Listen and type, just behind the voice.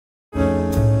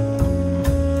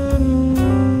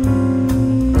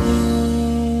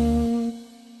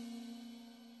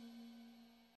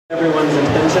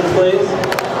attention, please?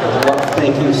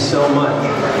 Thank you so much.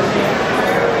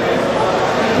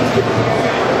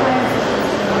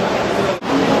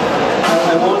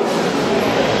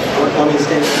 I want me to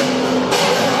stand here.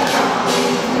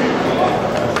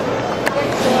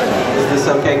 Is this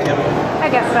okay, Kim? I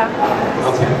guess so.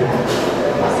 Okay.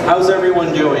 How's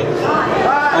everyone doing?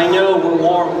 I know we're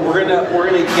warm. We're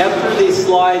gonna get through these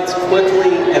slides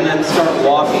quickly and then start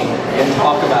walking and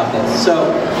talk about this.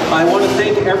 So I want to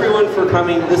thank everyone for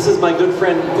coming. This is my good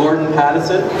friend Gordon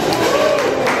Pattison.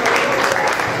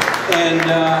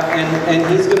 And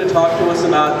he's going to talk to us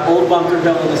about Old Bunker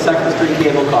Hill and the 2nd Street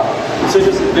cable car. So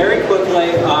just very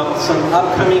quickly, some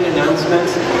upcoming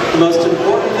announcements. The most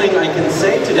important thing I can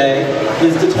say today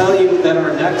is to tell you that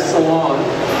our next salon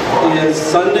is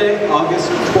Sunday, August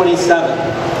 27th.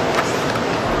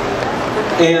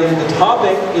 And the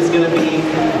topic is going to be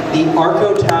the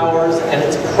Arco Towers and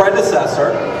its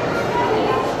predecessor.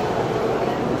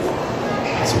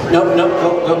 No,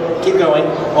 go, keep going.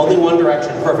 Only one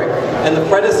direction, perfect. And the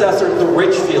predecessor, the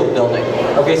Richfield Building.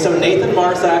 Okay, so Nathan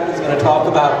Marsack is going to talk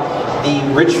about the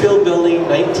Richfield Building,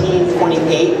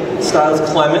 1928, Styles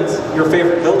Clements, your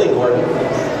favorite building, Gordon.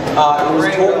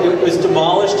 It was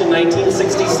demolished in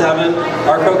 1967.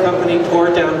 Arco Company tore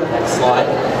it down, next slide.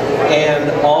 And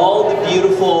all the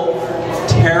beautiful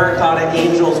terracotta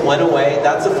angels went away.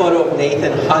 That's a photo of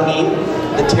Nathan hugging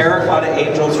the terracotta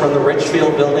angels from the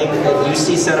Richfield Building at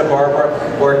UC Santa Barbara,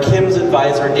 where Kim's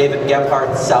advisor, David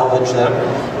Gephardt, salvaged them.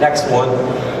 Next one.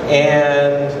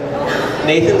 And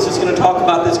Nathan's just going to talk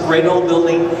about this great old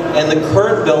building and the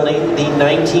current building, the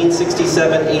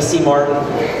 1967 A.C. Martin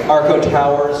Arco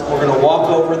Towers. We're going to walk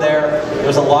over there.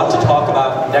 There's a lot to talk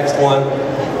about. Next one.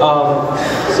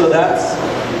 So that's...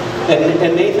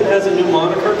 And Nathan has a new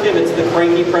moniker, Kim. It's the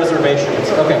Cranky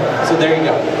Preservationist. Okay, so there you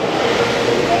go.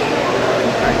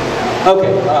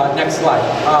 Okay, next slide.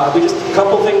 We just, a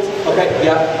couple things. Okay,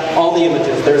 yeah, all the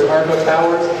images. There's Arco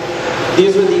Towers.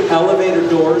 These are the elevator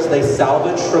doors they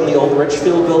salvaged from the old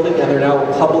Richfield Building, and they're now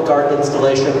a public art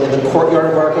installation in the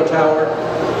courtyard of Arco Tower.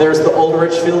 There's the old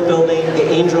Richfield Building, the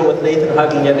angel with Nathan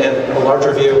hugging it, and a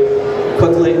larger view.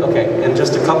 Quickly, okay, and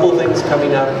just a couple of things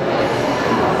coming up.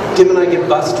 Kim and I give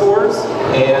bus tours,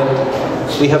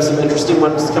 and we have some interesting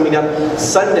ones coming up.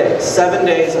 Sunday, 7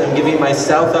 days, I'm giving my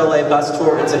South LA bus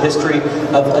tour. It's a history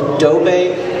of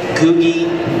Adobe, Googie,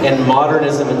 and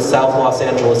modernism in South Los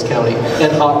Angeles County,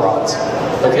 and hot rods.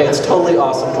 Okay, it's totally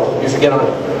awesome tour. You should get on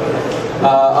it.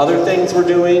 Other things we're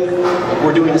doing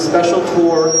a special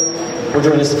tour. We're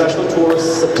doing a special tour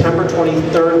September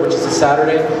 23rd, which is a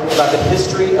Saturday, about the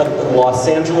history of the Los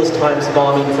Angeles Times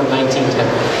bombing from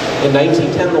 1910. In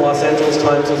 1910, the Los Angeles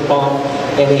Times was bombed,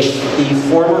 and the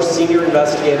former senior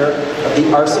investigator of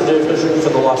the arson division for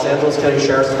the Los Angeles County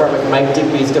Sheriff's Department, Mike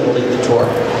Digby, is going to lead the tour.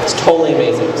 It's totally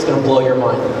amazing. It's going to blow your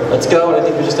mind. Let's go, and I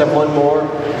think we just have one more.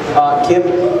 Kim,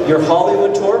 your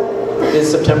Hollywood tour is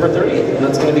September 30th, and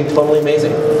that's going to be totally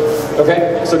amazing.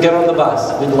 Okay, so get on the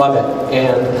bus. We'd love it.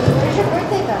 And where's your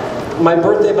birthday bus? My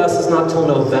birthday bus is not till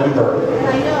November,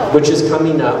 I know. Which is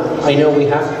coming up. I know we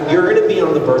have. You're going to be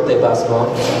on the birthday bus,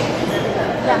 Mom.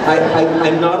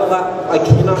 I'm not allowed. I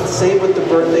cannot say what the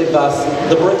birthday bus.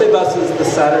 The birthday bus is the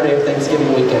Saturday of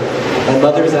Thanksgiving weekend. My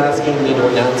mother's asking me to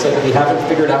announce it. We haven't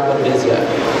figured out what it is yet,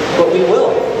 but we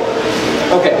will.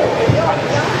 Okay.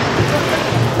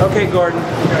 Okay, Gordon.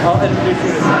 I'll introduce you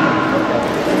in a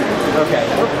second. Okay.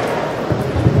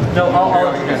 No,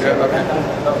 I'll introduce you. Okay.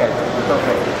 Okay.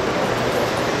 Perfect.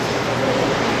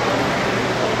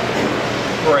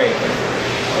 Great.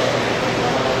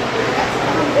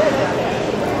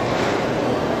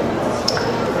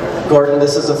 Gordon,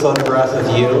 this is a photograph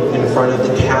of you in front of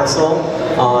the castle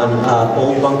on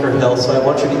Old Bunker Hill, so I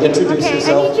want you to introduce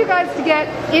yourself. I need you guys to get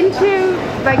into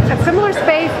like a similar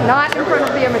space, not in front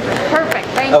of the images. Perfect,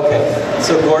 thank you. Okay,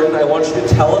 so Gordon, I want you to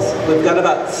tell us, we've got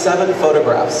about 7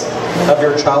 photographs of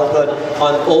your childhood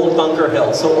on Old Bunker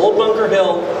Hill. So Old Bunker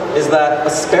Hill is that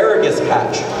asparagus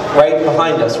patch right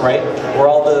behind us, right? Where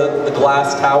all the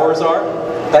glass towers are.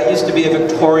 That used to be a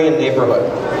Victorian neighborhood.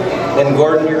 And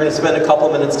Gordon, you're going to spend a couple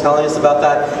minutes telling us about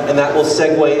that, and that will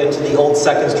segue into the old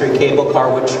 2nd Street cable car,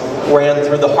 which ran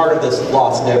through the heart of this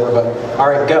lost neighborhood. All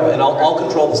right, go, and I'll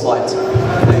control the slides.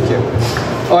 Thank you.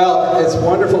 Well, it's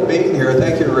wonderful being here.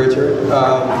 Thank you, Richard.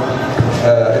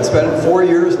 It's been 4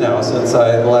 years now since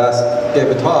I last gave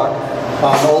a talk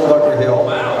on Old Bunker Hill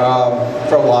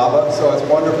from Lava, so it's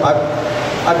wonderful.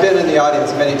 I've been in the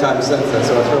audience many times since then,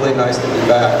 so it's really nice to be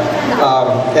back.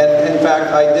 And in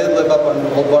fact, I did live up on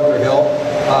Old Bunker Hill.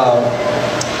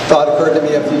 Thought occurred to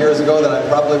me a few years ago that I'm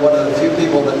probably one of the few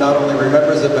people that not only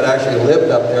remembers it, but actually lived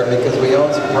up there because we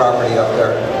own some property up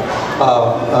there.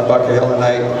 on Bunker Hill, and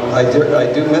I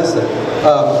do miss it.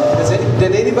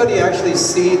 Did anybody actually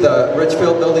see the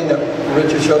Richfield building that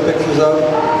Richard showed pictures of?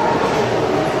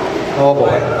 Oh boy,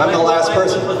 I'm the last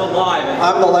person.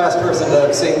 I'm the last person to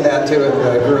have seen that too in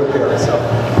the group here. So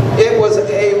it was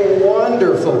a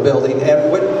wonderful building,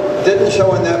 and what didn't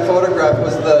show in that photograph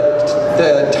was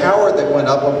the tower that went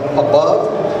up above.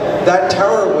 That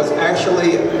tower was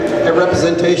actually a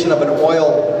representation of an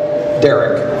oil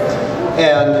derrick,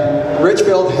 and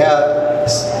Richfield had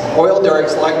oil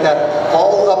derricks like that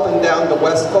all up and down the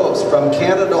west coast, from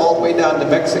Canada all the way down to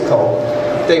Mexico.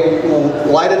 They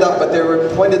lighted up, but they were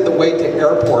pointed the way to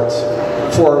airports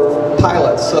for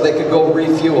pilots so they could go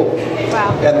refuel.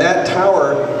 Wow. And that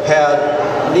tower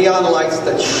had neon lights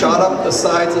that shot up the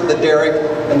sides of the derrick,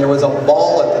 and there was a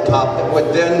ball at the top that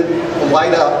would then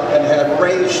light up and had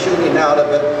rays shooting out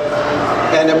of it,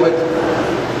 and it would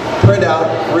print out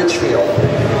Richfield.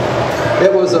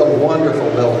 It was a wonderful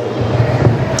building.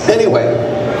 Anyway,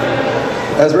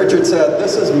 as Richard said,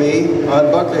 this is me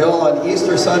on Bunker Hill on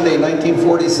Easter Sunday,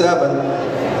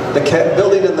 1947. The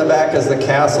building in the back is the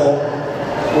castle.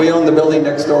 We own the building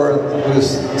next door,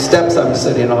 whose steps I'm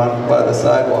sitting on by the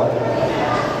sidewalk.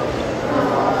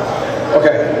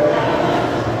 Okay.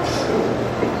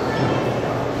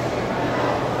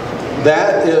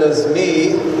 That is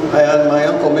me and my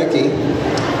Uncle Mickey,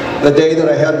 the day that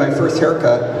I had my first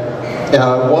haircut,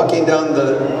 walking down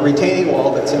the retaining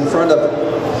wall that's in front of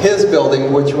his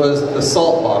building, which was the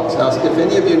salt box. Now, if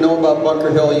any of you know about Bunker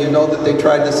Hill, you know that they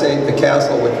tried to save the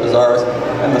castle, which was ours,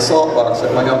 and the salt box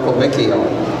that my Uncle Mickey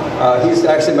owned. He's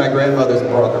actually my grandmother's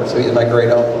brother, so he's my great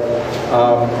uncle.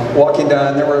 Walking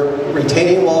down, there were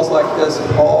retaining walls like this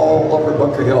all over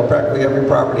Bunker Hill. Practically every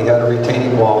property had a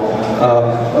retaining wall,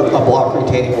 a block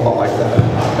retaining wall like that.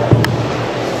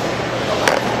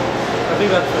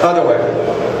 Other way.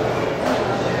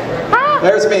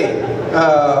 There's me,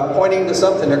 pointing to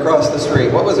something across the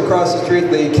street. What was across the street?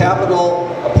 The Capitol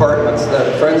Apartments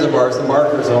that friends of ours, the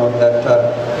Markers, owned, that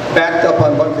backed up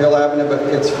on Bunker Hill Avenue, but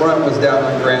its front was down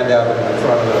on Grand Avenue in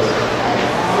front of us.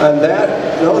 And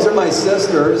those are my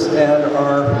sisters and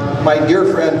my dear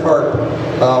friend Harp.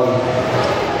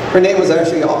 Her name was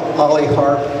actually Ollie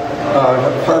Harp.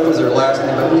 Harp was her last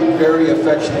name, but we very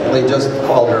affectionately just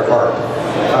called her Harp.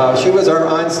 She was our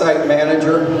on-site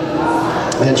manager,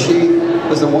 and she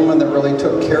was the woman that really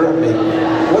took care of me.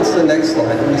 What's the next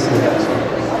slide? Let me see the next one.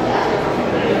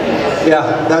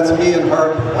 Yeah, that's me and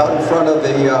Harp out in front of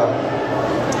the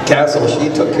castle. She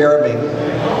took care of me.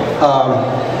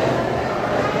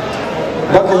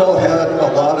 Bunker Hill had a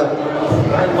lot of...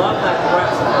 I love that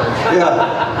press. Yeah.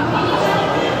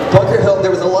 Bunker Hill,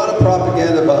 there was a lot of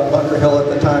propaganda about Bunker Hill at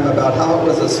the time, about how it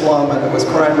was a slum and it was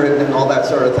crime-ridden and all that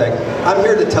sort of thing. I'm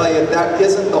here to tell you that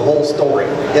isn't the whole story.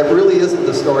 It really isn't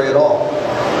the story at all.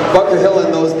 Bunker Hill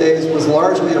in those days was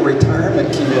largely a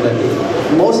retirement community.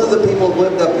 Most of the people who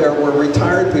lived up there were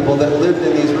retired people that lived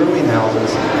in these rooming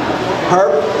houses.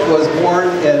 Harp was born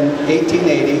in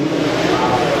 1880,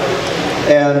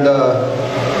 and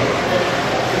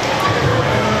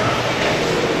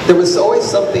there was always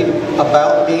something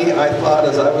about me, I thought,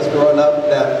 as I was growing up,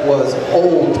 that was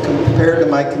old compared to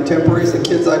my contemporaries, the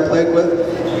kids I played with.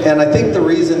 And I think the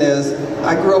reason is,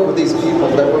 I grew up with these people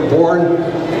that were born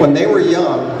when they were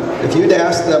young. If you'd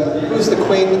asked them, who's the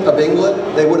Queen of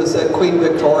England? They would have said Queen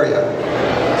Victoria.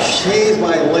 She's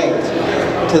my link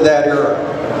to that era.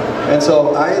 And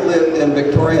so I lived in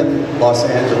Victorian Los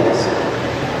Angeles.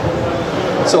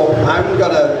 So I've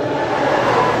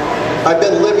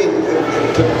been living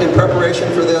in preparation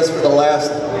for this for the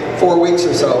last 4 weeks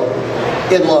or so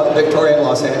in Victorian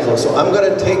Los Angeles. So I'm going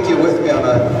to take you with me on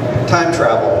a time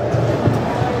travel,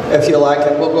 if you like,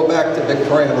 and we'll go back to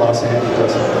Victorian Los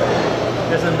Angeles.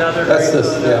 There's another That's great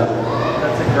this, photo. yeah.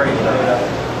 That's a great photo.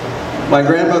 My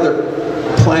grandmother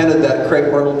planted that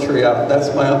crepe myrtle tree out.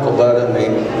 That's my Uncle Bud and me,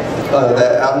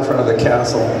 that out in front of the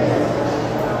castle.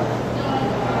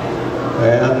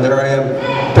 And there I am,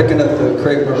 picking at the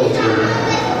crepe myrtle tree.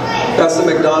 That's the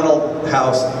McDonald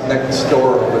house next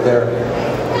door over there.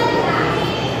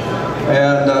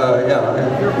 And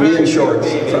yeah, me in shorts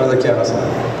in front of the castle.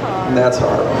 And that's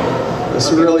Harp.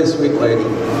 This really sweet lady.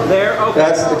 There, okay.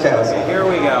 That's the castle. Okay, here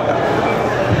we go.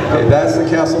 Okay, that's the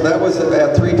castle. That was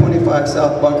at 325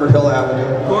 South Bunker Hill Avenue.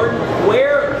 Gordon,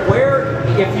 where,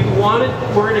 if you wanted,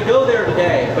 we're going to go there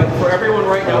today, but for everyone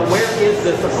right now, where is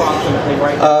this approximately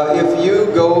right now? If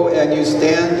you go and you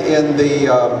stand in the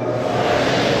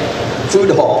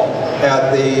food hall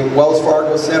at the Wells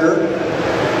Fargo Center,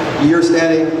 you're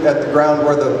standing at the ground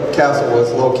where the castle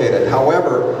was located.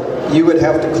 However, you would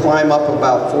have to climb up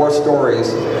about 4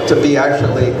 stories to be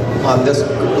actually on this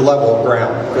level of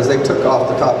ground, because they took off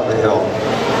the top of the hill.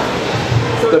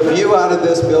 The view out of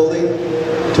this building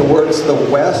towards the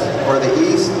west or the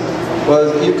east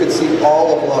was, you could see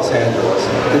all of Los Angeles.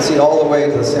 You could see all the way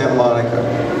to Santa Monica.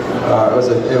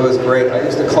 It was great. I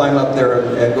used to climb up there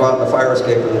and go out in the fire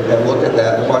escape and look at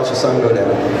that and watch the sun go down.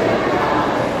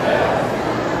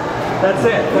 That's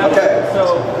it. Okay.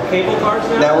 So, cable cars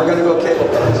now? Now we're going to go cable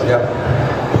cars, yeah.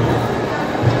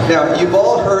 Now, you've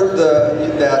all heard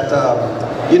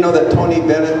you know that Tony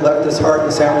Bennett left his heart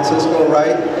in San Francisco,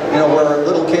 right? You know, where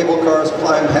little cable cars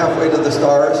climbed halfway to the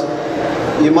stars.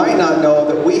 You might not know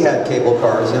that we had cable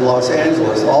cars in Los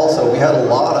Angeles also. We had a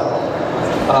lot of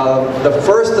them. The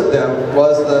first of them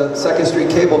was the 2nd Street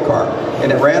cable car,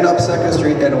 and it ran up 2nd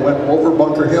Street and it went over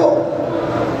Bunker Hill.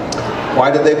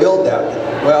 Why did they build that?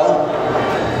 Well,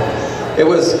 it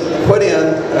was put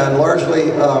in and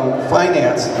largely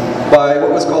financed by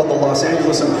what was called the Los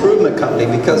Angeles Improvement Company,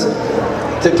 because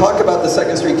to talk about the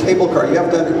 2nd Street cable car, you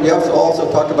have to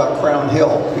also talk about Crown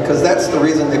Hill, because that's the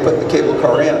reason they put the cable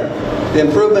car in. The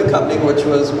Improvement Company, which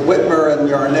was Whitmer and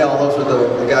Yarnell, those were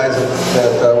the guys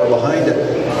that were behind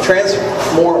it,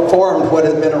 transformed what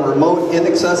had been a remote,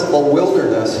 inaccessible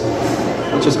wilderness,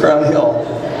 which is Crown Hill,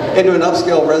 into an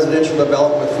upscale residential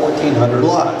development with 1,400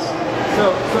 lots.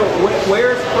 So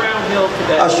where's Crown Hill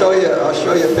today? I'll show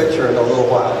you a picture in a little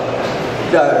while.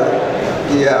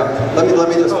 Yeah, let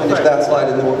me just finish that slide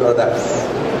and then we'll go to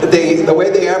that. The way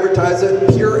they advertise it,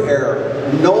 pure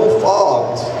air, no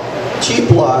fogs, cheap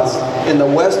lots in the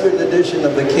western edition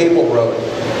of the cable road.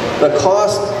 The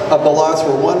cost of the lots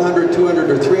were $100, $200,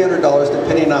 or $300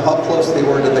 depending on how close they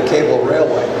were to the cable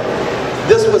railway.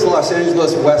 This was Los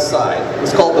Angeles West Side. It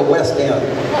was called the West End.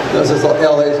 This is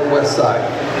LA's West Side.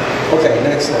 Okay,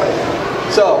 next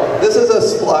slide. So, this is a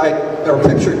slide, or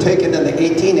picture taken in the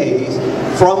 1880s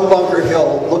from Bunker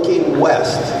Hill looking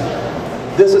west.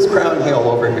 This is Crown Hill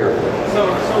over here. So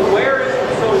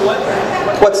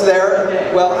what's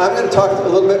there? Well, I'm going to talk a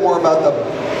little bit more about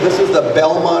this is the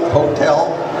Belmont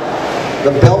Hotel.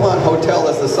 The Belmont Hotel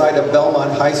is the site of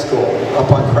Belmont High School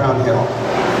up on Crown Hill.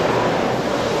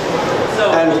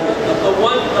 So, and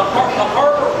the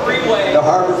Harbor Freeway. The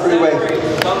Harbor Freeway.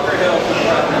 Bunker Hill.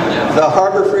 The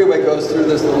Harbor Freeway goes through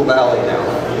this little valley now.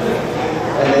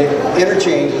 And the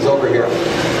interchange is over here.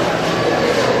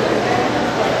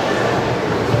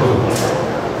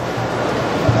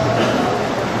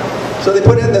 So they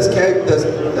put in this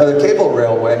cable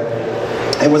railway.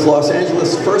 It was Los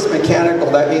Angeles' first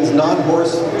mechanical, that means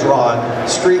non-horse-drawn,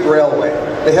 street railway.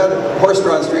 They had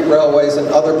horse-drawn street railways in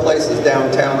other places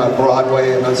downtown on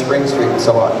Broadway and on Spring Street and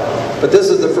so on. But this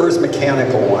is the first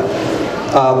mechanical one.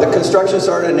 The construction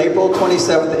started on April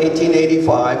 27th,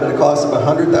 1885 at a cost of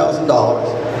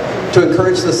 $100,000 to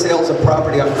encourage the sales of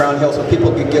property on Crown Hill so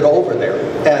people could get over there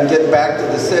and get back to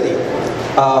the city.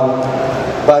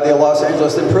 By the Los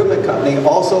Angeles Improvement Company,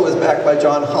 also was backed by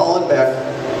John Hollenbeck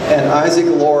and Isaac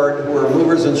Lord, who were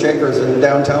movers and shakers in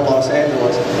downtown Los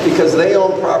Angeles, because they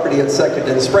owned property at 2nd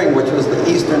and Spring, which was the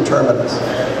eastern terminus.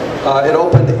 It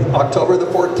opened October the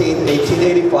 14th,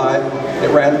 1885.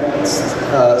 It ran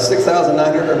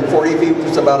 6,940 feet, which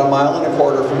is about 1.25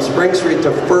 miles from Spring Street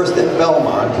to 1st and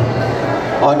Belmont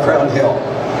on Crown Hill.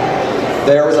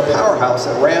 There was a powerhouse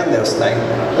that ran this thing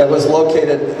that was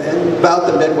located in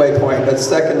about the midway point at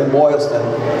 2nd and Boylston,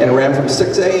 and it ran from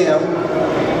 6 a.m.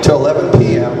 to 11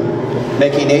 p.m.,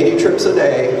 making 80 trips a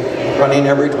day, running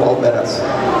every 12 minutes.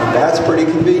 And that's pretty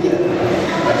convenient.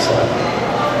 Next slide.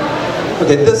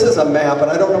 Okay, this is a map, and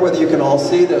I don't know whether you can all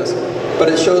see this, but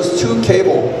it shows 2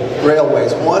 cable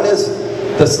railways. One is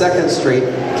the 2nd Street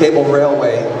Cable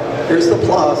Railway. Here's the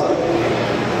plaza.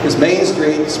 There's Main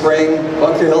Street, Spring,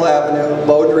 Bunker Hill Avenue,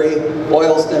 Beaudry,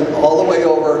 Boylston, all the way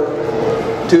over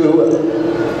to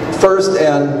 1st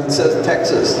and, it says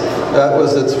Texas. That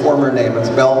was its former name. It's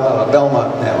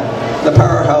Belmont now. The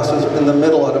powerhouse was in the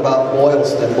middle at about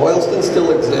Boylston. Boylston still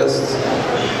exists.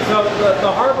 So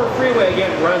the Harbor Freeway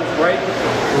again runs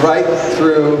right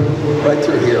through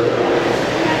here.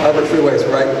 Harbor Freeway is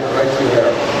right through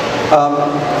there.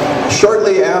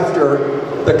 Shortly after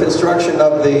the construction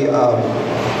of the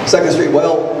 2nd Street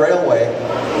Railway,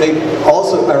 they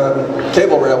also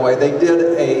cable railway. They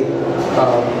did a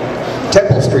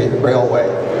Temple Street Railway,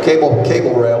 cable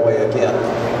railway again,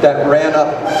 that ran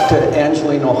up to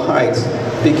Angelino Heights,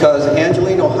 because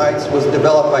Angelino Heights was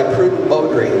developed by Prudent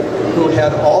Beaudry, who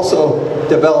had also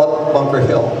developed Bunker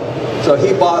Hill. So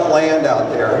he bought land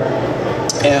out there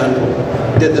and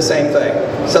did the same thing,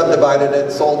 subdivided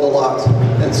it, sold the lots,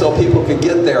 and so people could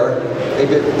get there. They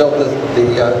built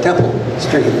the Temple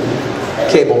Street.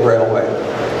 cable railway.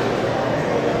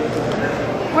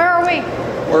 Where are we?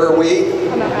 Where are we?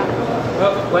 Oh, no, no.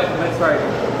 Oh, wait, sorry.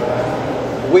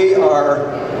 We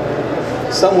are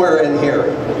somewhere in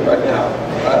here right now.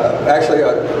 Actually,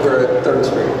 we're at 3rd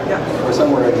Street. Yeah. We're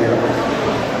somewhere in here.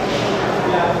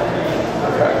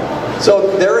 Okay.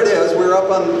 So there it is. We're up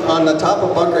on the top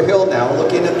of Bunker Hill now,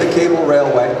 looking at the cable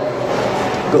railway,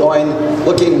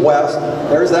 looking west.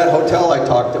 There's that hotel I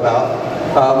talked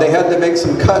about. They had to make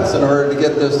some cuts in order to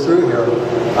get this through here.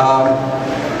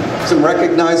 Some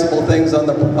recognizable things on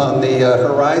the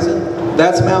horizon.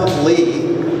 That's Mount Lee.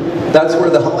 That's where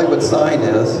the Hollywood sign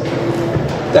is.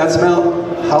 That's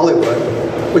Mount Hollywood,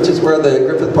 which is where the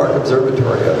Griffith Park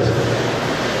Observatory is.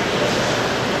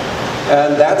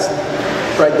 And that's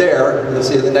right there, you'll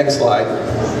see the next slide,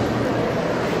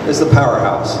 is the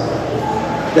powerhouse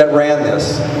that ran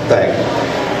this thing.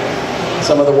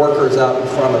 Some of the workers out in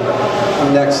front of it.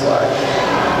 The next slide.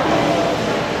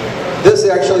 This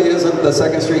actually isn't the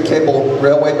 2nd Street Cable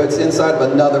Railway, but it's inside of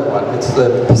another one. It's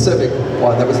the Pacific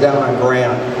one that was down on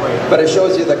Grand. But it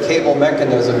shows you the cable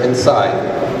mechanism inside.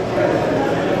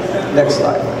 Next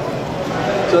slide.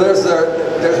 So there's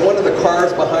one of the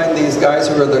cars behind these guys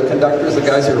who are the conductors, the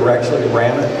guys who actually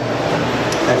ran it.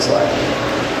 Next slide.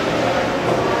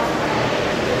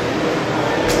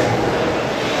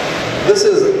 This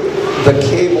is the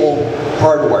cable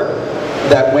hardware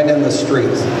that went in the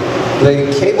streets.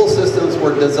 The cable systems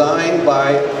were designed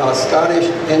by a Scottish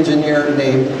engineer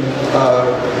named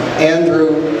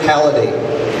Andrew Halliday.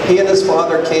 He and his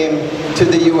father came to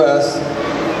the U.S.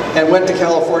 and went to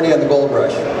California in the gold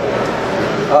rush.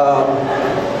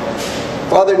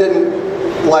 Father didn't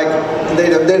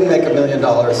make $1 million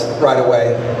right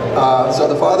away. So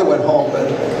the father went home, but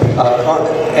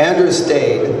Andrew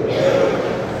stayed.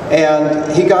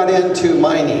 And he got into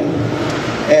mining.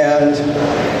 And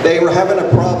they were having a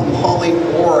problem hauling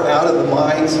ore out of the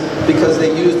mines because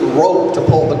they used rope to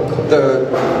pull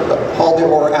haul the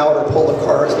ore out, or pull the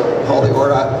cars to haul the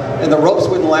ore out. And the ropes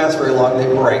wouldn't last very long.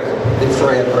 They'd break. They'd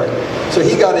fray and break. So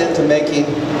he got into making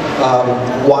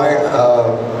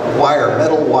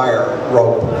metal wire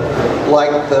rope,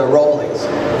 like the Rollings.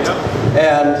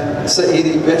 And so he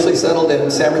eventually settled in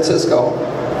San Francisco,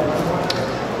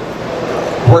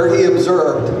 where he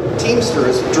observed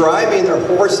teamsters driving their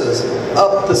horses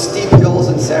up the steep hills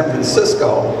in San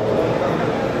Francisco,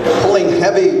 pulling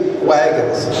heavy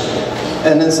wagons.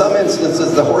 And in some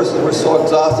instances, the horses were so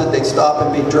exhausted they'd stop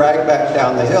and be dragged back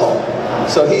down the hill.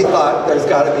 So he thought, there's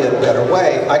got to be a better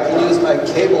way. I can use my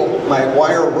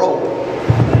wire rope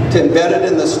to embed it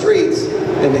in the streets,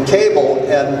 in the cable,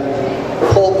 and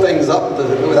pull things up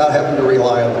without having to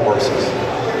rely on the horses.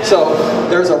 So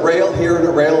there's a rail here and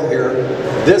a rail here.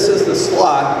 This is the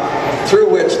slot through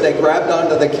which they grabbed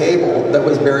onto the cable that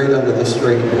was buried under the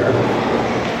street here.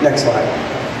 Next slide.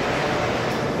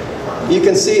 You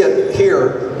can see it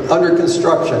here under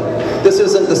construction. This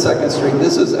isn't the 2nd Street.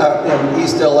 This is out in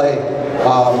East LA,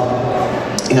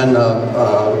 in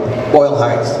Boyle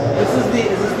Heights. Is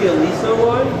this the Aliso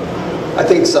line? I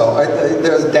think so.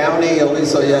 There's Downey,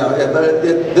 Aliso, yeah. But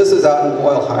this is out in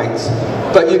Boyle Heights.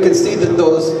 But you can see that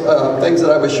those things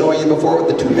that I was showing you before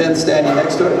with the 2 men standing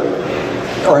next to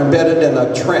it are embedded in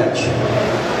a trench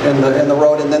in the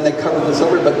road, and then they cover this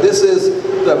over. But this is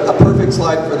a perfect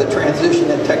slide for the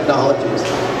transition in technologies.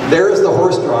 There is the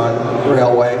horse-drawn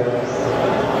railway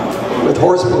with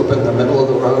horse poop in the middle of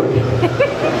the road.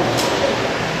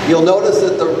 You'll notice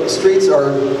that the streets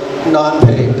are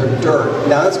non-paved, they're dirt.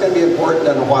 Now that's going to be important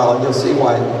in a while, and you'll see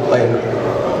why later.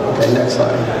 Okay, next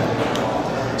slide.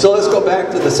 So let's go back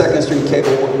to the 2nd Street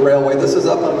Cable Railway. This is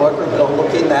up on Bunker Hill,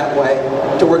 looking that way,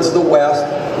 towards the west.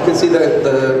 You can see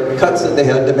the cuts that they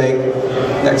had to make.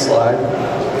 Next slide.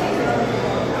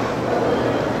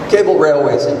 Cable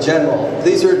railways in general,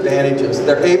 these are advantages.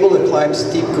 They're able to climb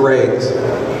steep grades.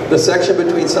 The section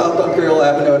between South Bunker Hill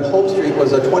Avenue and Hope Street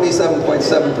was a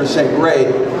 27.7%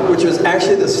 grade, which was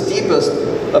actually the steepest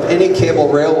of any cable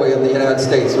railway in the United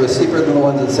States. It was steeper than the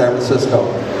ones in San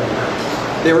Francisco.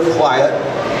 They were quiet.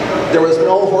 There was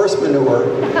no horse manure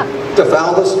to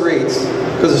foul the streets,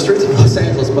 because the streets of Los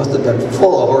Angeles must have been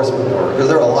full of horse manure, because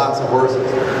there were lots of horses.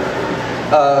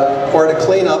 Or to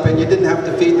clean up, and you didn't have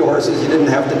to feed the horses, you didn't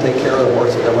have to take care of the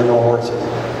horses, there were no horses.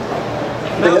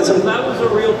 That was a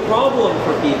real problem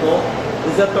for people,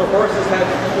 is that the horses had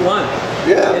to lunch.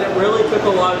 Yeah. And it really took a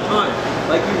lot of time.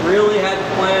 Like, you really had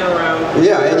to plan around.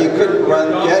 Yeah, and you couldn't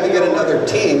run, you had to get another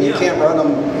team. You can't run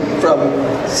them from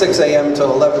 6 a.m. to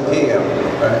 11 p.m.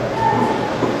 Right?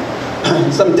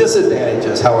 Some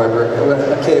disadvantages, however,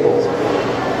 with cables.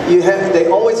 they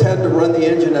always had to run the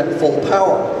engine at full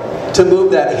power to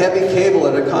move that heavy cable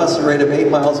at a constant rate of 8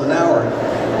 miles an hour.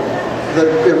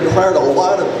 It required a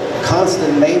lot of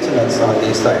constant maintenance on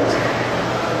these things.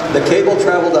 The cable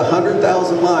traveled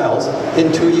 100,000 miles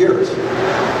in 2 years.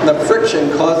 And the friction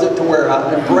caused it to wear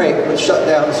out and break, which shut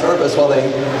down service while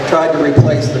they tried to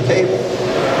replace the cable.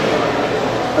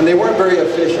 And they weren't very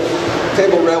efficient.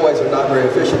 Cable railways are not very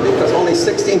efficient because only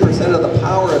 16% of the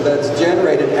power that's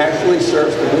generated actually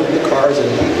serves to move the cars and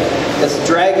people. It's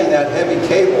dragging that heavy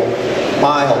cable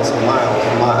miles and miles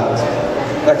and miles.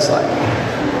 Next slide.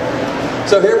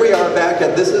 So here we are back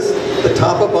at, this is the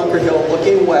top of Bunker Hill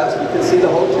looking west. You can see the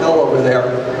hotel over there.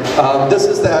 This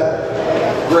is that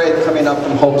grade coming up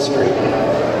from Hope Street.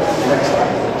 Next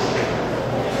slide.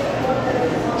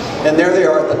 And there they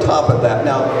are at the top of that.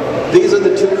 Now, these are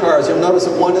the two cars. You'll notice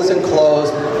that one is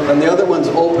enclosed and the other one's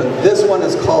open. This one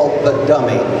is called the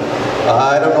Dummy.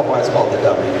 I don't know why it's called the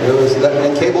Dummy. It was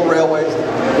in cable railways,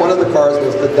 one of the cars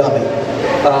was the Dummy.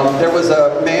 There was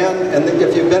a man, and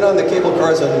if you've been on the cable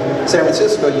cars in San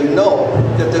Francisco, you know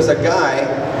that there's a guy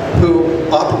who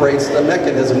operates the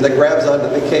mechanism that grabs onto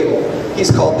the cable.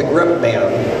 He's called the grip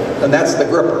man, and that's the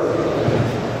gripper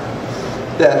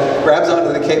that grabs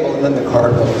onto the cable and then the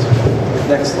car goes.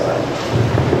 Next slide.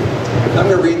 I'm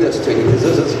going to read this to you because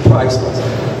this is priceless.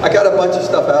 I got a bunch of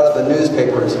stuff out of the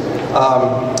newspapers.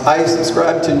 I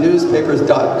subscribe to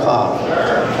newspapers.com,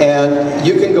 and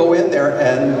you can go in there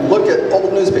and look at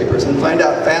old newspapers and find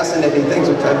out fascinating things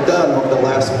which I've done over the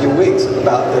last few weeks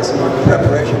about this in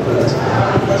preparation for this.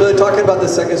 So they're talking about the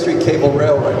 2nd Street Cable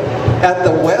Railroad. At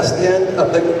the west end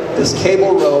of this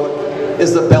cable road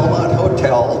is the Belmont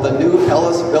Hotel, the new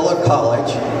Ellis Villa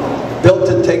College, built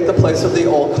to take the place of the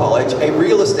old college, a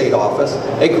real estate office,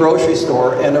 a grocery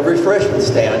store, and a refreshment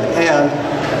stand. And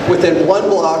within 1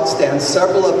 block stand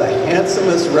several of the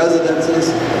handsomest residences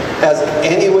as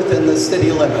any within the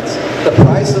city limits. The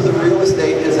price of the real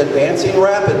estate is advancing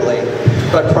rapidly,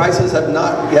 but prices have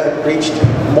not yet reached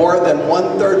more than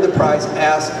 1/3 the price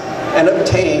asked and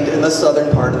obtained in the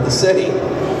southern part of the city.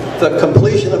 The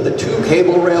completion of the 2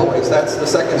 cable railways, that's the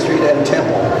 2nd Street and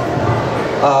Temple.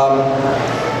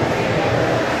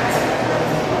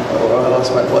 I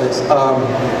lost my place.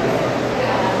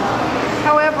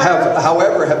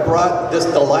 However, have brought this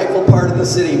delightful part of the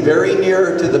city very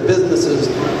near to the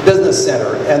business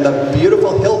center, and the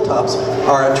beautiful hilltops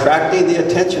are attracting the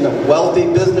attention of wealthy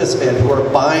businessmen who are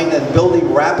buying and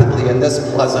building rapidly in this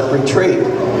pleasant retreat.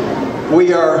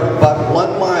 We are but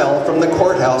 1 mile from the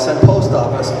courthouse and post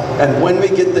office, and when we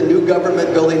get the new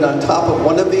government building on top of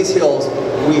one of these hills,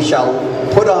 we shall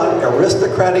put on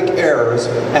aristocratic airs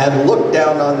and look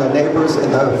down on the neighbors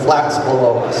in the flats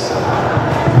below us.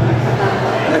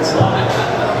 Next slide.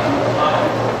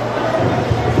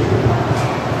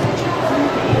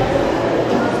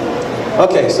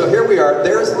 Okay, so here we are.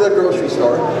 There's the grocery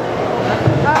store.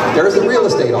 There's the real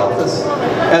estate office.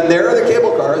 And there are the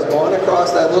cable cars going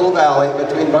across that little valley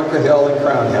between Bunker Hill and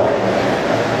Crown Hill.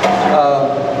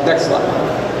 Next slide.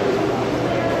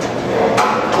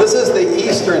 This is the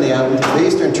eastern end, the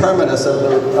eastern terminus of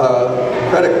the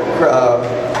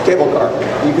cable car.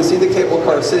 You can see the cable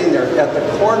car sitting there at the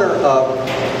corner of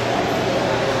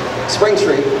Spring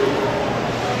Street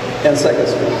and 2nd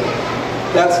Street.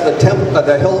 That's the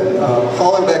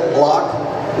Hollenbeck block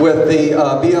with the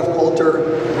B.F.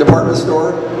 Coulter department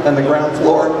store and the ground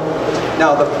floor.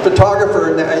 Now the photographer,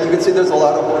 you can see there's a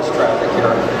lot of horse traffic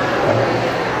here.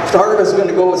 The photographer is going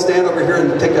to go stand over here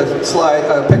and take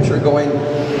a picture going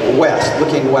west,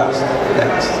 looking west.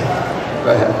 Next.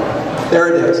 Go ahead. There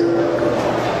it is.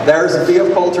 There's the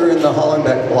B.F. Coulter in the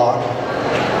Hollenbeck block.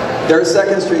 There's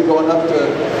 2nd Street going up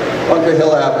to Bunker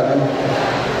Hill Avenue.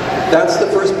 That's the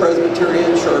First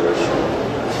Presbyterian Church.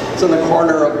 It's in the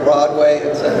corner of Broadway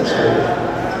and 2nd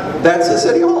Street. That's the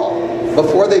City Hall.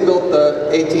 Before they built the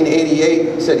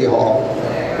 1888 City Hall,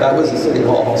 that was the City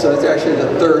Hall. So it's actually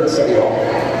the 3rd City Hall.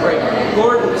 Right.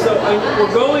 Gordon, so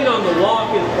we're going on the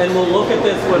walk, and we'll look at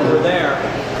this when we're there.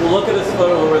 We'll look at this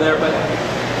photo when we're there, but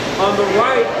on the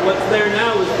right, what's there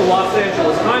now is the Los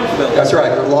Angeles Times building. That's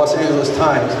right. The Los Angeles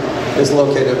Times is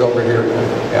located over here.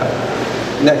 Yeah.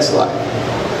 Next slide.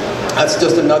 That's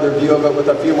just another view of it with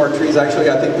a few more trees.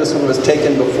 Actually, I think this one was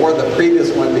taken before the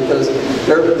previous one because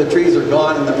the trees are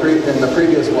gone in the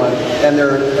previous one, and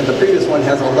the previous one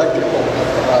has electrical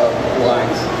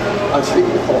lines on street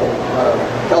pole,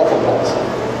 telephone poles.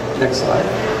 Next slide.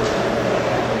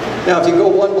 Now, if you go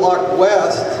 1 block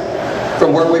west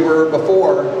from where we were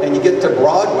before, and you get to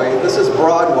Broadway, this is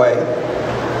Broadway.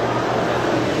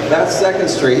 That's 2nd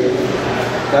Street.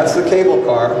 That's the cable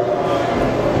car.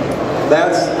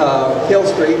 That's Hill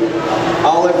Street.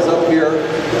 Olive is up here,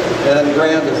 and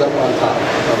Grand is up on top.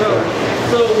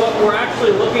 So what we're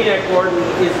actually looking at, Gordon,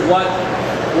 is what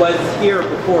was here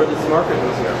before this market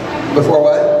was here. Before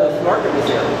what? This market was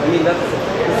here. I mean, this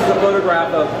is a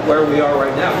photograph of where we are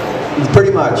right now.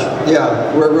 Pretty much,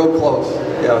 yeah. We're real close,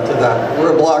 yeah, to that.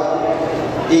 We're a block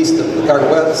east of, or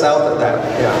west, south of that,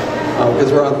 yeah,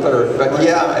 because we're on 3rd. But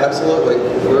yeah, absolutely.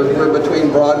 We're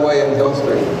between Broadway and Hill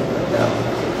Street, yeah.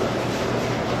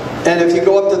 And if you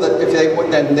go up to the,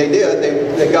 and they did,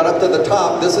 they got up to the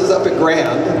top. This is up at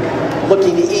Grand,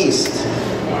 looking east,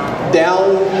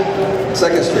 down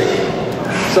 2nd Street.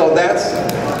 So that's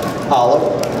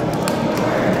Olive.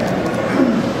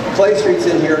 Clay Street's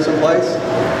in here someplace.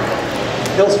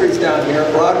 Hill Street's down here.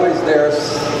 Broadway's there.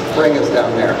 Spring is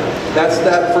down there. That's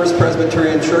that First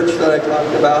Presbyterian Church that I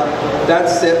talked about.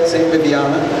 That's it, St.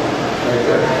 Viviana. Right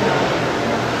there.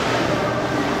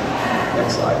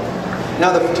 Next slide.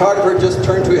 Now the photographer just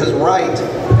turned to his right,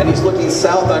 and he's looking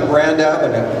south on Grand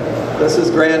Avenue. This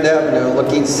is Grand Avenue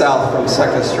looking south from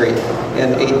 2nd Street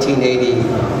in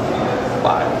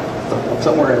 1885,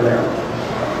 somewhere in there.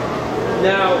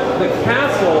 Now, the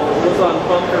castle was on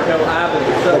Bunker Hill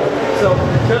Avenue, so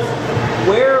just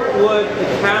where would the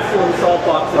castle and Salt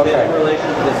Box have been in relation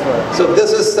to this road? So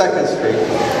this is 2nd Street.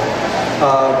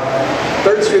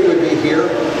 3rd Street would be here,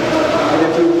 and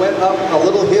if you went up a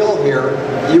little hill here,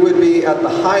 you would be at the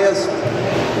highest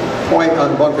point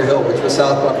on Bunker Hill, which was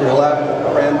South Bunker Hill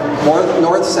Avenue, ran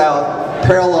north-south,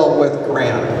 parallel with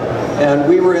Grand. And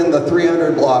we were in the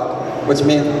 300 block, which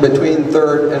means between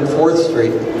 3rd and 4th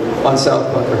Street on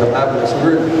South Bunker Hill Avenue. So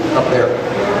we're up there.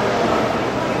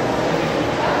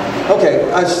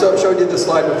 Okay, I showed you this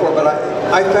slide before, but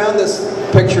I found this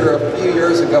picture a few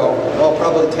years ago, well,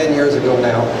 probably 10 years ago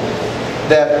now,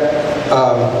 that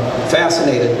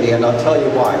fascinated me, and I'll tell you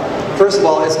why. First of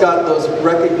all, it's got those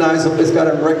recognizable, it's got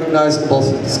a recognizable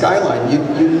skyline.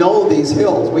 You know these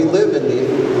hills. We live in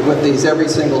with these every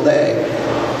single day.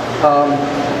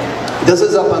 This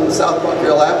is up on South Bunker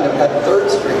Hill Avenue at 3rd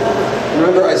Street.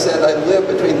 Remember I said I live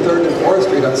between 3rd and 4th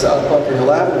Street on South Bunker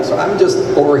Hill Avenue, so I'm just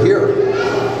over here.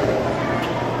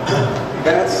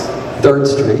 That's 3rd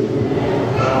Street.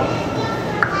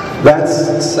 That's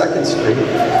 2nd Street.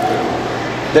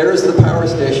 There's the power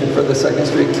station for the 2nd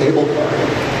Street cable car.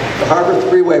 The Harbor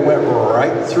Freeway went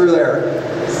right through there.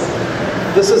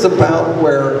 This is about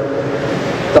where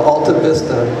the Alta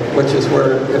Vista, which is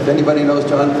where, if anybody knows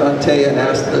John Fonte and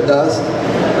Asta does,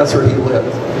 that's where he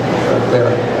lived, right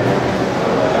there.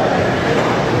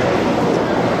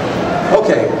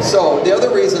 Okay, so the other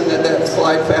reason that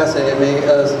slide fascinated me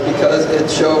is because it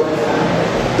showed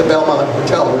the Belmont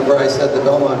Hotel. Remember I said the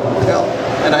Belmont Hotel.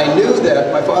 And I knew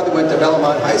that my father went to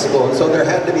Belmont High School, and so there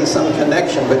had to be some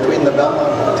connection between the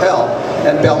Belmont Hotel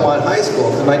and Belmont High School.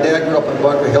 Because my dad grew up in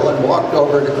Bunker Hill and walked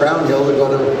over to Crown Hill to go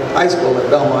to high school at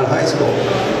Belmont High School.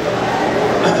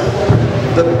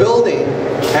 The building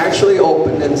actually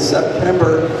opened in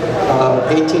September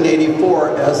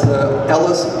 1884 as the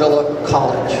Ellis Villa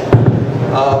College.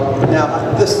 Now,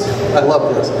 I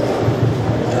love this.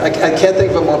 I can't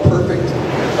think of a more perfect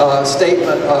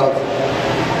statement of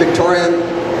Victorian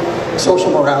social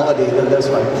morality than this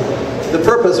one. The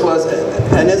purpose was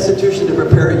an institution to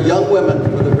prepare young women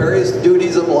for the various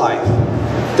duties of life,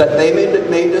 that they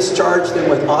may discharge them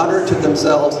with honor to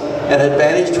themselves and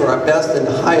advantage to our best and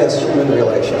highest human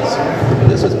relations. And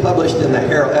this was published in the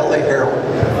Herald, LA Herald,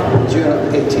 in June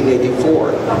of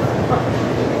 1884.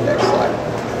 Next slide.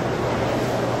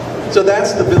 So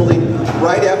that's the building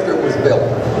right after it was built.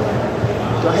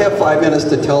 So I have 5 minutes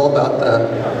to tell about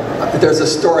there's a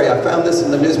story. I found this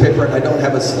in the newspaper and I don't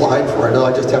have a slide for it. No,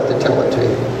 I just have to tell it to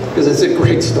you because it's a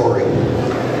great story.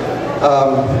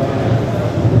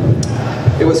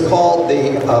 It was called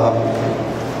the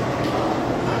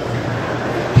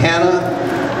Hannah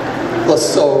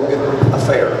Lassogue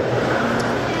affair.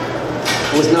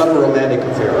 It was not a romantic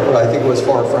affair, but I think it was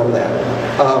far from that.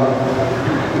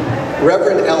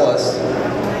 Reverend Ellis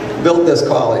built this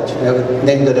college and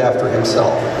named it after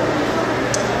himself.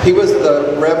 He was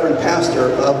the Reverend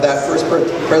Pastor of that First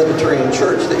Presbyterian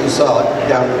Church that you saw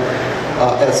down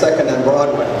at 2nd and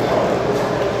Broadway.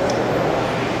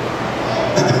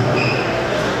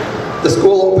 The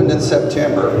school opened in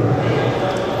September,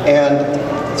 and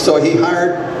so he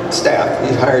hired staff,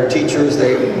 he hired teachers,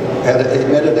 they had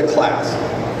admitted a class.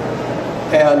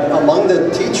 And among the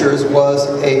teachers was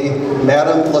a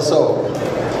Madame Lassogue,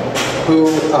 who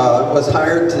was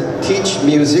hired to teach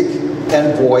music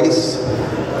and voice,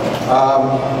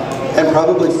 and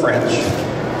probably French.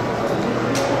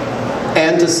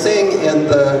 and to sing in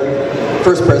the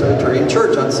First Presbyterian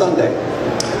Church on Sunday.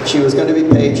 She was going to be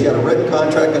paid, she had a written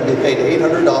contract, going to be paid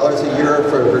 $800 a year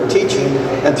for her teaching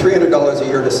and $300 a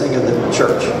year to sing in the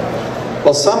church.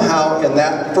 Well, somehow in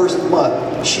that first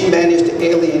month, she managed to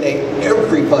alienate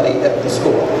everybody at the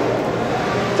school.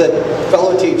 The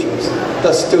fellow teachers,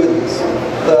 the students,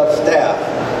 the staff,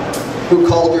 who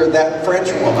called her that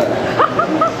French woman.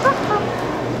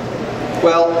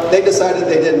 Well, they decided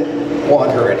they didn't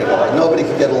want her anymore. Nobody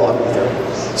could get along with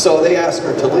her. So they asked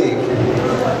her to leave.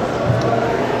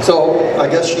 So I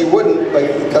guess she wouldn't,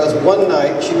 because one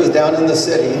night she was down in the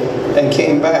city and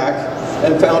came back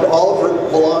and found all of her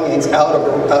belongings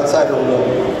outside her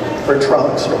room, her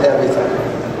trunks, her everything.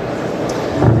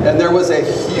 And there was a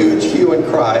huge hue and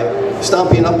cry,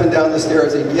 stomping up and down the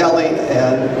stairs and yelling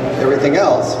and everything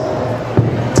else.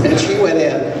 And she went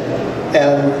in,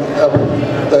 and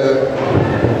the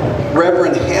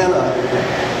Reverend Hannah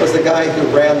was the guy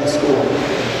who ran the school.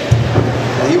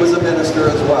 And he was a minister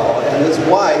as well. And his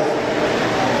wife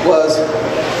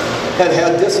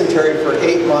had dysentery for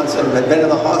 8 months and had been in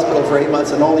the hospital for 8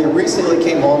 months and only recently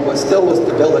came home, but still was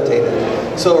debilitated.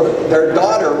 So their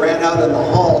daughter ran out in the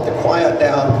hall to quiet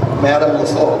down Madame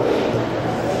Lasso.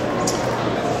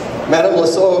 Madame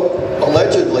Lasso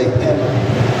allegedly, and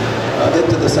I'll get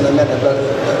to this in a minute, but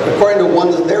according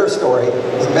to their story,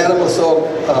 Madame Lasso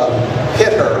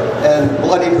hit her and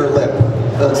bloodied her lip,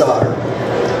 the daughter.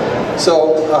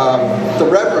 So the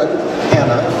Reverend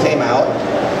Hannah came out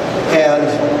and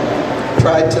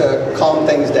tried to calm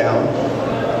things down,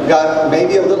 got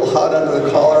maybe a little hot under the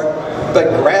collar,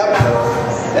 but grabbed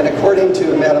her, and according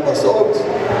to Madame Lasso's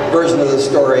version of the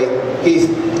story, he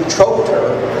choked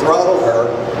her, throttled her,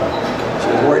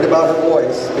 she was worried about her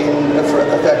voice being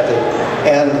affected,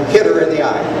 and hit her in the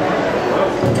eye.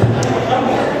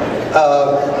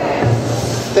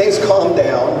 Things calmed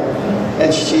down,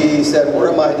 and she said, "Where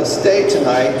am I to stay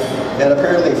tonight?" And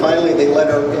apparently, finally, they let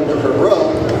her into her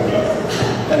room.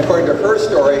 And according to her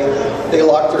story, they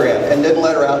locked her in and didn't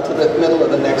let her out till the middle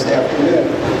of the next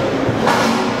afternoon.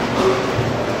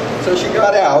 So she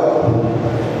got out,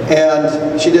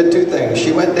 and she did two things.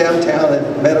 She went downtown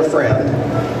and met a friend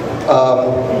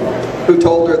who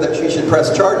told her that she should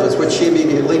press charges, which she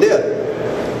immediately did.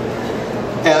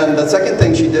 And the second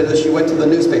thing she did is she went to the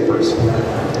newspapers.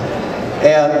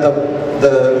 And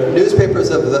the newspapers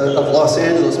of Los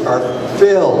Angeles are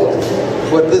filled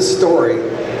with this story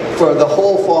for the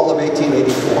whole fall of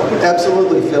 1884,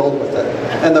 absolutely filled with it.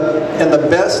 And the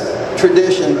best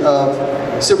tradition of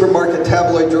supermarket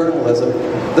tabloid journalism,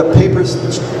 the papers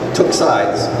took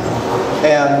sides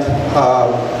and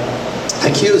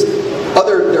accused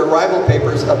their rival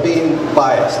papers of being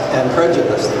biased and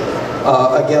prejudiced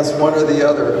against one or the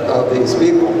other of these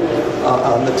people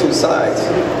on the two sides.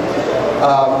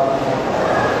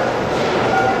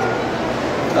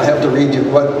 I have to read you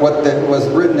what was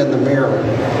written in the Mirror.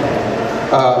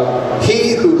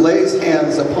 He who lays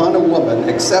hands upon a woman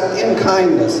except in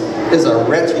kindness is a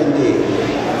wretch indeed.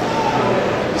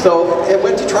 So it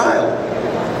went to trial.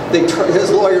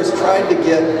 His lawyers tried to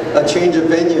get a change of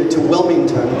venue to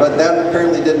Wilmington, but that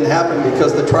apparently didn't happen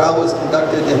because the trial was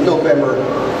conducted in November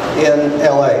in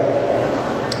LA.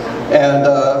 And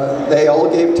they all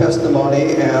gave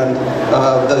testimony, and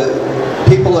the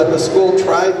people at the school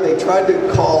tried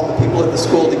to call the people at the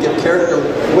school to give character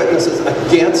witnesses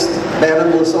against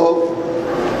Madame Lasso,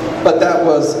 but that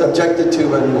was objected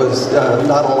to and was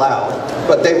not allowed.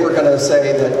 But they were going to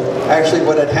say that actually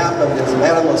what had happened is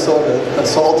Madame Lasso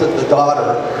assaulted the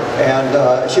daughter,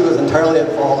 and she was entirely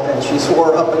at fault, and she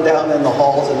swore up and down in the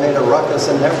halls and made a ruckus,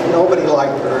 and nobody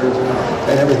liked her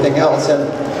and everything else. And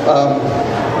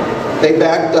they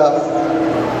backed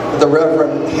up the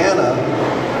Reverend Hannah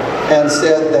and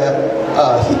said that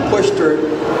he pushed her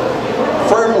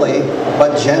firmly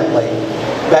but gently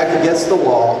back against the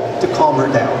wall to calm her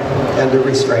down and to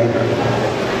restrain her.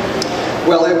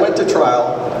 Well, it went to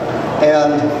trial,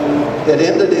 and it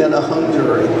ended in a hung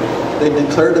jury. They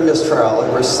declared a mistrial.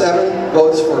 There were 7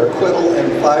 votes for acquittal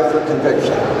and 5 for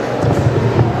conviction.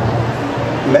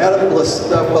 Madame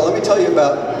Lasso, well, let me tell you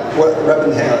about what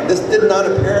Reverend Hannah. This did not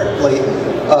apparently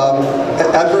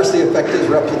adversely affect his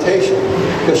reputation,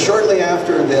 because shortly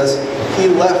after this, he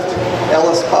left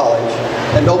Ellis College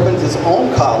and opened his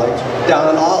own college down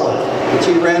in Olive, which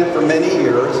he ran for many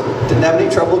years, didn't have any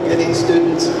trouble getting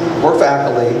students or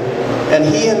faculty, and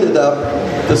he ended up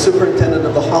the superintendent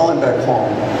of the Hollenbeck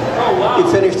Home. Oh, wow.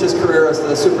 He finished his career as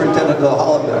the superintendent of the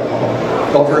Hollenbeck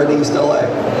Home over in East LA.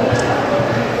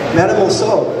 Madame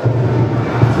Lasso,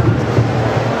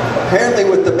 apparently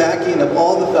with the backing of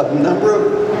a number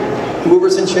of movers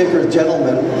movers and shakers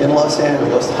gentlemen in Los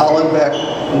Angeles, Hollenbeck,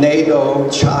 Nadeau,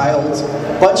 Childs,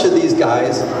 a bunch of these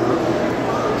guys,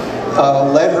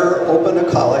 let her open a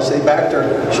college. They backed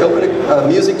her. She opened a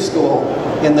music school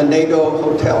in the Nadeau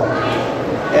Hotel.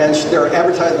 And there are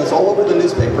advertisements all over the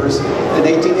newspapers in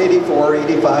 1884,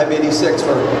 85, 86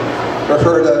 for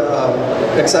her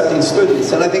to accepting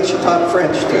students. And I think she taught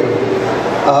French too.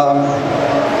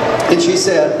 And she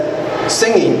said,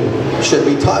 singing should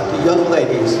be taught to young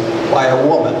ladies by a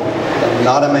woman and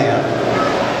not a man.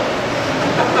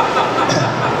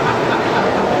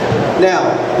 Now,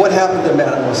 what happened to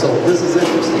Madame Lasso? This is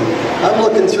interesting. I'm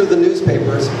looking through the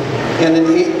newspapers, and in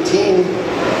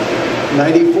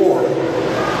 1894,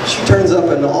 she turns up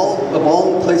in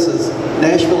all places,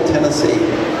 Nashville, Tennessee.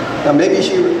 Now, maybe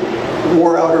she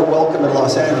wore out her welcome in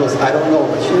Los Angeles, I don't know,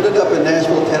 but she ended up in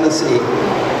Nashville, Tennessee,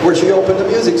 where she opened a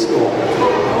music school.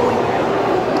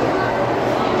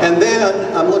 And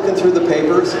then, I'm looking through the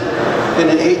papers, and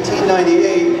in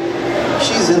 1898,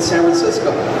 she's in San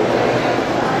Francisco,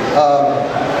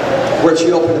 where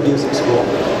she opened a music school.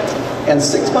 And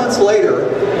 6 months later,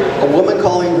 a woman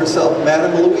calling herself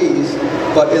Madame Louise,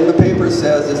 but in the paper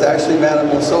says is actually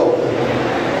Madame Lasso,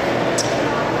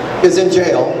 is in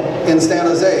jail in San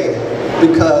Jose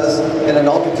because in an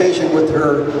altercation with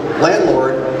her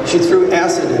landlord, she threw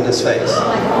acid in his face.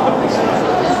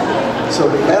 So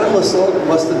Madame Lasso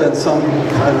must have been some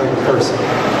kind of person.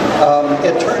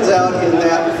 It turns out in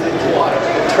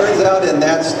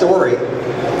that story,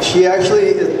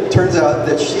 it turns out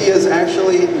that she is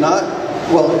actually not,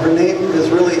 well, her name is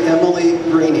really Emily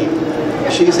Greening.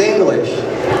 She's English.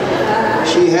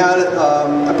 She had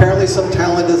apparently some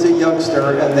talent as a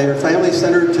youngster, and their family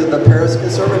sent her to the Paris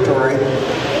Conservatory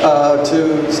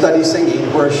to study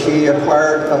singing, where she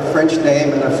acquired a French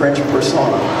name and a French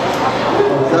persona.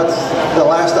 That's the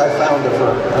last I found of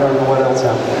her. I don't know what else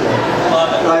happened.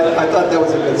 I thought that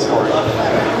was a good story.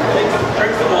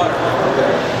 Drink some water.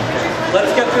 Okay.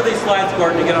 Let's get through these slides,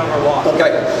 Gordon, to get on our walk.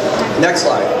 Okay, next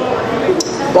slide.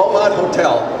 Beaumont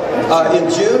Hotel. In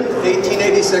June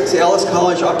 1886, the Ellis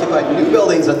College occupied new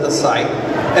buildings at the site,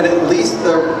 and at least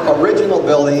the original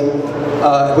building,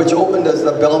 which opened as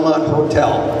the Belmont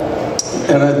Hotel.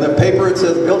 And in the paper it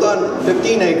says, built on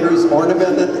 15 acres,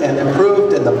 ornamented and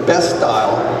improved in the best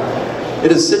style.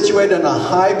 It is situated on a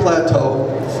high plateau,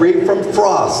 free from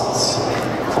frosts.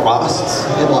 Frosts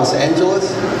in Los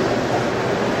Angeles.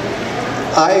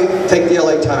 I take the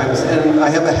LA Times, and I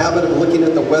have a habit of looking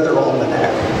at the weather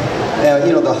almanac.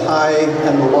 You know, the high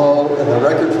and the low and the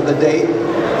record for the date.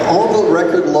 All the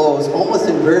record lows almost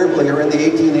invariably are in the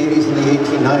 1880s and the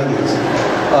 1890s.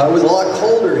 It was a lot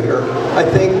colder here. I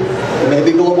think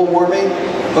maybe global warming,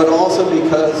 but also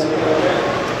because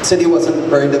the city wasn't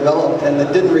very developed and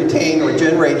it didn't retain or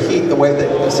generate heat the way that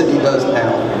the city does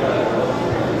now.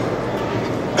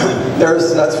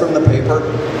 That's from the paper.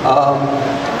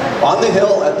 On the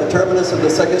hill at the terminus of the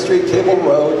 2nd Street Cable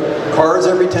Road, cars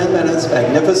every 10 minutes,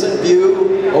 magnificent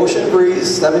view, ocean breeze,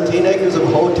 17 acres of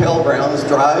hotel grounds,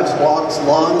 drives, walks,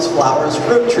 lawns, flowers,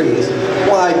 fruit trees,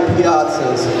 wide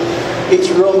piazzas.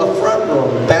 Each room a front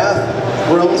room, bath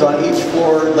rooms on each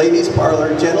floor, ladies'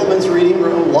 parlor, gentlemen's reading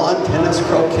room, lawn tennis,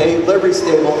 croquet, livery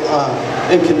stable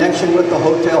in connection with the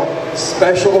hotel,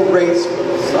 special rates for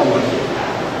the summer.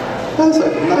 That's a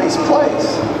nice place.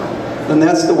 And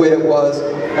that's the way it was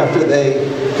after they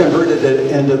converted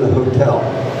it into the hotel.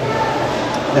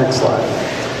 Next slide.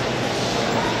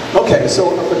 Okay,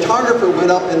 so a photographer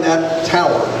went up in that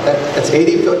tower, that's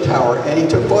 80-foot tower, and he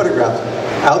took photographs.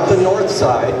 Out the north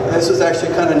side, this is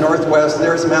actually kind of northwest,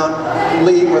 there's Mount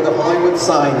Lee where the Hollywood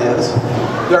sign is.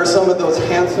 There are some of those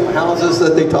handsome houses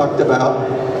that they talked about.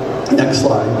 Next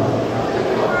slide.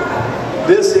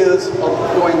 This is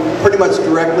going pretty much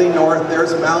directly north.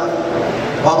 There's Mount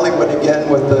Hollywood again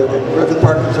with the Griffith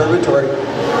Park Conservatory.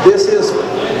 This is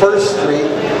 1st Street.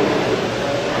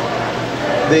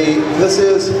 This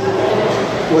is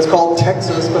what's called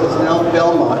Texas, but it's now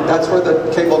Belmont. That's where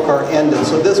the cable car ended.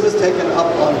 So this was taken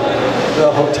up on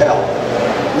the hotel.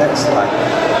 Next slide.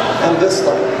 And this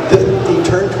slide. He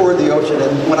turned toward the ocean,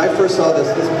 and when I first saw this,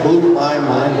 this blew my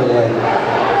mind away.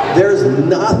 There's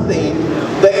nothing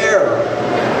there.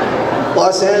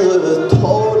 Los Angeles is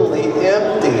totally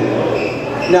empty.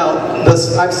 Now,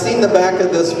 I've seen the back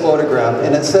of this photograph,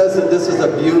 and it says that this is a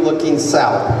view looking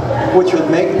south, which would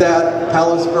make that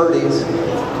Palos Verdes,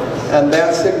 and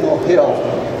that Signal Hill,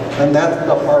 and that's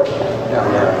the harbor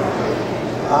down there.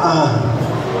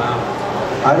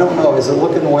 I don't know. Is it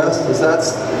looking west? Is that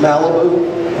Malibu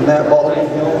and that Baldwin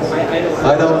Hills?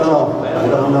 I don't know. I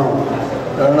don't know.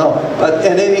 I don't know. But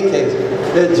in any case,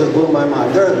 it just blew my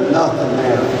mind. There's nothing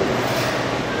there.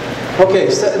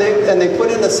 Okay, so they put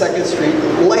in a 2nd Street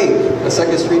lake, a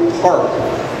 2nd Street park.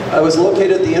 It was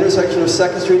located at the intersection of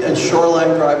 2nd Street and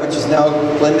Shoreline Drive, which is now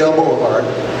Glendale Boulevard,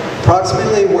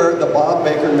 approximately where the Bob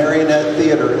Baker Marionette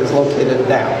Theater is located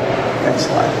now. Next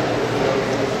slide.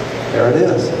 There it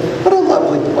is. What a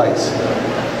lovely place.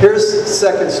 Here's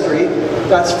 2nd Street.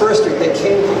 That's 1st Street. They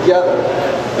came together,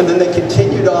 and then they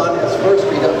continued on as 1st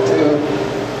Street up to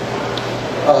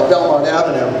Belmont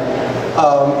Avenue.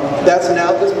 That's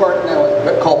now, this part now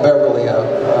is called Beverly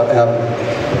Avenue.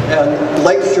 And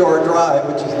Lakeshore Drive,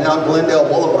 which is now Glendale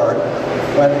Boulevard,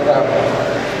 went that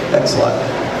way. Next slide.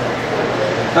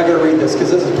 I'm going to read this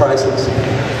because this is priceless.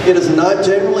 It is not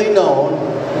generally known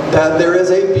that there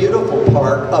is a beautiful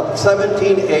park of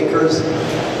 17 acres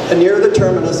near the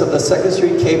terminus of the 2nd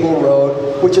Street Cable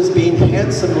Road, which is being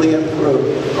handsomely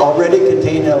improved, already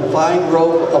containing a fine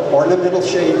grove of ornamental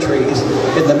shade trees.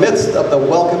 In the midst of the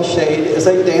welcome shade is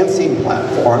a dancing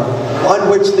platform on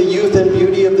which the youth and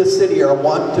beauty of the city are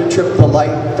wont to trip the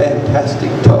light, fantastic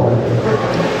toe.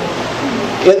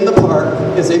 In the park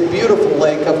is a beautiful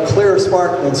lake of clear,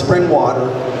 sparkling spring water.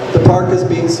 The park is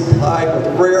being supplied with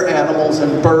rare animals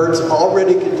and birds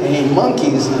already containing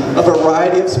monkeys of a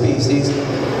variety of species,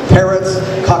 parrots,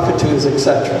 cockatoos,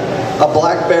 etc. A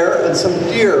black bear and some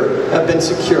deer have been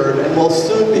secured and will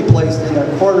soon be placed in a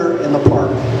corner in the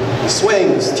park.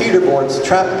 Swings, teeterboards,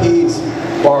 trapeze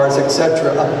bars,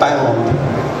 etc. abound,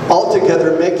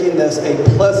 altogether making this a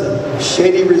pleasant,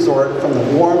 shady resort from the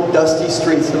warm, dusty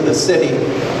streets of the city.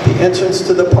 The entrance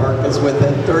to the park is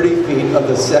within 30 feet of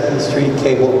the 2nd Street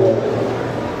Cable Road.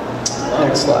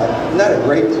 Next slide. Isn't that a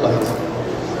great place?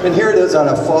 And here it is on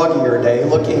a foggier day,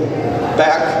 looking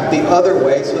back the other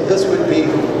way. So this would be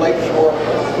Lakeshore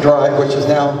Drive, which is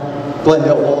now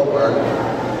Glendale Boulevard.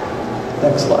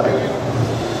 Next slide.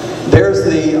 There's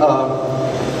the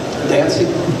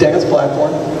dance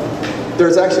platform.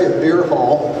 There's actually a beer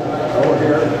hall over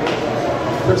here.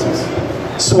 There's some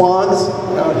swans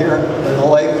out here in the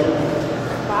lake.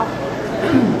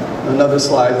 Another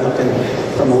slide looking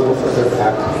from a little further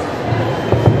back.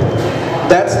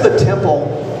 That's the Temple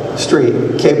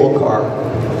Street cable car.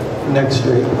 Next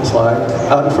street slide,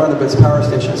 out in front of its power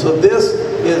station. So this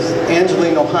is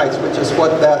Angelino Heights, which is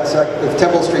what that the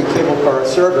Temple Street cable car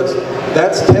service.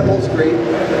 That's Temple Street.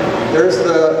 There's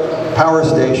the power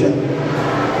station.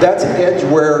 That's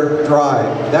Edgeware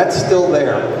Drive. That's still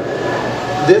there.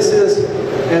 This is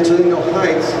Angelino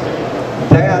Heights.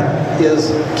 That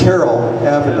is Carroll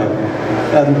Avenue.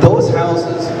 And those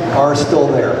houses are still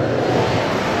there.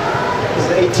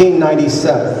 It's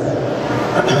 1897.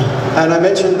 And I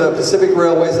mentioned the Pacific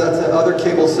Railways. That's the other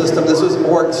cable system. This was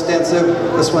more extensive.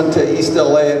 This went to East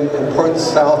LA and points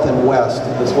south and west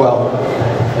as well.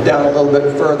 And down a little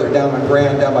bit further, down on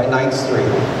Grand, down by 9th Street.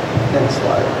 Next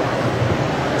slide.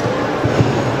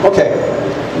 Okay,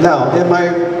 now in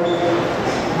my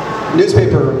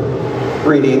newspaper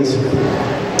readings,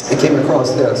 I came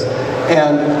across this.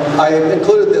 And I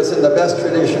included this in the best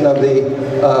tradition of the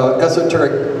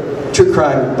esoteric true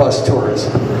crime bus tours.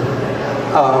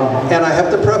 And I have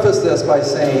to preface this by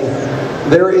saying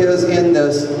there is in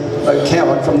this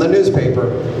account from the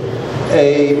newspaper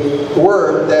a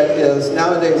word that is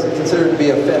nowadays considered to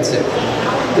be offensive,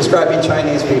 describing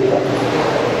Chinese people.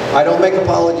 I don't make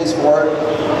apologies for it.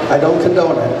 I don't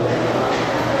condone it.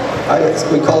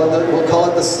 We'll call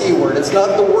it the C word. It's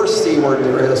not the worst C word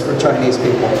there is for Chinese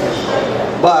people.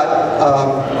 But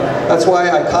that's why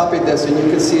I copied this, and you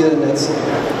can see it in its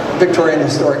Victorian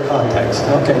historic context.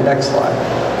 Okay, next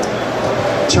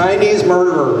slide. Chinese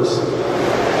murderers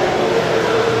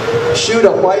shoot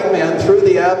a white man through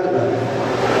the abdomen.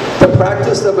 The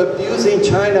practice of abusing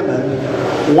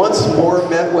Chinamen once more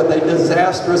met with a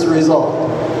disastrous result.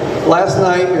 Last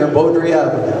night near Beaudry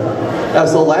Avenue,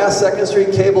 as the last 2nd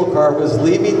Street cable car was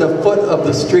leaving the foot of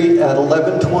the street at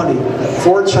 11:20,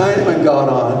 4 Chinamen got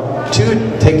on,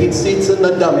 2 taking seats in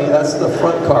the dummy, that's the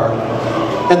front car,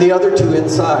 and the other 2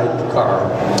 inside the car.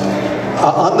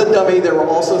 On the dummy, there were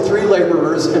also 3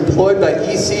 laborers employed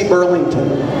by E.C.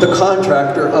 Burlington, the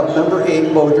contractor of number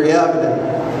 8 Beaudry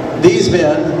Avenue. These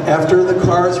men, after the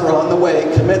cars were on the way,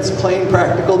 commenced playing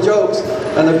practical jokes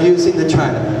and abusing the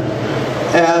Chinamen.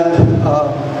 And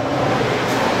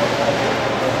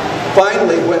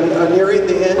finally, when nearing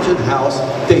the engine house,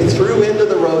 they threw into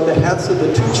the road the hats of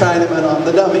the 2 Chinamen on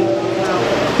the dummy.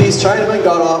 These Chinamen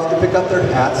got off to pick up their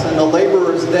hats, and the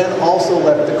laborers then also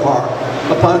left the car.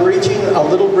 Upon reaching a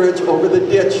little bridge over the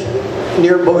ditch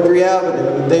near Beaudry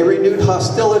Avenue, they renewed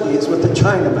hostilities with the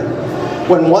Chinamen,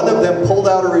 when one of them pulled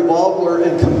out a revolver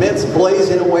and commenced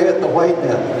blazing away at the white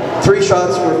men. 3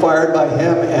 shots were fired by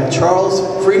him, and Charles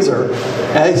Freezer,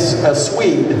 a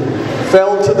Swede,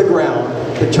 fell to the ground.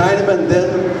 The Chinaman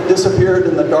then disappeared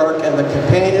in the dark, and the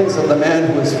companions of the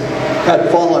man who had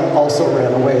fallen also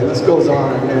ran away. This goes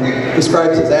on and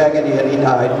describes his agony, and he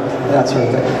died, and that sort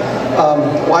of thing.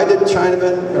 Why did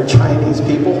Chinamen, or Chinese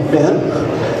people,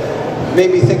 men,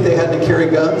 maybe think they had to carry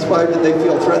guns? Why did they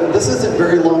feel threatened? This isn't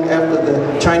very long after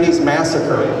the Chinese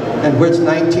massacre, in which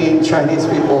 19 Chinese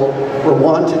people were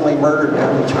wantonly murdered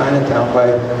down in Chinatown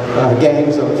by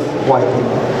gangs of white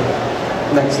people.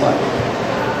 Next slide.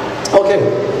 Okay,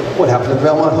 what happened to the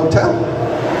Belmont Hotel?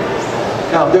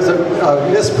 Now, there's a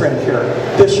misprint here.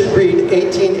 This should read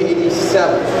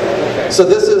 1887. So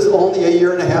this is only a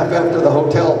year and a half after the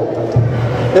hotel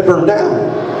opened. It burned down.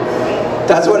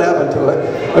 That's what happened to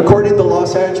it. According to the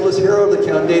Los Angeles Herald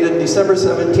account dated December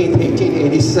 17,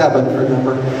 1887,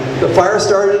 remember, the fire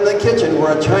started in the kitchen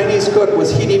where a Chinese cook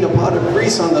was heating a pot of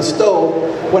grease on the stove.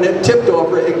 When it tipped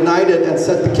over, it ignited and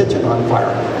set the kitchen on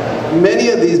fire. Many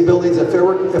of these buildings, if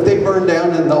they burned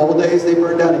down in the old days, they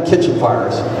burned down in kitchen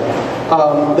fires.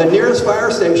 The nearest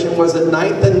fire station was at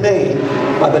 9th and Main.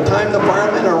 By the time the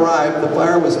firemen arrived, the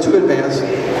fire was too advanced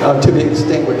to be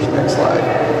extinguished. Next slide.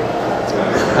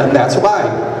 And that's why.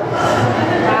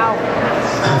 Wow.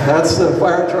 That's the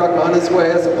fire truck on its way,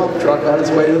 that's a pump truck on its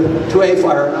way to a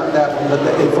fire, not that one,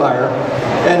 but a fire.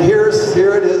 And here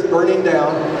it is burning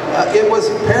down. It was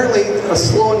apparently a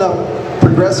slow enough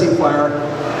progressing fire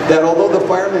that although the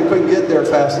firemen couldn't get there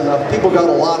fast enough, people got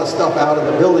a lot of stuff out of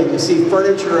the building. You see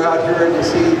furniture out here, and you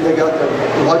see they got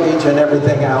the luggage and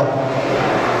everything out.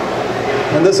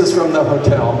 And this is from the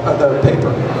hotel, the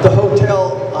paper. The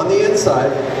hotel on the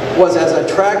inside was as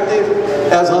attractive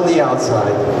as on the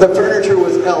outside. The furniture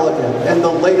was elegant, and the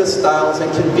latest styles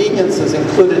and conveniences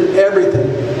included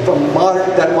everything from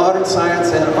that modern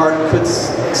science and art could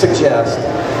suggest.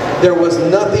 There was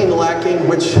nothing lacking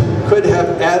which could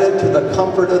have added to the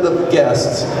comfort of the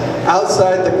guests.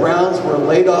 Outside, the grounds were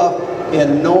laid off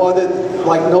in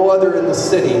like no other in the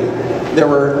city. There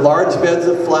were large beds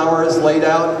of flowers laid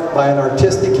out by an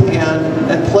artistic hand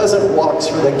and pleasant walks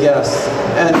for the guests.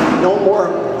 And no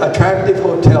more attractive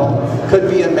hotel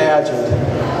could be imagined.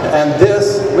 And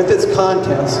this, with its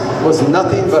contents, was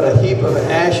nothing but a heap of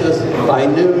ashes by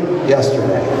noon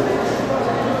yesterday.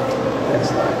 Next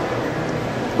slide.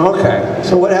 Okay,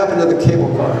 so what happened to the cable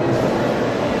car?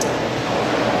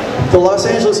 The Los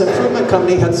Angeles Improvement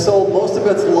Company had sold most of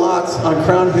its lots on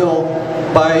Crown Hill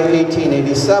by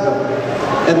 1887.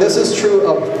 And this is true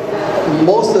of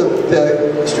most of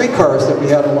the streetcars that we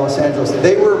have in Los Angeles.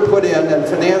 They were put in and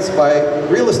financed by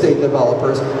real estate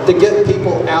developers to get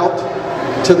people out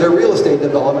to their real estate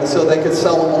development so they could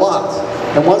sell them lots.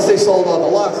 And once they sold all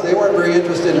the lots, they weren't very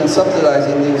interested in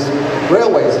subsidizing these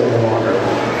railways any longer.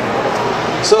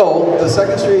 So the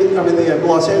the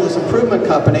Los Angeles Improvement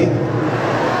Company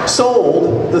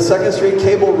sold the 2nd Street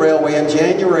Cable Railway in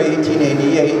January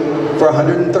 1888 for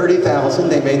 $130,000.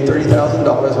 They made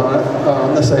 $30,000 on it,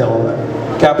 on the sale of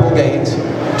it, capital gains,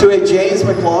 to a James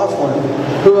McLaughlin,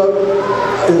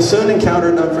 who soon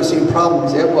encountered unforeseen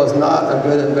problems. It was not a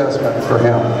good investment for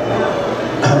him.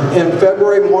 In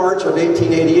March of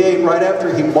 1888, right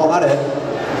after he bought it,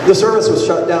 the service was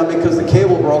shut down because the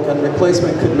cable broke and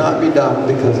replacement could not be done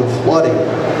because of flooding.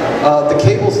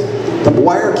 The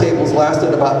wire cables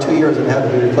lasted about 2 years and had to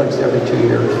be replaced every 2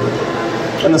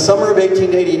 years. In the summer of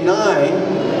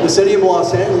 1889, the city of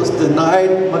Los Angeles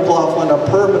denied McLaughlin a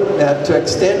permit to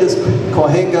extend his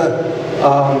Cahuenga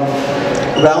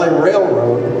Valley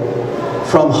Railroad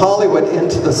from Hollywood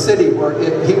into the city, where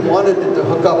he wanted it to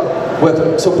hook up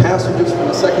with, so passengers from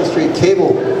the 2nd Street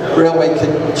Cable Railway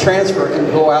could transfer and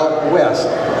go out west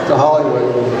to Hollywood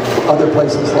and other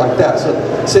places like that. So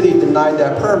the city denied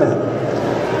that permit.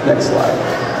 Next slide.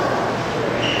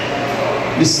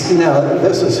 Now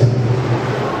this is,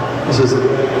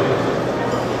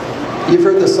 you've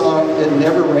heard the song, "It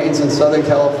Never Rains in Southern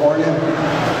California,"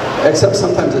 except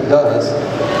sometimes it does.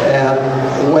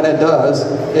 And when it does,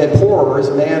 it pours,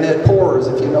 man, it pours,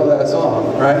 if you know that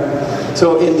song, right?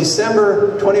 So in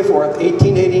December 24th,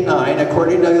 1889,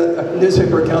 according to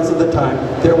newspaper accounts of the time,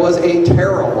 there was a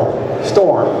terrible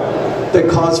storm that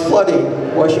caused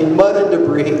flooding, washing mud and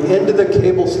debris into the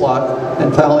cable slot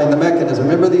and fouling the mechanism.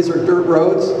 Remember, these are dirt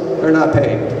roads, they're not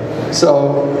paved.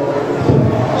 So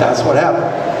that's what happened.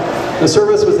 The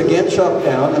service was again shut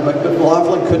down, and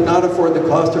McLaughlin could not afford the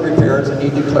cost of repairs, and he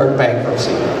declared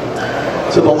bankruptcy.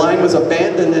 So the line was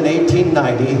abandoned in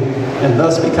 1890, and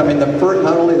thus becoming the first,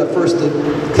 not only the first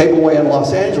cableway in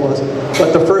Los Angeles,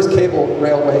 but the first cable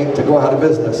railway to go out of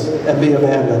business and be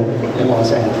abandoned in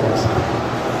Los Angeles.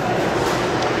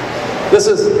 This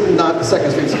is not the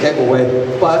Second Street's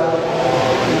cableway, but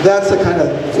that's the kind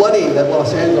of flooding that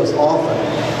Los Angeles often,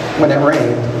 when it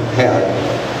rained, had.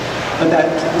 And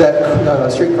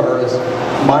that streetcar is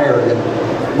mired in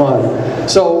mud.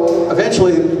 So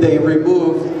eventually they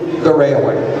removed the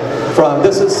railway from,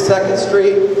 this is 2nd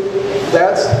Street,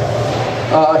 that's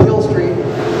Hill Street,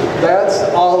 that's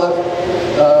Olive,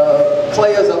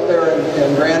 Clay is up there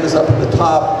and Grand is up at the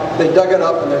top. They dug it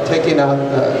up and they're taking out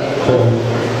the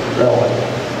railway.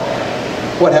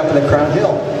 What happened at Crown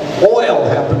Hill? Oil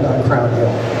happened on Crown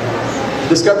Hill.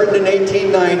 Discovered in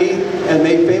 1890 and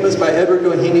made famous by Edward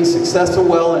Doheny's successful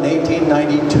well in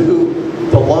 1892,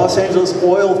 the Los Angeles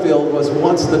oil field was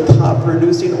once the top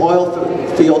producing oil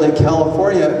field in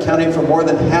California, accounting for more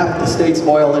than half the state's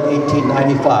oil in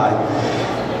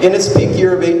 1895. In its peak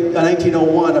year of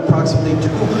 1901, approximately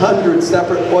 200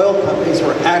 separate oil companies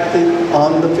were active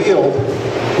on the field,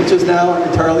 which is now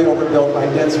entirely overbuilt by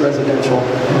dense residential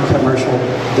and commercial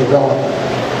development.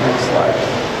 Next slide.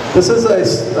 This is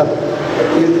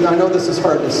I know this is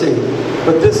hard to see,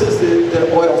 but this is the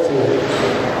oil field.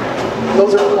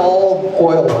 Those are all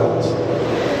oil wells.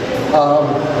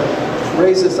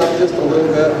 Raise this up just a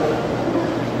little bit.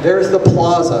 There's the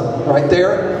plaza right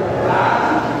there.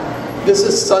 This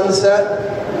is Sunset.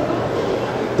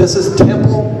 This is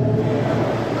Temple.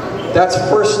 That's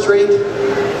 1st Street.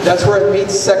 That's where it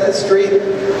meets 2nd Street.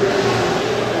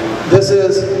 This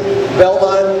is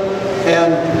Belmont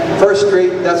and 1st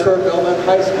Street. That's where Belmont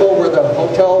High School, where the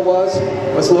hotel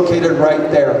was located right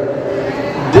there.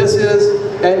 This is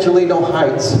Angelino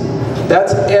Heights.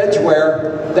 That's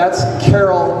Edgware. That's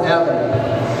Carroll Avenue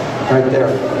right there.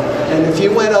 And if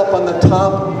you went up on the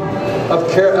top of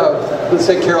let's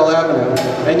say Carroll Avenue,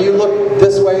 and you look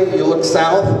this way, you look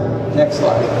south, next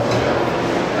slide.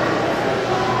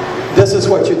 This is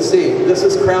what you'd see. This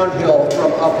is Crown Hill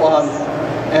from up on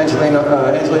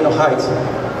Angelino Heights.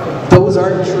 Those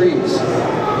aren't trees.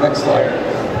 Next slide.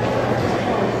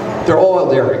 They're oil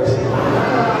derricks.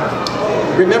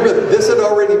 Remember, this had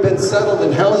already been settled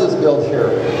and houses built here,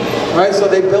 right? So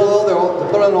they built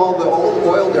put on all the old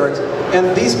oil derricks,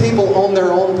 and these people own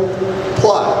their own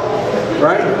plot,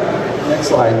 right? Next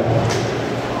slide.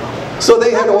 So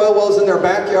they had oil wells in their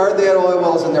backyard, they had oil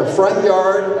wells in their front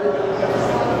yard.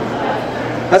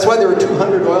 That's why there were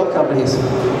 200 oil companies.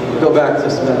 Go back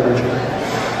just a minute, Richard.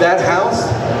 That house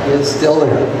is still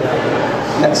there.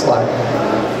 Next slide.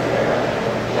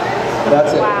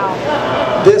 That's it.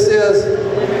 Wow. This is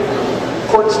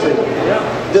Court Street.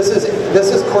 This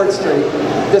is Court Street.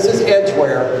 This is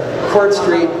Edgware. Court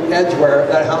Street, Edgware.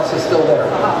 That house is still there,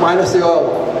 minus the oil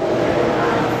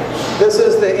well. This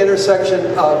is the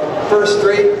intersection of 1st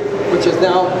Street, which is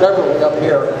now Beverly up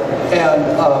here, and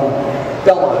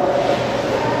Belmont.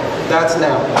 That's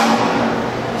now.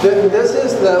 This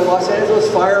is the Los Angeles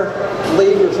Fire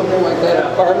League or something like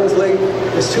that, Fireman's League.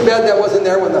 It's too bad that wasn't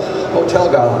there when the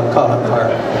hotel caught on fire.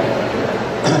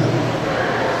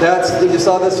 You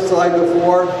saw this slide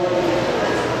before?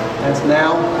 That's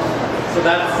now. So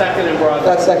that's 2nd and Broadway.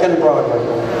 That's 2nd and Broadway.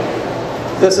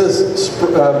 This is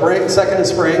 2nd and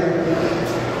Spring.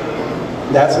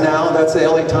 That's now. That's the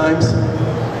LA Times.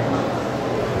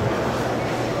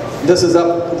 This is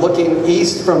up looking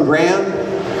east from Grand.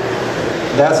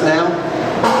 That's now.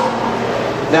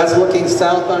 That's looking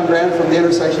south on Grand from the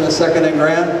intersection of 2nd and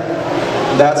Grand.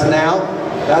 That's now.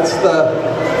 That's the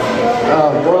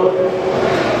road.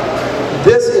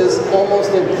 This is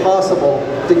almost impossible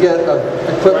to get an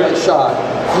equipment shot.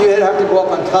 You'd have to go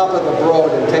up on top of the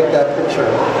road and take that picture,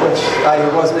 which I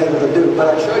wasn't able to do.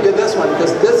 But I showed you this one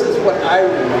because this is what I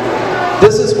remember.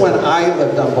 This is when I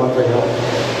lived on Bunker Hill.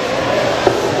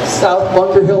 South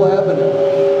Bunker Hill Avenue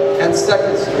and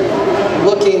 2nd Street,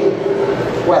 looking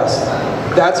west.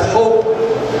 That's Hope.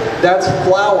 That's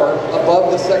Flower above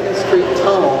the 2nd Street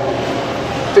tunnel.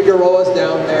 Figueroa's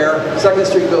down there. 2nd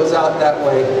Street goes out that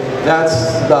way. That's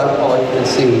about all you can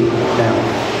see now.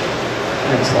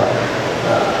 Next slide.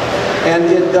 And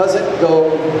it doesn't go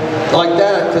like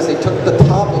that because they took the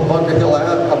top of Bunker Hill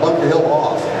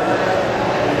off.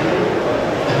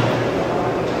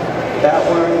 That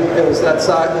one, it was that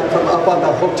side from up on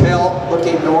the hotel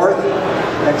looking north.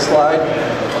 Next slide.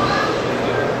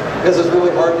 This is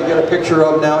really hard to get a picture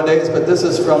of nowadays, but this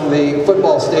is from the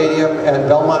football stadium at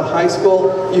Belmont High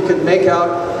School. You can make out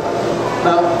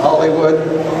Mount Hollywood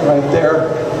right there.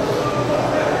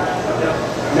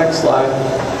 Next slide.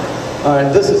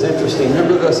 This is interesting.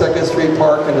 Remember the 2nd Street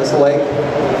Park and this lake?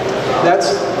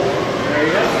 That's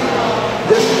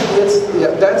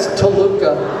that's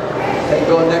Toluca. Okay,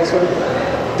 go next one.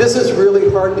 This is really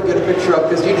hard to get a picture of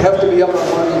because you'd have to be up on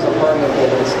one of these apartment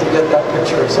buildings to get that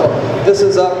picture. So this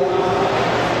is up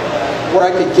where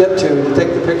I could get to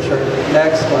take the picture.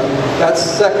 Next one. That's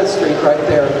 2nd Street right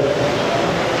there.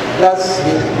 That's,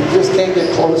 you just can't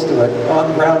get close to it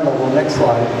on ground level. Next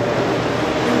slide.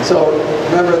 So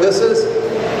remember, this is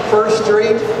 1st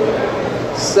Street,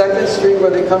 2nd Street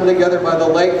where they come together by the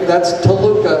lake. That's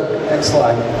Toluca. Next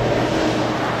slide.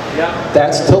 Yeah.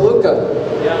 That's Toluca.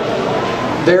 Yeah.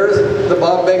 There's the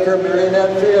Bob Baker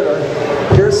Marionette Theater.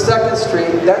 Here's 2nd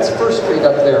Street. That's 1st Street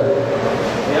up there.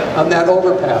 Yeah. On that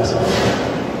overpass.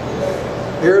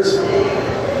 Here's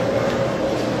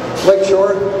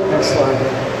Lakeshore. Next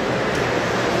slide.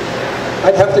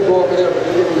 I'd have to go over there, but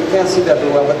you can't see that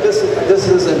very well. But this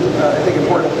is I think,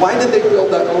 important. Why did they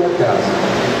build that overpass?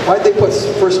 Why did they put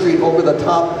 1st Street over the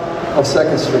top of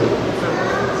 2nd Street?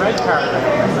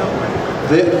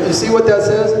 You see what that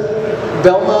says?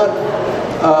 Belmont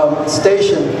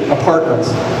Station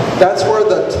Apartments. That's where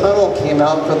the tunnel came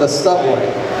out for the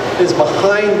subway. Is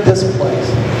behind this place,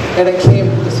 and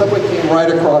the subway came right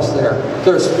across there.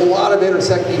 There's a lot of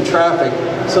intersecting traffic,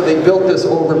 so they built this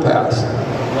overpass.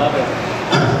 Love it.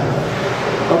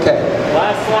 Okay.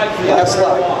 Last slide. For the Last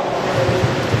slide.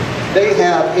 They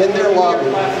have in their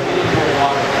lobby.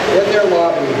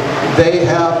 They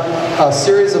have a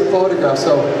series of photographs.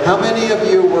 So, how many of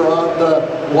you were on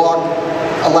the walk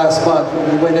last month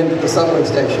when we went into the subway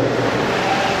station?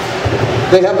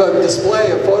 They have a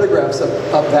display of photographs of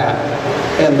that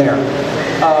in there.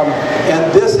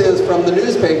 And this is from the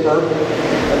newspaper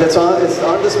it's on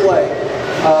display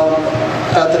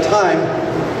at the time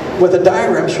with a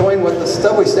diagram showing what the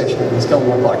subway station is going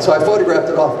to look like. So I photographed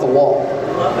it off the wall.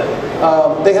 Love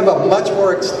it. They have a much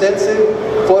more extensive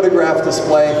photograph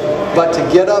display, but to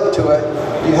get up to it,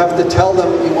 you have to tell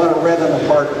them you want to rent an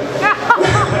apartment.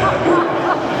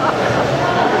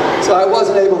 So I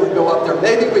wasn't able to go up there.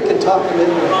 Maybe we can talk them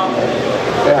into it.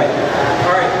 Yeah.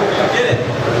 All right, we did it.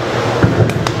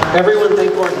 Everyone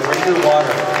thank Gordon. Drink your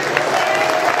water.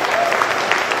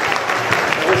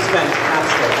 That was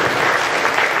fantastic.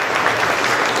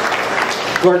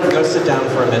 Gordon, go sit down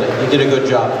for a minute. You did a good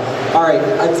job. All right,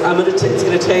 it's going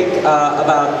to take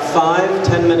about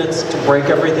 5-10 minutes to break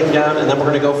everything down, and then we're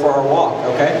going to go for our walk,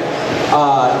 okay?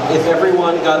 If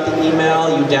everyone got the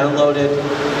email, you downloaded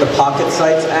the Pocket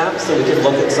Sites app so we could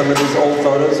look at some of these old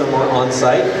photos and we're on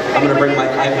site. I'm going to bring my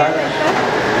iPad.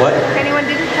 What? If anyone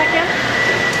didn't check in?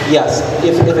 Yes,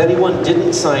 if anyone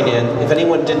didn't sign in, if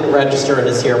anyone didn't register and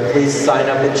is here, please sign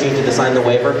up at Gene to sign the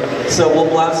waiver. So we'll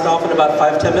blast off in about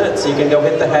 5-10 minutes. So you can go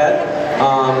hit the head,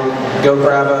 go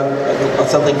grab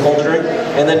something cold to drink,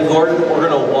 and then Gordon, we're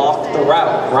going to walk the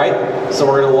route, right? So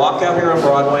we're going to walk out here on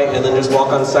Broadway and then just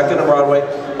walk on 2nd and Broadway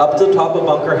up to the top of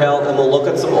Bunker Hill, and we'll look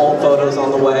at some old photos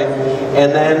on the way,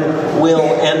 and then we'll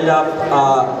end up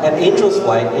at Angel's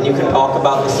Flight, and you can talk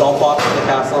about the salt box and the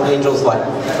castle on Angel's Flight.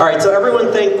 All right, so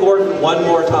everyone thank Gordon one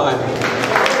more time.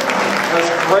 That's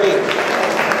great.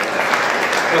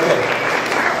 Okay.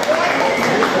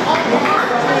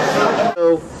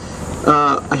 So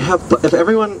I have, if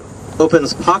everyone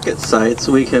opens Pocket Sites,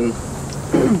 we can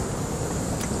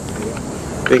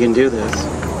do this.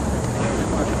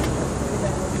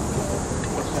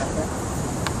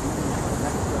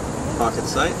 Pocket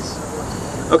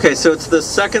Sites. Okay, so it's the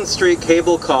 2nd Street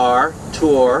Cable Car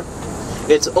Tour.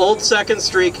 It's Old 2nd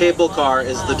Street Cable Car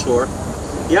is the tour.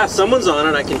 Yeah, someone's on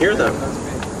it. I can hear them.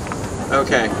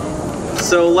 Okay,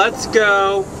 so let's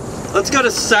go to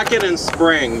 2nd and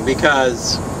Spring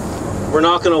because we're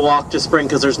not going to walk to Spring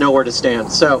because there's nowhere to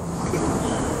stand. So.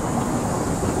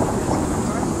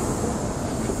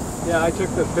 Yeah, I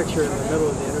took the picture in the middle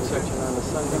of the intersection on the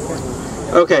Sunday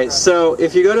morning. Okay, so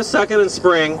if you go to 2nd and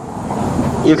Spring,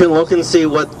 you can look and see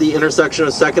what the intersection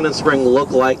of 2nd and Spring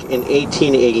looked like in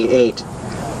 1888.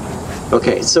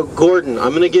 Okay, so Gordon, I'm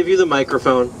going to give you the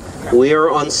microphone. We are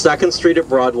on 2nd Street at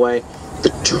Broadway. The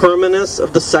terminus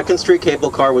of the 2nd Street cable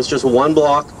car was just 1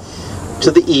 block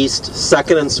to the east,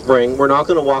 2nd and Spring. We're not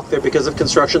going to walk there because of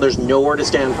construction. There's nowhere to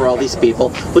stand for all these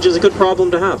people, which is a good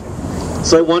problem to have.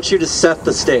 So I want you to set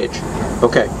the stage.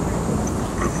 Okay.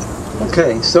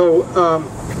 Okay, so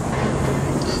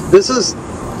this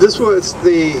was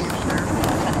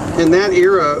in that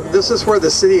era, this is where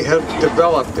the city had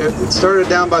developed. It started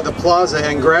down by the plaza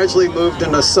and gradually moved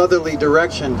in a southerly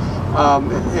direction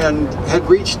and had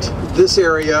reached this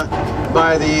area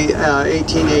by the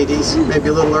 1880s, maybe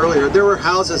a little earlier. There were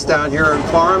houses down here and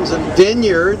farms and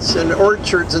vineyards and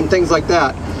orchards and things like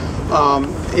that.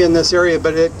 in this area,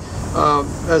 but it,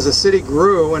 as the city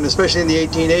grew, and especially in the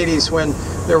 1880s when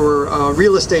there were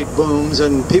real estate booms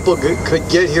and people could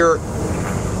get here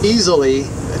easily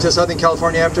to Southern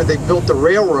California after they built the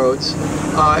railroads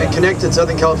and connected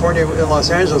Southern California and Los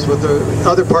Angeles with the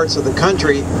other parts of the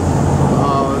country,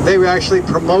 they actually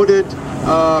promoted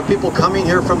people coming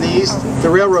here from the east, the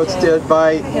railroads did,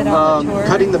 by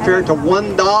cutting the fare to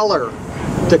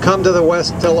 $1 to come to the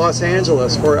west to Los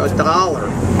Angeles for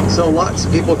 $1. So lots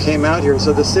of people came out here.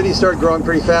 So the city started growing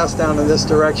pretty fast down in this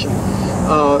direction.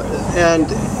 And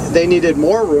they needed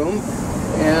more room.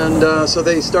 And so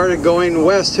they started going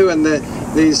west too. And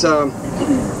these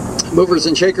movers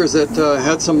and shakers that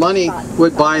had some money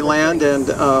would buy land and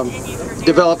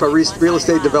develop a real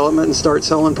estate development and start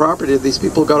selling property. These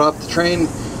people got off the train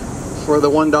for the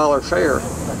 $1 fare.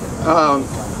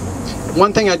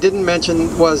 One thing I didn't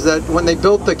mention was that when they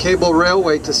built the cable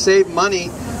railway, to save money,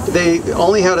 they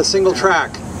only had a single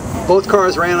track. Both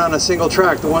cars ran on a single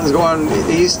track. The ones going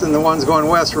east and the ones going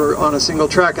west were on a single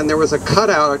track, and there was a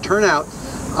cutout, a turnout,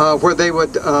 where they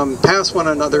would pass one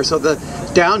another. So the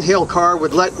downhill car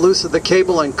would let loose of the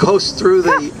cable and coast through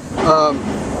the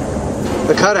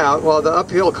cutout, while the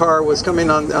uphill car was coming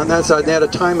on that side. They had to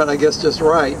time it, I guess, just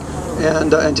right,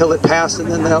 and until it passed,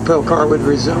 and then the uphill car would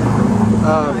resume.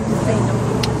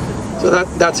 So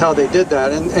that's how they did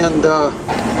that. And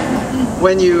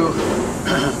when you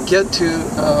get to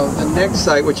the next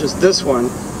site, which is this one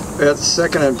at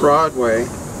 2nd and Broadway,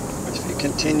 if you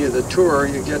continue the tour,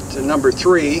 you get to number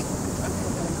 3.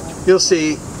 You'll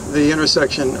see the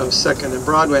intersection of 2nd and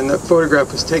Broadway, and the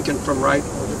photograph was taken from right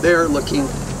over there, looking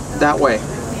that way.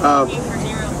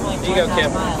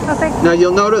 Now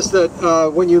you'll notice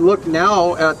that when you look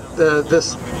now at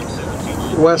this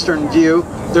western view,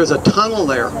 there's a tunnel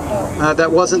there that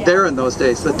wasn't there in those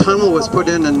days. The tunnel was put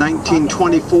in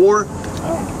 1924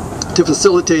 to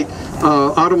facilitate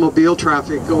automobile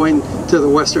traffic going to the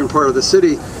western part of the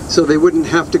city, so they wouldn't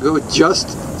have to go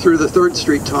just through the 3rd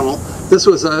Street tunnel. This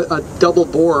was a double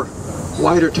bore,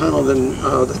 wider tunnel than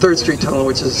the 3rd Street tunnel,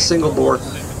 which is a single bore,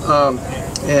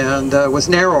 and was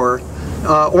narrower.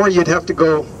 Or you'd have to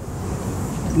go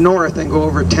north and go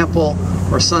over Temple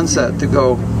or Sunset to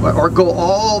go, or go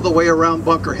all the way around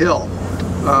Bunker Hill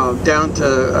down to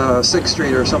 6th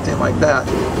Street or something like that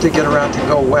to get around to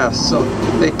go west. So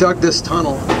they dug this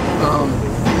tunnel,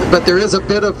 but there is a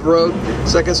bit of road,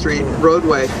 2nd Street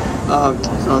roadway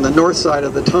on the north side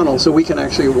of the tunnel, so we can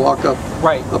actually walk up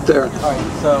up there. All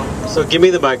right, so give me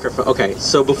the microphone. Okay,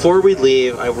 so before we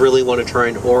leave, I really want to try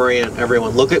and orient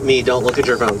everyone. Look at me, don't look at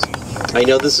your phones. I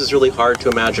know this is really hard to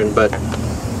imagine, but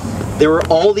there were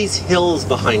all these hills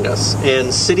behind us,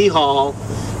 and City Hall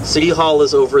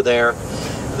is over there.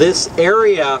 This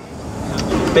area,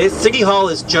 City Hall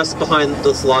is just behind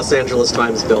this Los Angeles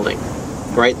Times building,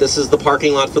 right? This is the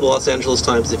parking lot for the Los Angeles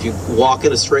Times. If you walk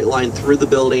in a straight line through the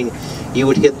building, you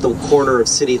would hit the corner of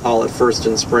City Hall at 1st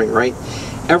and Spring, right?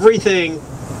 Everything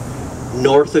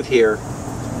north of here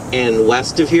and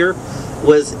west of here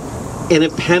was an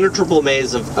impenetrable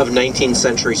maze of 19th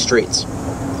century streets.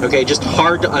 Okay, just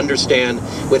hard to understand,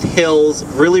 with hills,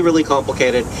 really, really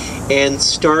complicated. And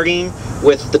starting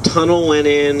with the tunnel went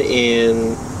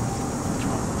in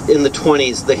the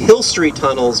 20s. The Hill Street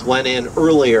tunnels went in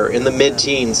earlier, in the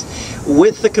mid-teens.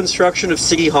 With the construction of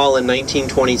City Hall in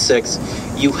 1926,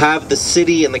 you have the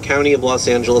city and the county of Los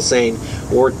Angeles saying,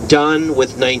 we're done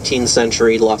with 19th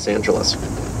century Los Angeles.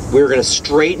 We were going to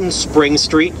straighten Spring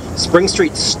Street. Spring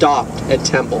Street stopped at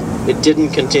Temple. It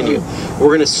didn't continue. We're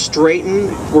going to straighten,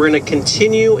 we're going to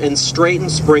continue and straighten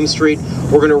Spring Street.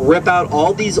 We're going to rip out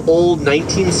all these old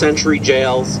 19th century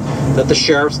jails that the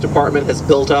Sheriff's Department has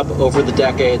built up over the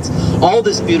decades. All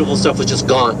this beautiful stuff was just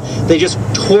gone. They just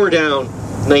tore down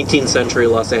 19th century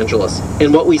Los Angeles.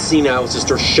 And what we see now is just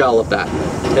a shell of that.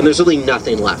 And there's really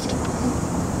nothing left.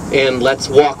 And let's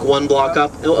walk one block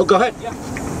up. Oh, go ahead. Yeah.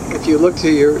 If you look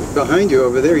to behind you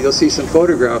over there, you'll see some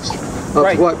photographs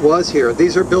of what was here.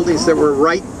 These are buildings that were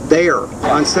right there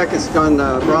on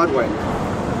Broadway.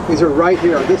 These are right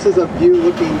here. This is a view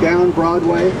looking down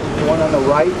Broadway, the one on the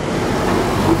right.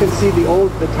 You can see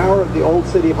the tower of the old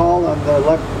City Hall on the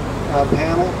left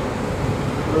panel.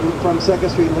 From 2nd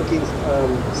Street looking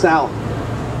south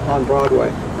on Broadway.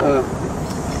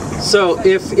 So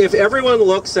if everyone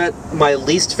looks at my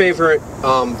least favorite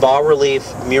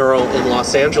bas-relief mural in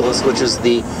Los Angeles, which is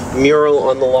the mural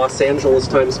on the Los Angeles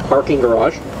Times parking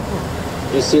garage,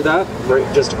 you see that? Right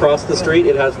just across the street,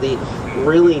 it has the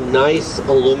really nice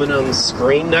aluminum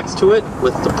screen next to it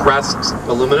with the pressed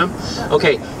aluminum.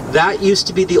 Okay, that used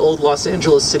to be the old Los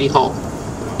Angeles City Hall.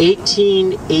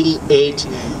 1888,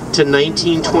 to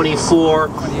 1924,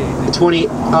 20,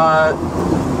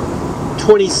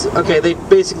 okay, they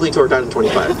basically tore it down in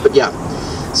 25, but yeah.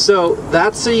 So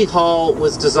that City Hall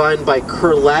was designed by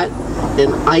Curlett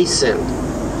and Eisen.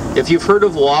 If you've heard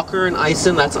of Walker and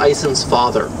Eisen, that's Eisen's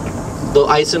father. The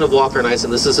Eisen of Walker and Eisen,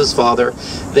 this is his father.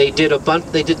 They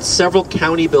did several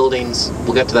county buildings.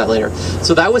 We'll get to that later.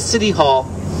 So that was City Hall.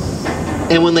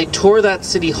 And when they tore that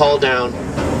City Hall down,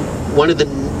 one of the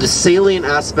salient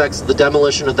aspects of the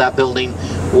demolition of that building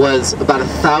was about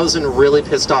 1,000 really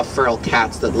pissed off feral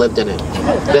cats that lived in it,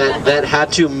 that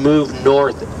had to move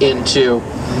north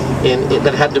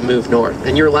that had to move north.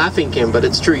 And you're laughing, Kim, but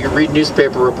it's true. You read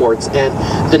newspaper reports, and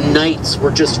the nights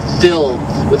were just filled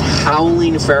with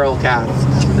howling feral cats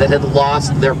that had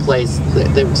lost their place.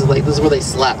 They were just like, this is where they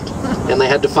slept, and they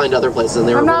had to find other places. And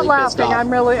they were really pissed off. I'm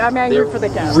not laughing. I'm angry for the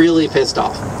cats. Really pissed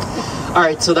off. All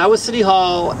right, so that was City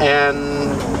Hall,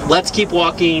 and let's keep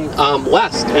walking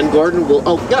west. And Gordon will.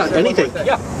 Oh, yeah, anything.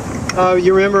 Yeah.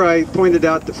 You remember I pointed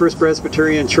out the First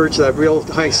Presbyterian Church, that real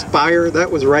high spire,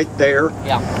 that was right there.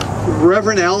 Yeah.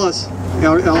 Reverend Ellis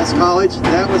College,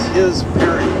 that was his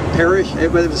parish,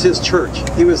 it was his church.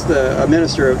 He was a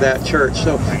minister of that church,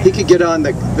 so he could get on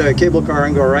the cable car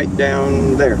and go right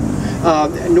down there.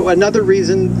 Another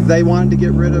reason they wanted to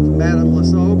get rid of Madame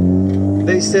Lassault,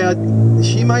 they said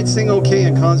she might sing okay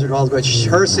in concert halls, but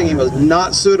her singing was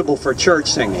not suitable for church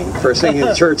singing, for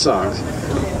singing church songs.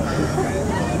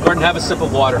 Gordon, have a sip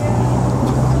of water.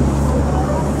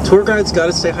 Tour guides got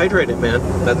to stay hydrated, man.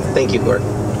 Thank you, Gordon.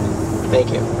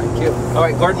 Thank you. Thank you. All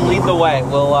right, Gordon, lead the way.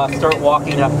 We'll start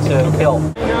walking up to Hill.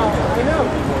 I know.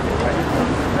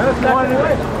 I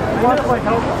want to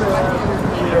help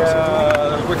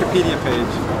the Wikipedia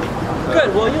page. Good.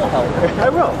 Well, you'll help. I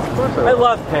will. Of course I will. I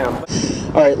love Pam.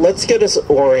 All right, let's get us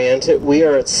oriented. We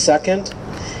are at 2nd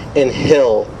and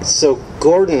Hill. So,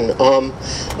 Gordon,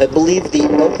 I believe the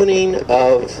opening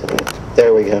of...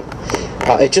 There we go.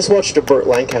 I just watched a Burt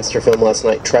Lancaster film last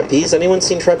night, Trapeze. Anyone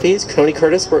seen Trapeze? Tony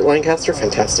Curtis, Burt Lancaster,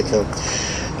 fantastic film.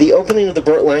 The opening of the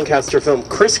Burt Lancaster film,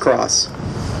 Crisscross,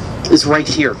 is right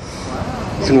here.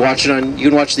 You can watch it on. You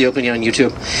can watch the opening on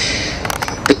YouTube.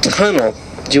 The tunnel.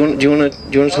 Do you want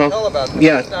to talk? Tell about it.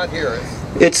 Yeah. It's not here.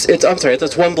 It's. I'm sorry.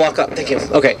 That's one block up. Thank you.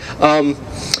 Okay.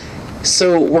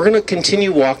 So we're going to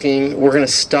continue walking. We're going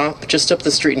to stop just up the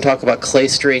street and talk about Clay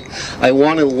Street. I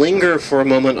want to linger for a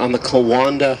moment on the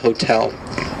Kiwanda Hotel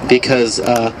because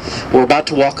we're about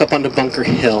to walk up onto Bunker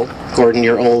Hill, Gordon,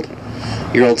 your old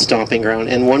stomping ground.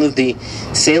 And one of the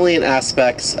salient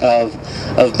aspects of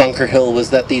Bunker Hill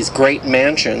was that these great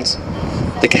mansions,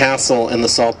 the castle and the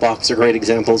salt box are great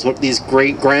examples. These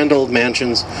great grand old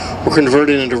mansions were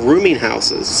converted into rooming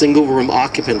houses, single room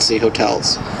occupancy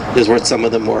hotels is what some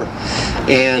of them were.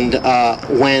 And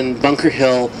when Bunker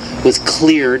Hill was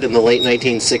cleared in the late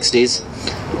 1960s,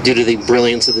 due to the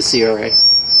brilliance of the CRA,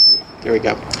 there we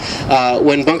go.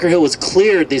 When Bunker Hill was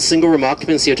cleared, these single room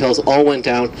occupancy hotels all went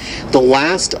down. The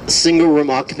last single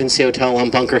room occupancy hotel on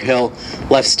Bunker Hill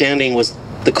left standing was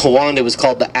the Kiwanda. It was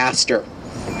called the Astor.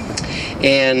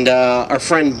 And our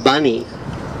friend Bunny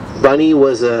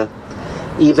was a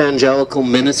evangelical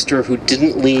minister who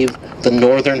didn't leave the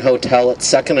Northern Hotel at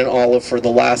 2nd and Olive for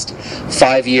the last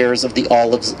 5 years of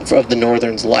the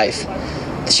Northern's life.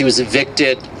 She was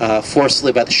evicted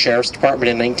forcibly by the Sheriff's Department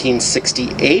in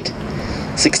 1968,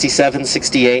 67,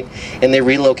 68, and they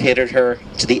relocated her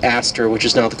to the Astor, which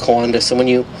is now the Kiwanda. So when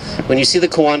you see the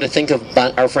Kiwanda, think of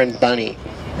our friend Bunny,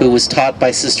 who was taught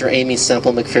by Sister Amy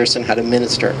Semple McPherson how to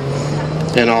minister.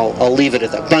 And I'll leave it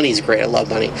at that. Bunny's great. I love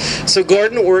Bunny. So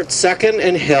Gordon, we're at 2nd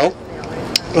and Hill.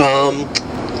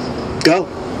 Go.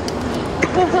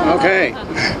 Okay.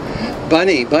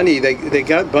 Bunny, they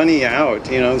got Bunny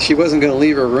out. You know, she wasn't going to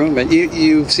leave her room. But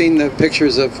you've seen the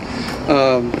pictures of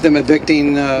them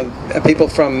evicting people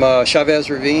from Chavez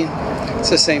Ravine. It's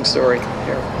the same story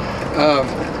here.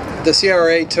 The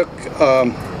CRA took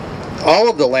all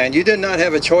of the land. You did not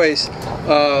have a choice.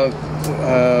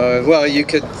 Well, you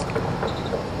could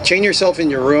chain yourself in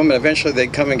your room, and eventually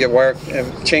they'd come and get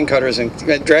chain cutters and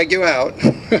drag you out.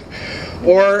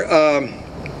 Or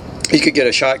you could get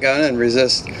a shotgun and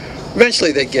resist.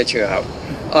 Eventually they'd get you out.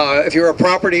 If you were a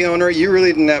property owner, you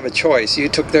really didn't have a choice. You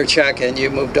took their check and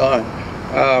you moved on.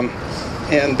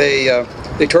 And they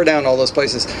tore down all those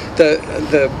places.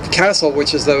 The castle,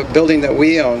 which is the building that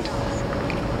we owned,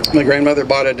 my grandmother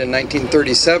bought it in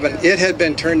 1937. It had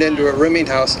been turned into a rooming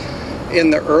house in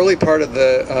the early part of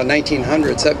the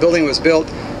 1900s. That building was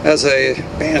built as a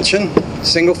mansion,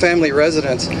 single-family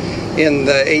residence in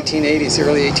the 1880s, the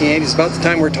early 1880s, about the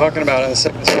time we're talking about on the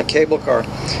second cable car.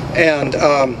 And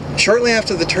shortly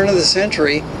after the turn of the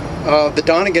century, the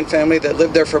Donegan family that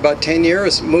lived there for about 10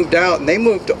 years moved out, and they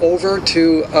moved over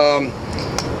to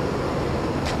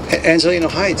Angelino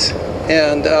Heights,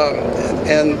 and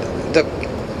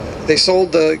they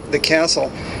sold the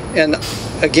castle. And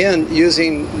again,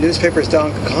 using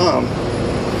newspapers.com,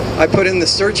 I put in the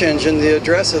search engine the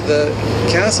address of the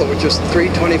castle, which was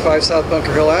 325 South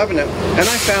Bunker Hill Avenue, and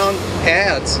I found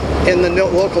ads in the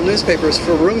local newspapers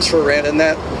for rooms for rent in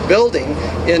that building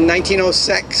in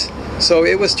 1906. So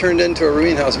it was turned into a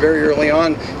rooming house very early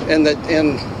on, and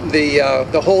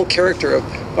the whole character of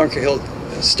Bunker Hill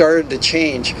started to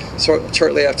change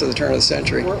shortly after the turn of the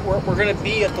century. We're going to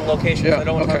be at the location. Yeah, I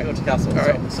don't want to talk about the castle. All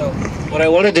right. So what I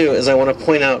want to do is I want to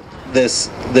point out this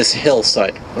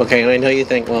hillside. Okay, and I know you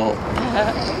think, well,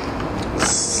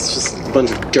 it's just a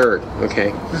bunch of dirt.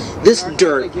 Okay, this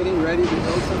dirt. Getting ready to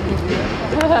build something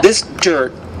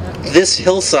here? This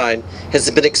hillside has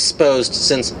been exposed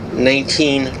since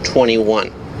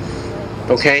 1921.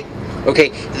 Okay? Okay,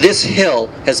 this hill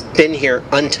has been here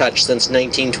untouched since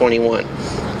 1921.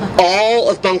 All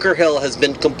of Bunker Hill has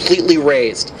been completely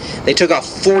raised. They took off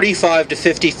 45 to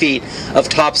 50 feet of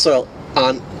topsoil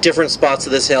on different spots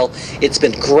of this hill. It's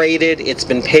been graded, it's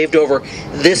been paved over.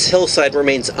 This hillside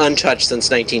remains untouched since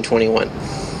 1921.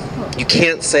 You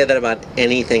can't say that about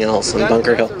anything else in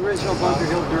Bunker Hill. That's original Bunker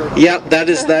Hill dirt. Yep, that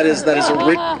is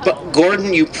but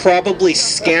Gordon, you probably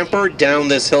scampered down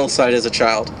this hillside as a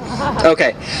child.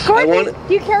 Okay. Gordon,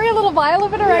 do you carry a little vial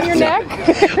of it around your neck?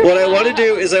 What I want to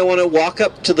do is I want to walk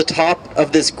up to the top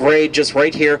of this grade just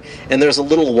right here, and there's a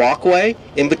little walkway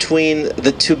in between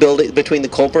the two buildings, between the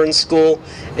Colburn School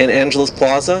and Angeles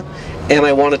Plaza, and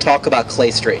I want to talk about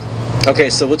Clay Street.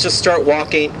 Okay, so let's just start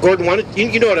walking. Gordon,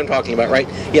 you know what I'm talking about, right?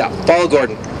 Yeah, follow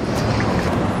Gordon.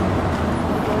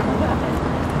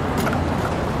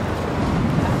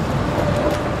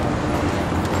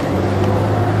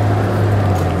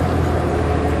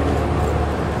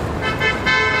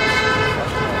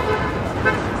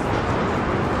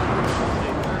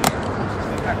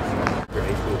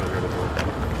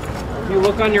 If you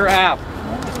look on your app,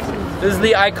 this is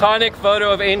the iconic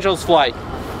photo of Angel's Flight.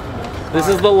 This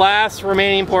is the last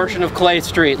remaining portion of Clay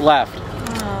Street left.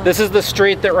 This is the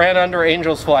street that ran under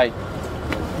Angel's Flight.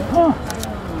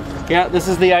 Yeah, this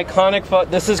is the iconic photo.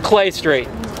 This is Clay Street.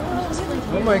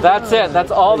 That's it. That's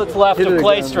all that's left of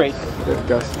Clay Street.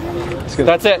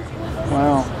 That's it.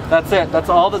 Wow. That's it. That's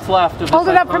all that's left of Hold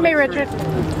it up for me, Richard.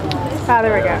 Ah,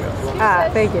 there we go. Ah,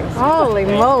 thank you. Holy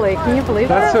moly, can you believe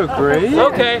that? That's so great.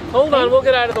 Okay, hold on. We'll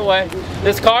get out of the way.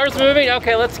 This car's moving?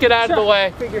 Okay, let's get out of the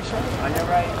way. Figure sure. On your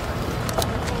right.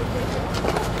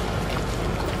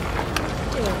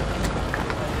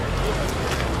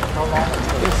 How long is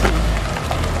this?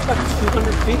 About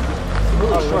 200 feet.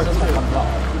 Really short.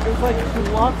 It's like 2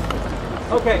 blocks.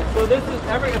 Okay, so this is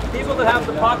people that have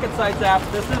the Pocket Sites app.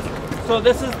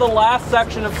 This is the last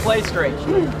section of Clay Street.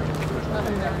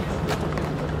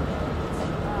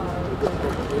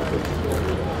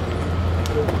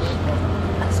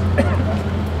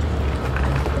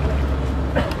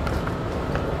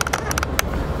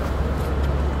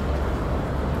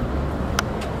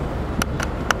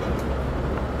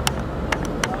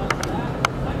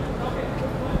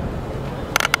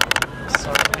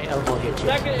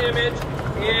 Second image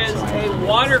is a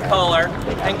watercolor,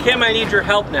 and Kim, I need your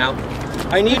help now.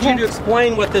 I need you to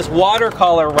explain what this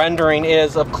watercolor rendering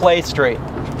is of Clay Street.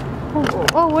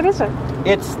 Oh, what is it?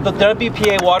 It's the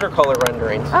WPA watercolor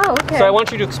rendering. Oh, okay. So I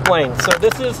want you to explain. So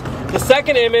this is the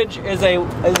second image is a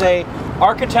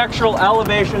architectural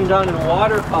elevation done in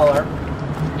watercolor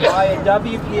by a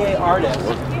WPA artist.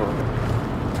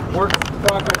 Work in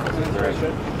progress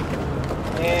demonstration.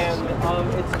 And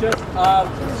it's just a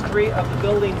street of the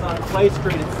buildings on Clay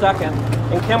Street. It's second.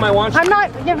 And Kim, I want you. I'm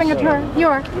not giving a tour. You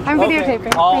are. I'm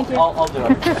videotaping. Thank you. I'll do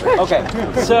it. Okay.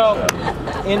 So,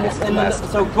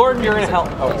 so Gordon, you're gonna help.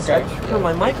 Oh, okay. Turn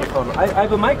my microphone. I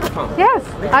have a microphone. Yes,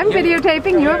 I'm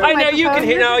videotaping. You have a I know microphone. you can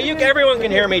hear. No, everyone can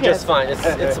hear me just fine.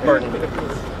 It's a burden.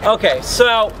 Okay,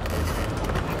 so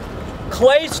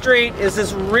Clay Street is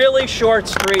this really short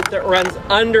street that runs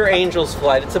under Angel's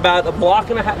Flight. It's about a block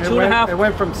and a half, 2.5. It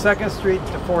went from 2nd Street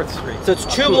to 4th Street. So it's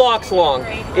 2 blocks long.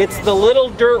 It's the little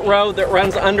dirt road that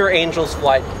runs under Angel's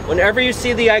Flight. Whenever you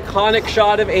see the iconic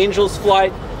shot of Angel's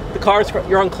Flight,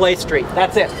 you're on Clay Street.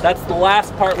 That's it. That's the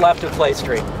last part left of Clay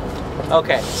Street.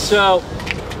 Okay, so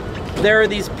there are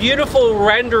these beautiful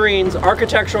renderings,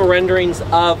 architectural renderings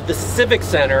of the Civic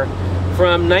Center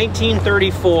from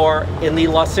 1934 in the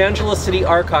Los Angeles City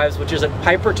Archives, which is at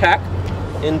Piper Tech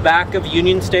in back of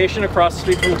Union Station across the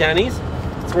street from Denny's.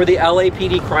 It's where the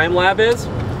LAPD crime lab is.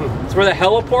 It's where the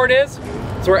heliport is.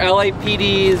 It's where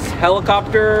LAPD's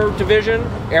helicopter division,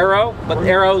 Arrow, but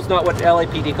Arrow's not what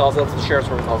LAPD calls it, that's what the sheriff's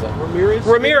department calls it.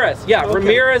 Ramirez, yeah, okay.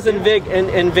 Ramirez and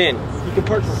Vin. You can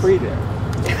park for free there.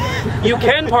 You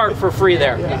can park for free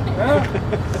there. You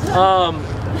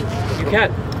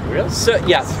can. Really? So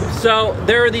yes. So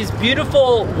there are these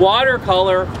beautiful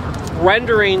watercolor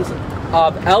renderings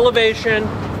of elevation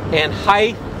and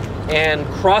height and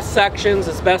cross sections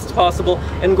as best possible.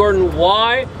 And Gordon,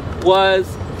 why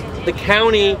was the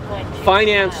county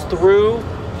financed through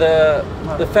the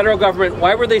federal government?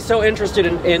 Why were they so interested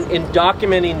in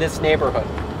documenting this neighborhood?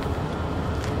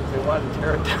 They wanted to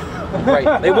tear it down.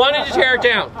 Right. They wanted to tear it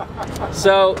down.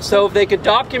 So if they could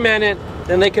document it,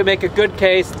 then they could make a good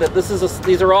case that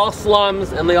these are all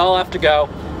slums and they all have to go.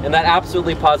 And that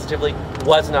absolutely positively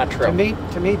was not true. To meet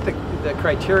the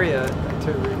criteria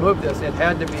to remove this, it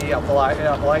had to be a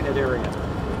blighted area.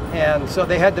 And so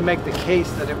they had to make the case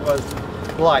that it was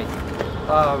blight,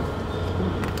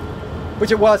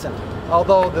 which it wasn't.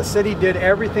 Although the city did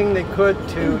everything they could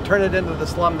to turn it into the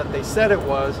slum that they said it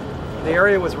was, the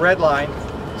area was redlined.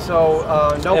 So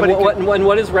nobody. And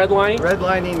what is redlining?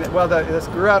 Redlining. Well, this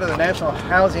grew out of the National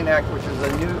Housing Act, which was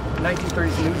a new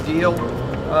 1930s New Deal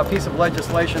piece of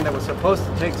legislation that was supposed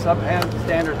to take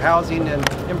substandard housing and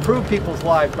improve people's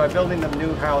lives by building them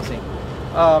new housing.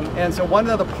 And so one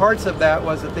of the parts of that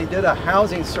was that they did a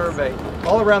housing survey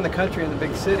all around the country in the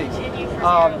big cities,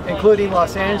 including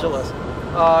Los Angeles.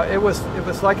 It was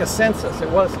like a census. It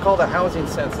was called a housing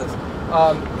census.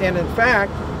 And in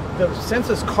fact, the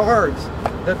census cards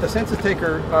that the census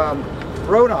taker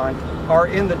wrote on are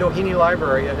in the Doheny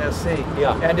Library at SC.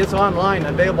 Yeah. And it's online,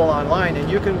 available online, and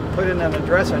you can put in an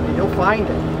address and you'll find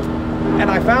it.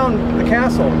 And I found the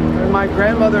castle, and my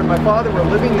grandmother and my father were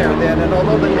living there then, and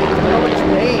although they didn't know its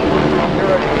name,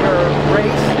 their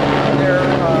race, their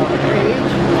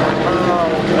age,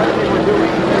 what they were doing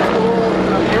in school,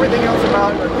 everything else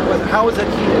about it was how was it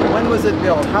heated, when was it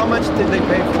built, how much did they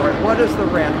pay for it, what is the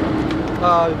rent,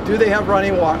 do they have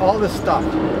running water, all this stuff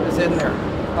is in there.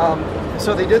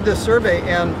 So they did this survey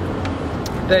and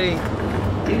they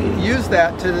used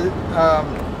that to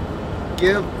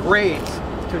give grades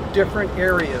to different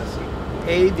areas,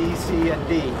 A, B, C, and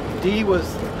D. D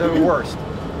was the worst,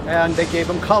 and they gave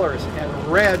them colors, and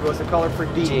red was the color for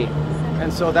D.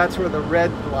 And so that's where the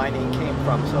red lining came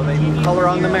from. So they color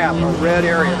on the map, a red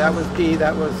area, that was D,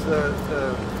 that was the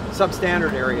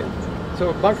substandard area.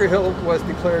 So Bunker Hill was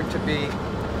declared to be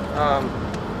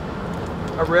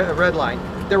a red line.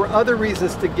 There were other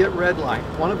reasons to get red line.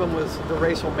 One of them was the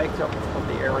racial makeup of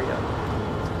the area.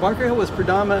 Bunker Hill was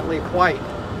predominantly white,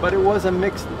 but it was a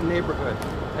mixed neighborhood.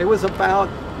 It was about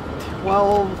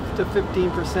 12 to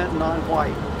 15%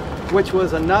 non-white, which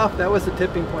was enough. That was the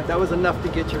tipping point. That was enough to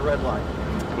get your red line.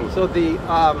 So the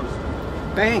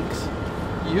banks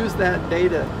used that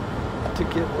data to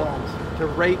get loans, to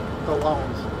rate the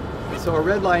loans. So a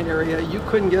red line area, you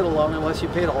couldn't get a loan unless you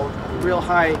paid a real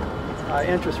high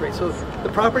interest rate. So the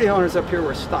property owners up here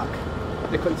were stuck.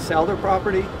 They couldn't sell their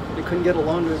property. They couldn't get a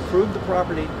loan to improve the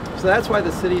property. So that's why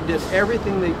the city did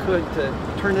everything they could to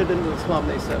turn it into the slum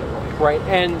they said it was. Right,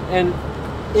 and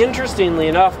interestingly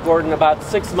enough, Gordon, about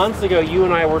 6 months ago, you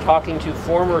and I were talking to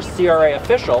former CRA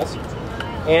officials,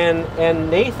 and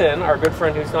Nathan, our good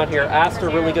friend who's not here, asked a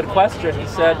really good question. He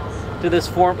said to this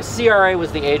CRA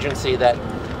was the agency that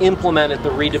implemented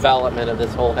the redevelopment of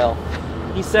this whole hill.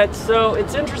 He said, so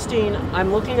it's interesting,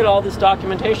 I'm looking at all this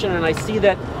documentation and I see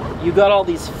that you got all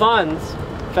these funds,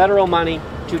 federal money,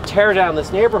 to tear down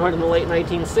this neighborhood in the late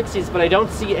 1960s, but I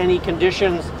don't see any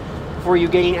conditions for you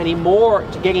getting any more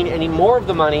of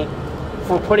the money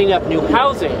for putting up new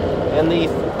housing. And the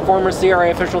former CRA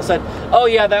official said, oh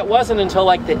yeah, that wasn't until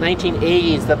like the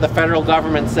 1980s that the federal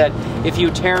government said, if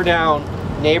you tear down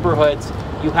neighborhoods,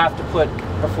 you have to put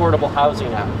affordable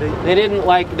housing out.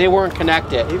 They weren't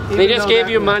connected. They just gave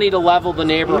you money to level the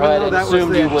neighborhood and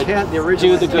assumed you would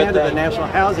do the good thing. The National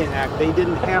Housing Act, they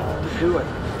didn't have to do it.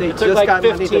 They just got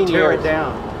money to tear it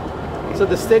down. So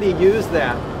the city used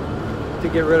that to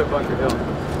get rid of Bunker Hill.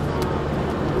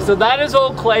 So that is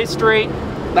Old Clay Street.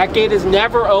 That gate is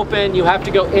never open. You have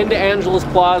to go into Angeles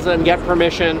Plaza and get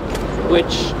permission,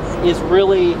 which is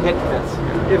really hit and miss.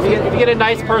 If you get a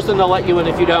nice person, they'll let you in.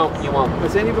 If you don't, you won't.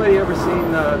 Has anybody ever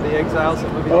seen The Exiles, the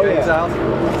movie The Exiles?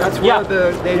 That's where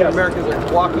the Native Americans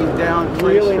are walking down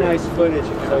Clay Really Street. nice footage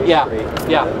of Clay Street.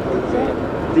 Yeah.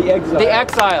 The Exiles. The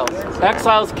Exiles.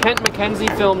 Exiles, Kent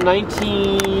McKenzie film,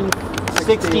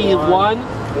 1961.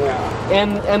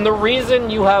 Yeah. And the reason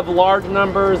you have large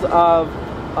numbers of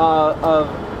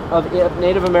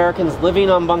Native Americans living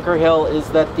on Bunker Hill is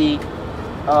that the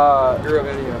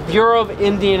Bureau of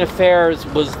Indian Affairs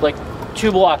was like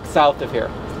 2 blocks south of here.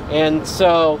 And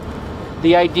so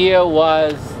the idea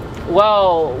was,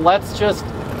 well, let's just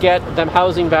get them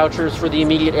housing vouchers for the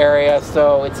immediate area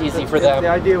so it's easy for them. The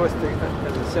idea was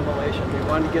as assimilation. They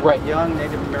wanted to get Right. the young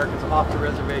Native Americans off the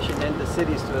reservation into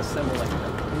cities to assimilate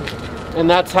them. And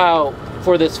that's how,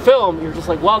 for this film, you're just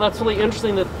like, wow, that's really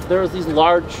interesting that there's these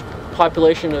large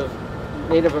population of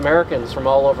Native Americans from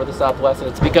all over the Southwest, and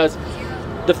it's because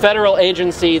the federal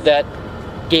agency that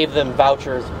gave them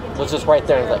vouchers was just right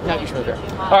there. It's like, no, you should move here.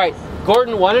 All right,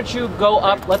 Gordon, why don't you go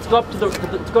up? Let's go up to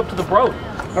the Broad.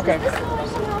 Okay.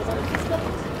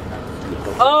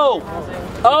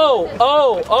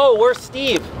 Oh, where's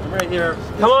Steve? I'm right here.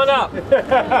 Come on up.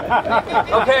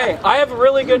 Okay, I have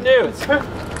really good news.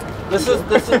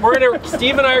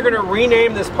 Steve and I are gonna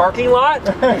rename this parking lot,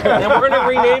 and we're gonna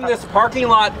rename this parking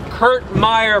lot Kurt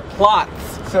Meyer Platz.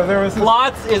 So there was this,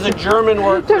 Platz is a German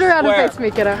word for Turn around square. and face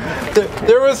me, kiddo.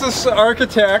 there was this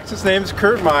architect. His name's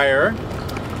Kurt Meyer.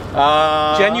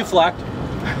 Genuflect,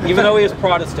 even though he is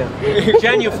Protestant.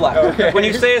 Genuflect. Okay. When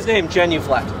you say his name,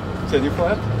 genuflect.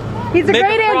 Genuflect? He's a Make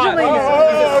great a front. Angelino.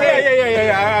 Oh,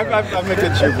 yeah. I'm a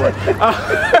good Jew boy.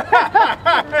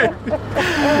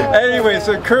 Anyway,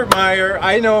 so Kurt Meyer,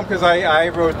 I know him because I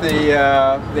wrote the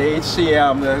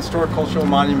HCM, the Historic Cultural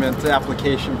Monument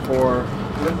application for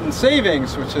Lytton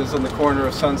Savings, which is on the corner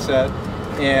of Sunset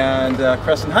and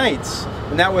Crescent Heights,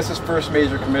 and that was his first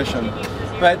major commission.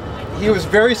 But he was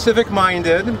very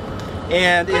civic-minded.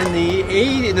 And in the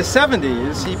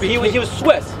 70s, he was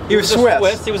Swiss. He was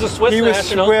Swiss. He was a Swiss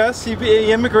national. He was Swiss.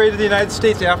 He immigrated to the United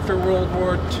States after World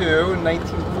War II in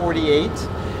 1948.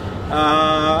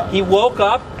 He woke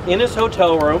up in his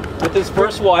hotel room with his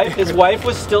first wife. His wife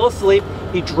was still asleep.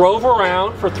 He drove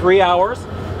around for 3 hours.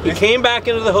 He came back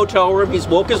into the hotel room. He's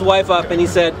woke his wife up and he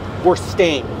said, "We're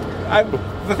staying."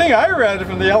 The thing I read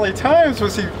from the LA Times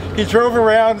was he drove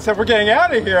around and said, "We're getting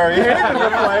out of here." He hated the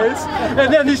place.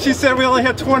 And then she said, "We only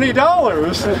had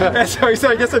 $20. And so he said,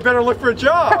 "I guess I better look for a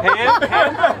job."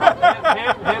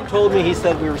 Ham told me he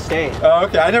said we were staying. Oh,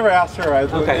 okay, I never asked her.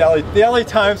 Okay. The LA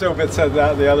Times obit said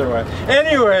that the other way.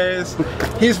 Anyways,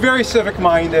 he's very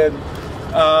civic-minded.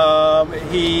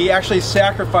 He actually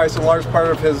sacrificed a large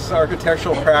part of his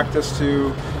architectural practice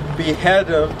to be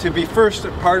first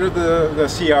part of the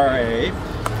CRA,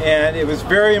 and it was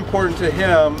very important to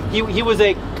him. He was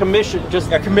a commission.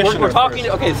 Just a commissioner. We're talking.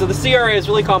 First. Okay, so the CRA is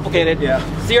really complicated. Yeah.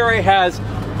 CRA has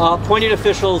appointed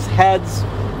officials, heads,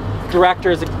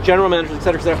 directors, general managers,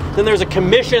 etc., etc. Then there's a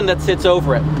commission that sits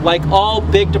over it. Like all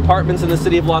big departments in the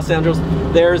city of Los Angeles,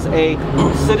 there's a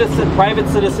private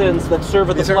citizens that serve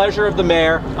at the pleasure of the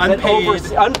mayor. Unpaid.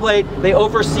 Unpaid. They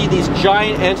oversee these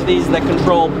giant entities that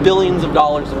control billions of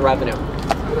dollars in revenue.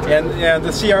 And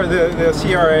the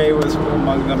CRA was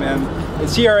among them, and the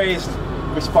CRA is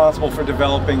responsible for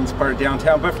developing this part of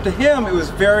downtown. But to him, it was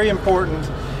very important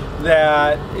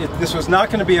that this was not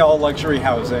going to be all luxury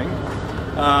housing.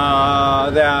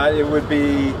 That there'd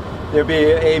be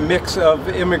a mix of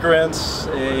immigrants,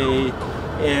 this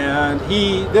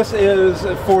is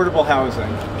affordable housing.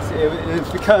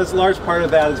 It's because a large part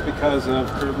of that is because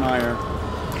of Kurt Meyer.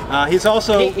 He's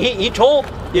also he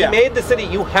made the city.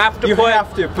 You have to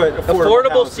put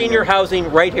affordable senior housing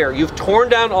right here. You've torn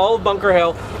down all of Bunker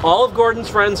Hill. All of Gordon's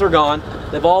friends are gone.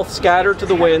 They've all scattered to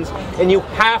the winds, and you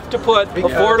have to put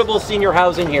affordable senior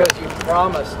housing here. Because you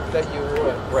promised that you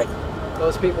would. Right.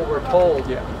 Those people were told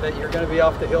that you're going to be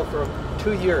off the hill for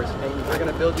 2 years, and we're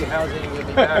going to build you housing, and you'll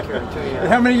be back here in 2 years. And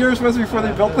how many years was it before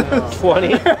they built this?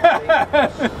 20.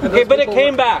 Okay, but it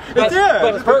came back. It did.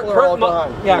 But Kurt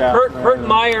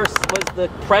Meyer was the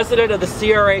president of the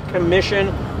CRA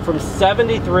Commission from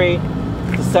 1973 to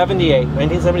 1978, to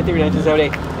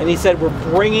 1978, and he said, we're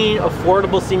bringing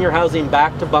affordable senior housing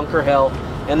back to Bunker Hill,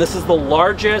 and this is the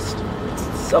largest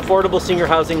affordable senior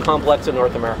housing complex in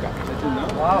North America.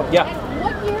 Wow. Yeah. And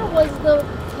what year was the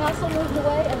castle moved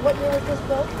away, and what year was this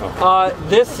built?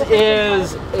 This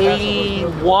is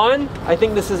 81. I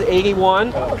think this is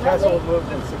 81. The castle was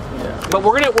moved in 69. But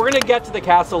we're gonna get to the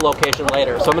castle location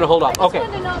later, so I'm gonna hold off. Okay.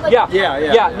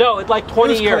 Yeah. No, it's like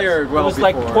 20 years. Cleared well it was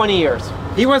like before. 20 years.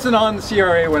 He wasn't on the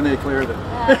CRA when they cleared it.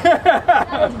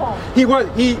 He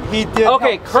did.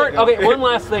 Okay, Kurt. Okay, one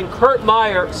last thing. Kurt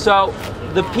Meyer. So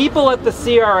the people at the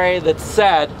CRA that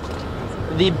said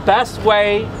the best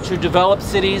way to develop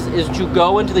cities is to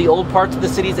go into the old parts of the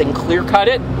cities and clear cut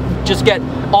it. Just get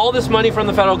all this money from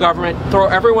the federal government, throw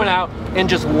everyone out, and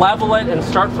just level it and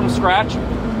start from scratch.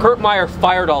 Kurt Meyer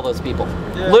fired all those people.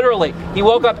 Yeah. Literally, he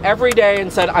woke up every day and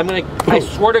said, I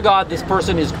swear to God, this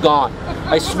person is gone.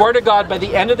 I swear to God, by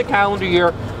the end of the calendar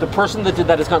year, the person that did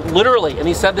that is gone. Literally, and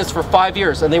he said this for 5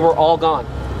 years, and they were all gone.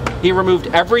 He removed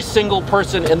every single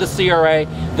person in the CRA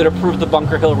that approved the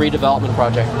Bunker Hill redevelopment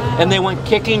project. And they went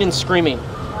kicking and screaming.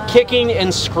 Kicking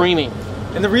and screaming.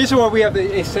 And the reason why we have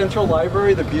a central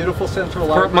library, the beautiful central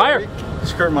library,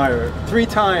 is Kurt Meyer. 3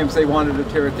 times they wanted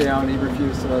to tear it down, he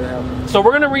refused to let it happen. So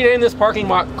we're going to rename this parking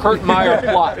lot Kurt Meyer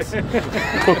Plots.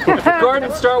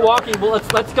 Gordon, start walking. Well,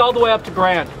 let's go all the way up to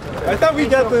Grand. I thought we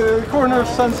got the corner of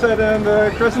Sunset and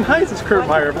Crescent Heights as Kurt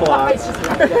Meyer Plots.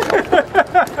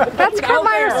 That's Kurt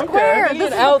Meyer Square. This This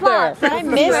is is out the there. plot. Did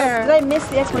I miss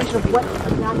the explanation of what?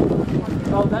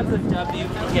 Oh, that's a W.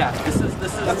 Yeah, this is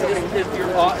if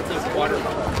you're on, it's a water. So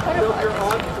if you're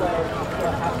on play,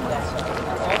 you'll have this.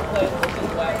 On play,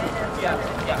 looking left. Yeah.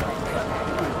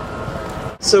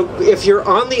 So if you're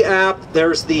on the app,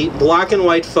 there's the black and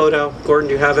white photo. Gordon,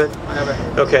 do you have it? I have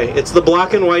it. Okay, it's the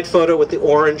black and white photo with the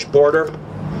orange border.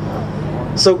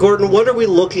 So Gordon, what are we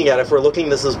looking at if we're looking,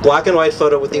 this is black and white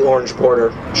photo with the orange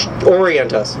border?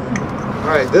 Orient us. All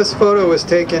right, this photo was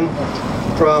taken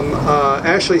from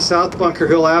actually South Bunker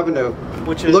Hill Avenue,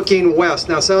 Which is looking west.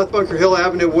 Now, South Bunker Hill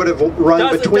Avenue would have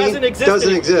run between.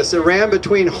 Doesn't exist It ran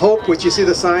between Hope, which you see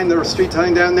the sign, the street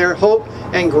sign down there, Hope,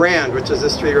 and Grand, which is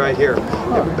this street right here.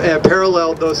 It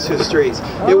paralleled those 2 streets.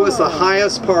 It was the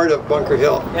highest part of Bunker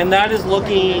Hill. And that is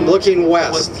looking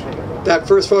West. That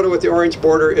first photo with the orange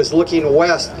border is looking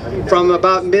west from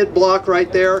about mid-block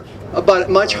right there, about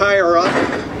much higher up,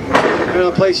 in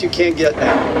a place you can't get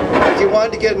now. If you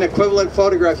wanted to get an equivalent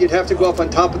photograph, you'd have to go up on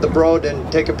top of the Broad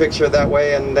and take a picture that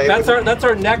way, and that's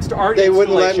our next art. They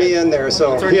wouldn't let me in there,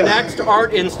 so it's our next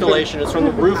art installation. It's from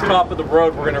the rooftop of the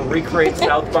Broad. We're going to recreate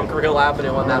South Bunker Hill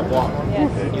Avenue on that wall.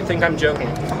 You think I'm joking?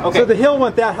 Okay. So the hill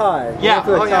went that high? Yeah.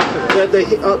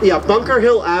 Bunker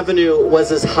Hill Avenue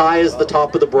was as high as the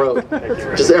top of the Broad.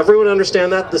 Does everyone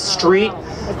understand that? This street,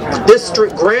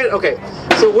 Grand. Okay.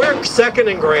 So we're 2nd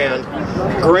and Grand.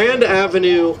 Grand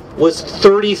Avenue was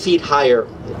 30 feet higher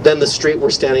than the street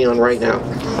we're standing on right now.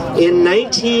 In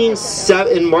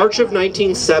March of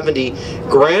 1970,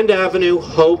 Grand Avenue,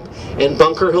 Hope, and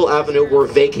Bunker Hill Avenue were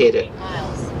vacated.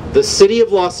 The city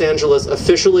of Los Angeles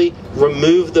officially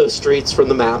removed those streets from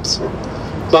the maps.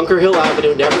 Bunker Hill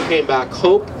Avenue never came back.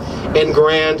 Hope and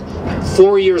Grand,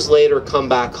 4 years later, come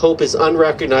back. Hope is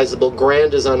unrecognizable.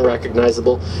 Grand is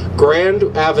unrecognizable. Grand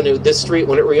Avenue, this street,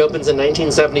 when it reopens in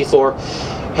 1974,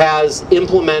 has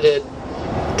implemented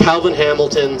Calvin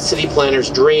Hamilton, city planner's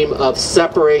dream of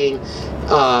separating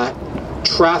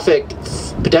traffic,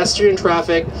 pedestrian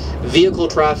traffic, vehicle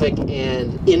traffic,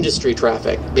 and industry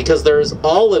traffic. Because there's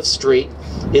Olive Street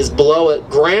is below it.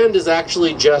 Grand is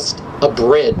actually just a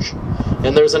bridge.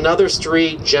 And there's another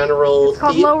street, General... It's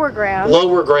called Lower Grand.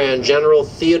 Lower Grand, General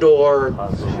Theodore...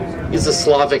 It's a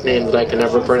Slavic name that I can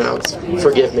never pronounce.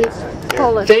 Forgive me.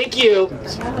 Polish. Thank you.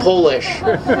 Polish.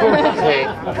 Okay.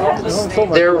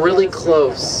 They're really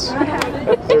close.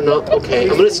 They're not... Okay,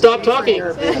 I'm going to stop talking.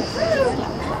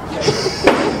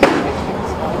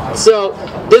 So,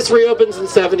 this reopens in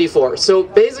 74. So,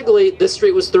 basically, this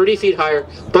street was 30 feet higher.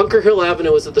 Bunker Hill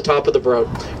Avenue was at the top of the Broad.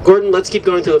 Gordon, let's keep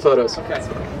going through the photos. Okay.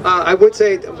 I would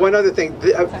say one other thing.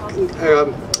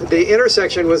 The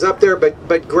intersection was up there,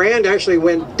 but Grand actually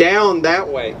went down that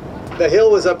way. The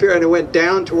hill was up here, and it went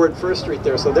down toward First Street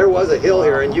there. So there was a hill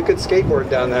here, and you could skateboard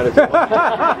down that if you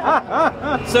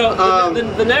wanted. So,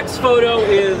 the next photo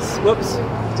is... Whoops.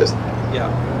 Just... Yeah.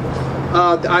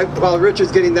 While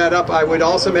Richard's getting that up, I would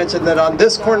also mention that on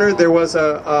this corner there was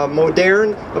a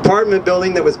modern apartment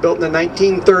building that was built in the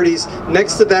 1930s.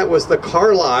 Next to that was the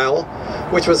Carlisle,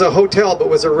 which was a hotel but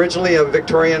was originally a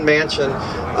Victorian mansion.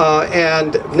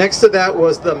 And next to that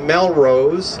was the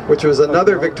Melrose, which was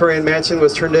another Victorian mansion,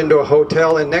 was turned into a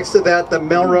hotel. And next to that, the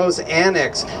Melrose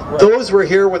Annex. Those were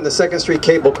here when the 2nd Street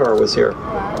cable car was here.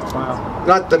 Wow.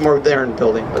 Not the modern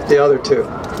building, but the other 2.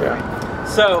 Yeah.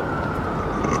 So,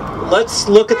 let's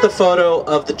look at the photo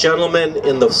of the gentleman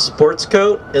in the sports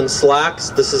coat and slacks.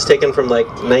 This is taken from like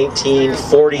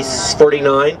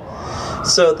 1949.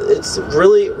 So it's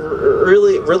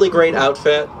really great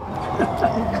outfit.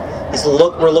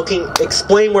 We're looking,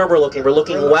 explain where we're looking. We're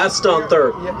looking west on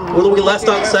 3rd. We're looking west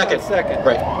on 2nd.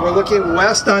 Right. We're looking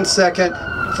west on 2nd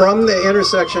from the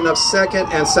intersection of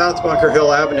 2nd and South Bunker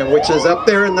Hill Avenue, which is up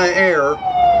there in the air,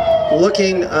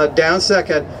 looking down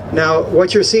 2nd. Now,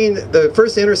 what you're seeing, the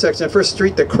first intersection, the first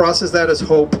street that crosses that is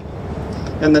Hope,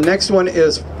 and the next one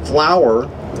is Flower.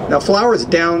 Now, Flower is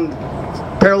down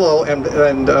parallel and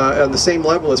the same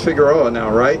level as Figueroa now,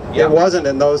 right? Yeah. It wasn't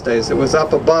in those days. It was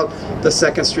up above the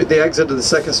 2nd Street, the exit of the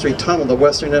 2nd Street tunnel, the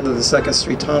western end of the 2nd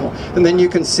Street tunnel. And then you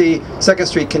can see 2nd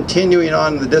Street continuing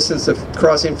on the distance of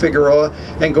crossing Figueroa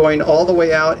and going all the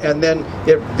way out, and then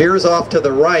it veers off to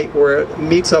the right where it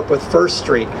meets up with 1st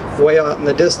Street, way out in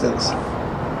the distance.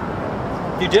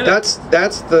 You did it.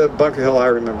 That's the Bunker Hill I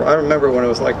remember. I remember when it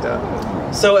was like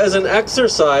that. So as an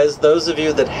exercise, those of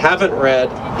you that haven't read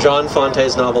John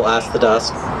Fonte's novel Ask the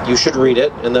Dusk, you should read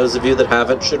it, and those of you that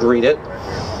haven't should read it.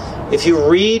 If you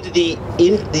read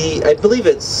I believe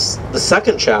it's the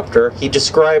 2nd chapter, he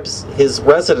describes his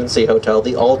residency hotel,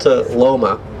 the Alta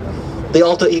Loma.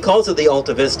 He calls it the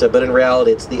Alta Vista, but in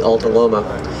reality it's the Alta Loma.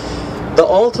 The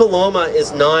Alta Loma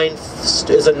is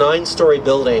a 9-story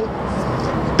building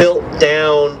built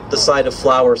down the side of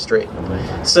Flower Street.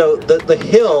 So the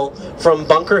hill from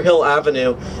Bunker Hill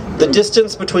Avenue, the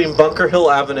distance between Bunker Hill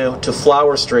Avenue to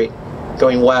Flower Street,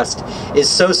 going west, is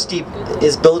so steep.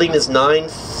 His building is 9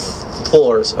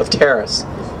 floors of terrace,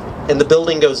 and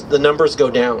the numbers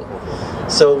go down.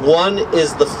 So 1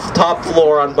 is the top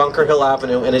floor on Bunker Hill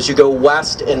Avenue, and as you go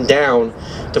west and down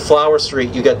to Flower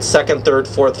Street, you get 2nd, 3rd,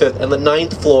 4th, 5th, and the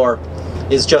 9th floor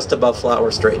is just above Flower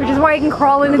Street. Which is why he can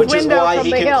crawl in his window from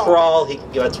the hill.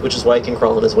 Which is why he can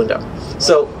crawl in his window.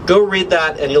 So go read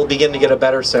that, and you'll begin to get a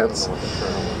better sense.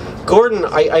 Gordon,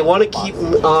 I want to keep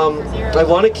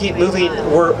moving.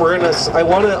 I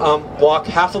want to walk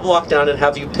half a block down and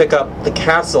have you pick up the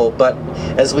castle. But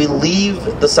as we leave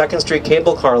the 2nd Street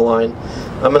cable car line,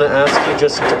 I'm going to ask you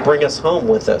just to bring us home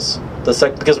with this.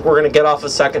 Because we're going to get off a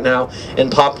 2nd now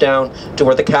and pop down to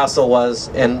where the castle was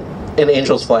and in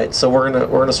Angel's Flight. So we're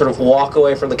gonna sort of walk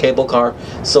away from the cable car.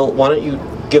 So why don't you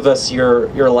give us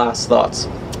your last thoughts?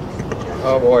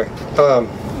 Oh boy.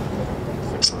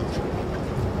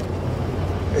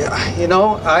 Yeah, you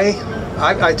know,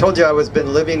 I told you I was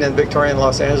been living in Victorian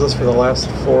Los Angeles for the last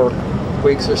 4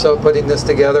 weeks or so, putting this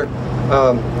together.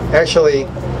 Actually,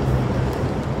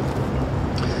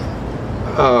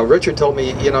 Richard told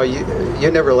me, you know, you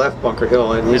never left Bunker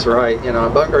Hill, and he's right. You know,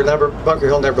 Bunker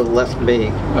Hill never left me.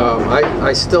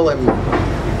 I still am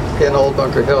in old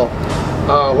Bunker Hill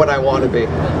when I want to be.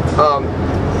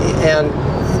 And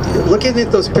looking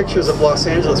at those pictures of Los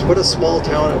Angeles, what a small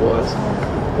town it was.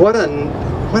 What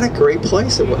a great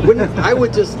place it was.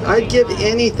 I'd give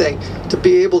anything to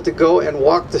be able to go and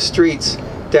walk the streets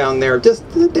down there just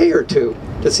a day or two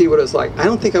to see what it's like. I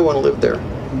don't think I want to live there.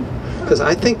 Because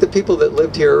I think the people that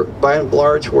lived here, by and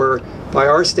large, were, by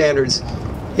our standards,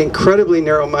 incredibly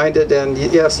narrow-minded and,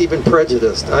 yes, even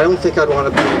prejudiced. I don't think I'd want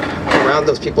to be around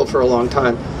those people for a long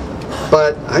time.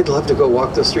 But I'd love to go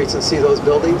walk those streets and see those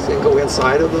buildings and go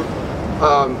inside of them.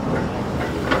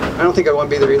 I don't think I want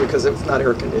to be there either because it's not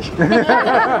air-conditioned.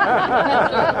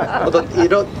 Although, you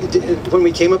know, when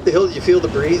we came up the hill, did you feel the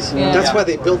breeze? Yeah. That's why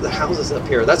they built the houses up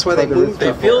here. That's why they moved They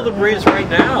up feel here. the breeze right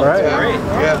now. Right. It's great.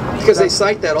 Yeah, because they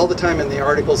cite that all the time in the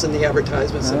articles and the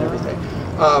advertisements and everything.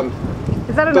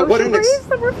 Is that an ocean breeze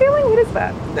that we're feeling? What is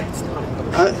that? That's not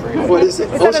what is it?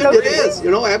 Is It is.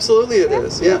 You know, absolutely it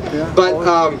is. Yeah. But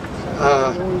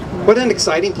what an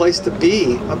exciting place to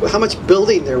be. How much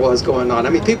building there was going on. I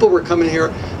mean, people were coming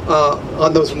here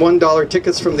on those $1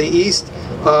 tickets from the East,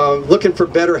 looking for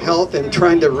better health and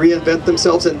trying to reinvent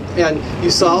themselves. And you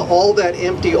saw all that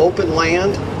empty open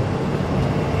land.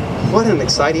 What an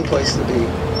exciting place to be.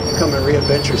 Come and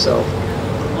reinvent yourself.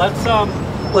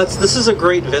 This is a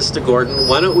great vista, Gordon.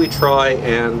 Why don't we try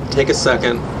and take a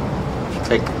second,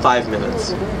 take 5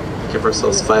 minutes. Give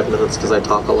ourselves 5 minutes because I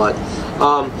talk a lot.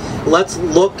 Let's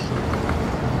look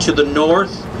to the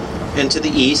north and to the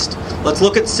east. Let's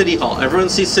look at City Hall. Everyone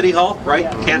see City Hall, right?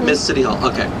 Can't miss City Hall.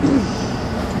 Okay.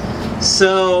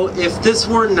 So if this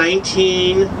were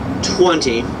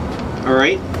 1920, all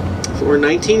right? If it were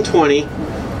 1920,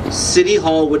 City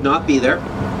Hall would not be there.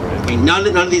 I mean, none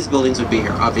of these buildings would be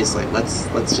here, obviously. Let's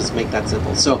just make that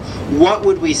simple. So what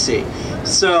would we see?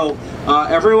 So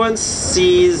everyone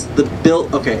sees the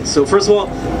okay, so first of all,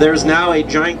 there's now a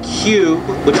giant cube,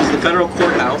 which is the federal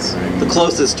courthouse, the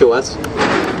closest to us.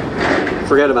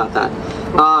 Forget about that.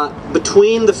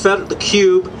 Between the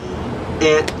cube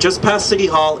and just past City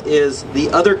Hall is the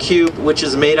other cube, which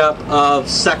is made up of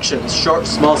sections,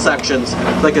 small sections,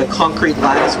 like a concrete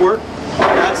latticework.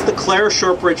 That's the Claire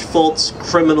Shortbridge Foltz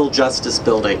Criminal Justice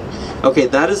Building. Okay,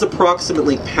 that is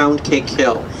approximately Pound Cake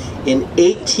Hill. In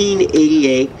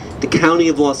 1888, the County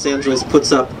of Los Angeles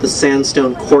puts up the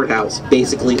sandstone courthouse,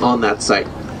 basically on that site.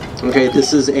 Okay,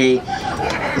 this is a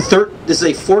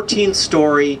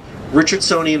 14-story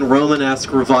Richardsonian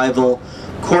Romanesque revival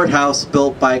courthouse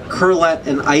built by Curlett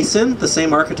and Eisen, the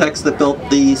same architects that built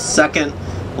the second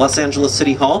Los Angeles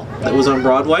City Hall that was on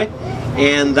Broadway.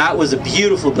 And that was a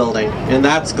beautiful building, and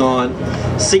that's gone.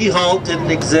 City Hall didn't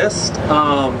exist.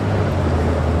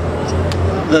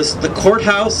 The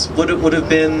courthouse would have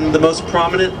been the most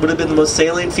prominent, would have been the most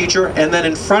salient feature, and then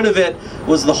in front of it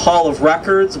was the Hall of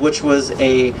Records, which was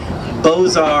a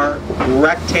Beaux-Arts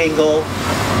rectangle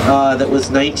that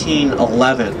was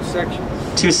 1911.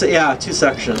 Two sections. Two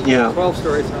sections, yeah. 12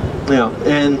 stories. Yeah,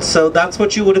 and so that's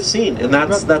what you would have seen, and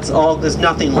that's all. There's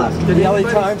nothing left. Did the LA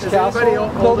Times Castle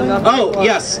build enough? Oh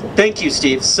yes, thank you,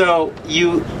 Steve. So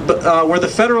where the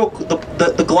federal,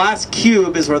 the glass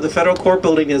cube is where the federal court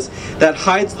building is, that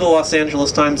hides the Los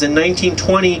Angeles Times. In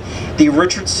 1920, the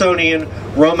Richardsonian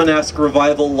Romanesque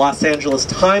revival Los Angeles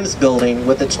Times building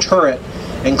with its turret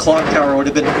and clock tower would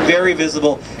have been very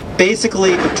visible,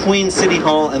 basically between City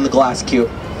Hall and the glass cube.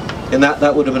 And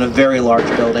that would have been a very large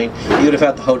building. You would have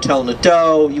had the Hotel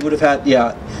Nadeau. You would have had,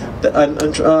 yeah.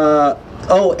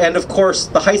 Oh, and of course,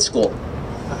 the high school.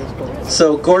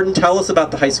 So, Gordon, tell us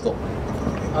about the high school.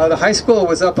 The high school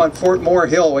was up on Fort Moore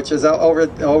Hill, which is over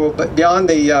beyond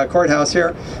the courthouse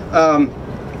here.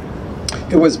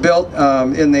 It was built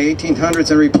in the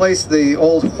 1800s and replaced the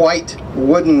old white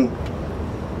wooden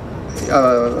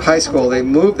high school. They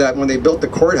moved that when they built the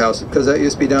courthouse, because that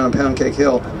used to be down on Pound Cake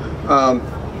Hill.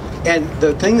 And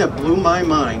the thing that blew my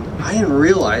mind, I didn't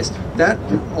realize that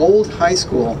old high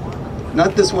school,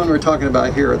 not this one we're talking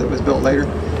about here that was built later,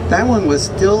 that one was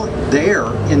still there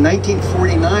in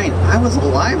 1949. I was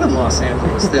alive in Los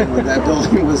Angeles then when that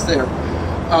building was there.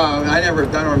 I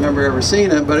don't remember ever seeing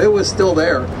it, but it was still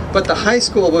there. But the high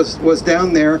school was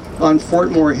down there on Fort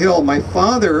Moore Hill. My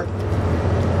father,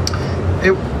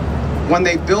 when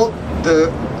they built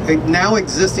the now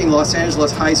existing Los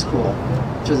Angeles High School,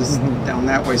 which is down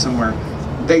that way somewhere,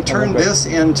 they turned this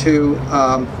into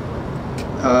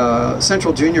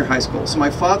Central Junior High School. So my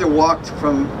father walked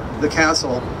from the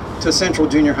castle to Central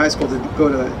Junior High School to go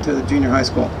to the junior high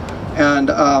school, and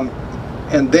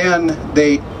then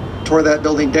they tore that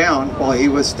building down while he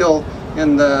was still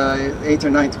in the 8th or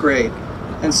 9th grade.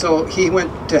 And so he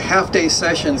went to half-day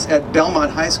sessions at Belmont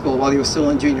High School while he was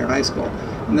still in junior high school.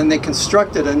 And then they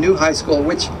constructed a new high school,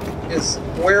 which is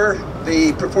where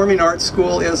the Performing Arts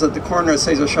School is at the corner of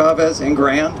Cesar Chavez in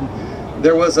Grand.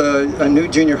 There was a new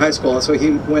junior high school, and so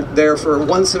he went there for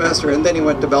one semester, and then he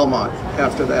went to Belmont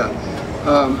after that.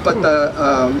 But the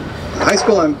high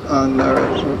school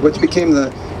which became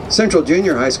the Central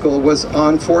Junior High School was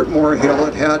on Fort Moore Hill.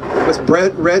 It was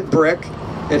red brick.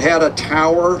 It had a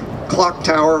tower, clock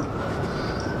tower,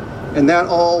 and that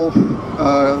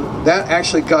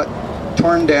actually got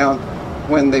torn down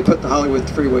when they put the Hollywood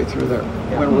freeway through there.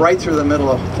 Went right through the middle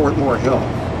of Fort Moore Hill.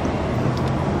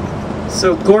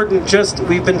 So Gordon,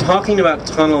 we've been talking about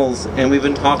tunnels, and we've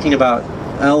been talking about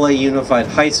LA Unified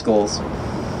High Schools.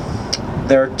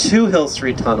 There are 2 Hill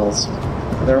Street tunnels.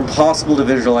 They're impossible to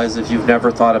visualize if you've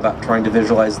never thought about trying to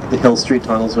visualize the Hill Street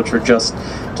tunnels, which are just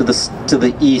to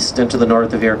the east and to the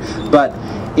north of here. But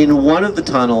in one of the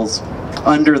tunnels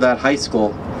under that high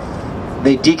school,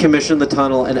 they decommissioned the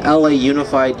tunnel, and LA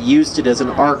Unified used it as an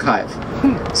archive.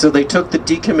 So they took the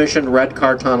decommissioned red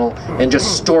car tunnel and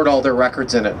just stored all their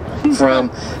records in it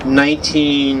from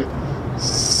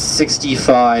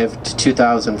 1965 to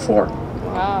 2004.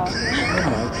 Wow.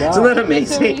 Isn't that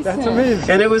amazing? That's amazing.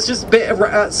 And it was just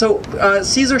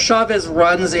Cesar Chavez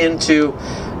runs into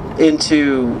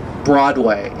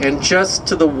Broadway, and just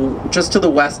to the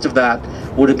west of that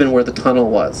would have been where the tunnel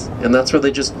was, and that's where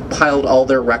they just piled all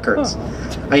their records.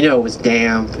 I know, it was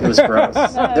damp, it was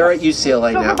gross. They're at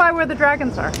UCLA now. Over by where the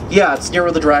dragons are. Yeah, it's near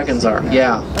where the dragons are.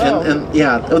 Yeah, and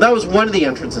yeah, that was one of the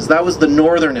entrances. That was the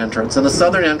northern entrance, and the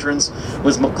southern entrance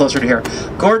was closer to here.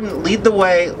 Gordon, lead the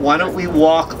way. Why don't we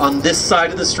walk on this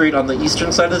side of the street, on the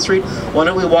eastern side of the street? Why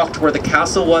don't we walk to where the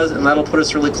castle was, and that'll put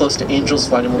us really close to Angel's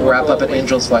Flight, and we'll wrap up at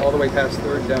Angel's Flight. All the way past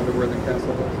 3rd down to where the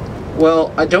castle was.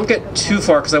 Well, I don't get too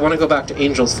far because I want to go back to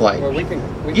Angel's Flight. Well, we can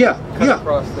cut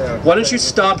across there. Why don't you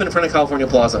stop in front of California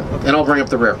Plaza, and I'll bring up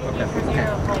the rear. Okay.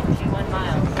 0.21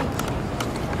 miles.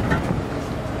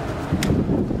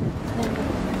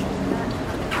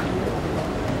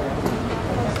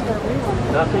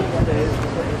 Nothing today.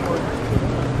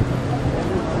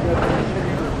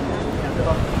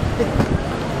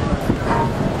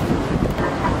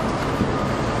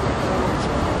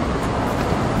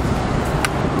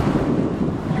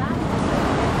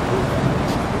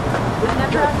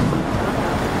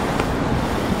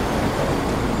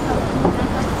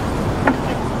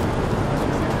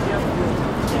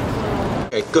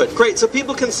 Okay, good, great. So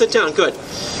people can sit down. Good.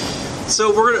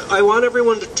 So I want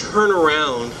everyone to turn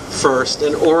around first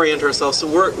and orient ourselves. So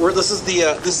this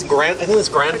is Grand. I think it's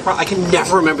Grand. I can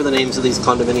never remember the names of these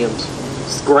condominiums.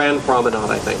 It's Grand Promenade,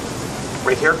 I think.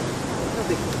 Right here.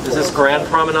 Is this Grand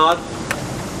Promenade?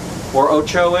 Or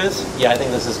Ocho is? Yeah, I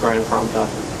think this is Grand Promenade.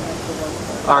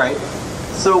 All right.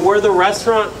 So where the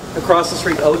restaurant across the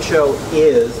street, Ocho,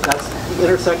 is, that's the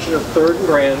intersection of 3rd and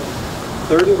Grand.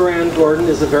 3rd and Grand, Gordon,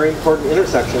 is a very important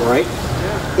intersection, right?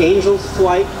 Yeah. Angel's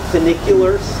Flight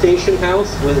Funicular Station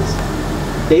House was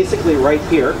basically right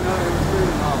here.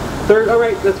 3rd, all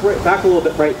right, that's right, back a little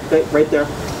bit, right there.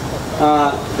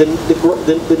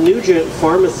 The Nugent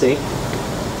Pharmacy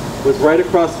was right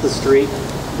across the street.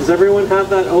 Does everyone have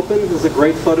that open? There's a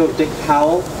great photo of Dick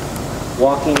Powell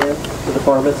walking in to the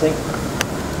pharmacy.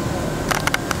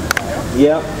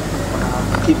 Yep.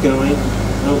 Keep going.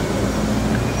 Nope.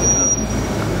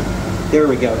 There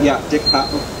we go. Yeah, Dick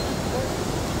Powell.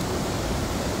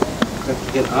 Have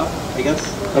to get up, I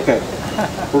guess? Okay.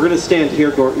 We're going to stand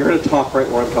here, Gordon. You're going to talk right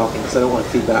where I'm talking, because I don't want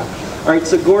feedback. All right,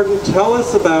 so Gordon, tell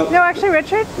us about... No, actually,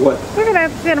 Richard. What? You're going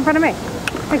to stand in front of me.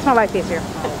 Makes my life easier.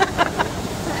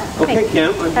 Okay,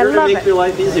 Kim, I'm here to make your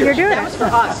life easier. You're doing That was for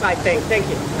us, I think. Thank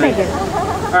you. Thank you.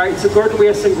 All right, so Gordon, we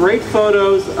have some great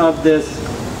photos of this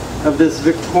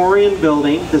Victorian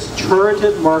building, this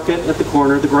turreted market at the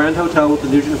corner, the Grand Hotel with the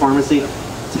Nugent Pharmacy.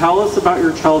 Tell us about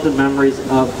your childhood memories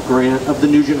of the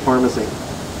Nugent Pharmacy.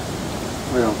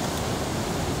 Well,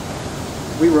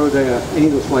 we rode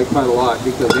Angel's Flight quite a lot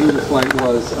because Angel's Flight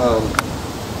was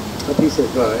a piece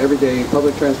of everyday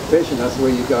public transportation. That's the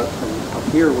way you got from up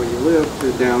here where you lived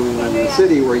to down in the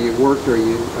city where you worked or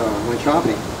you went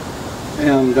shopping.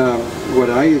 And what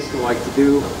I used to like to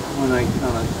do when on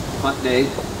a hot day,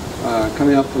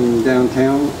 coming up from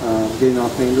downtown, getting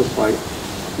off Angel's Flight,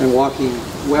 and walking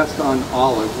west on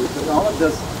Olive. Olive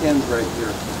just ends right here.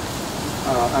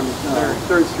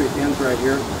 3rd Street ends right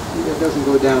here. It doesn't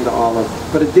go down to Olive,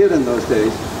 but it did in those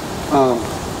days.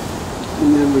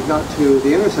 And then we got to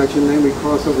the intersection, then we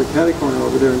cross over Catty Corner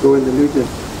over there and go into Nugent.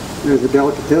 There's a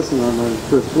delicatessen on the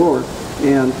 1st floor,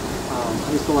 and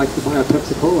I used to like to buy a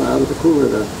Pepsi Cola out of the cooler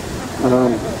there,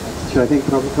 which I think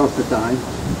probably cost a dime.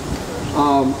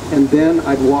 And then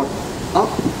I'd walk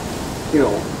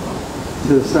uphill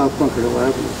to South Bunker Hill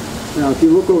Avenue. Now, if you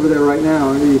look over there right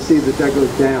now, you see that goes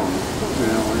down. You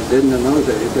know, it didn't in those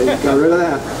days. They got rid of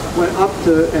that. Went up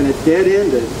to, and it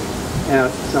dead-ended at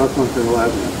South Bunker Hill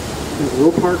Avenue. There's a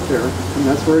little park there, and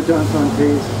that's where John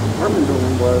Fontaine's apartment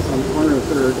building was on the corner of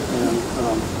 3rd and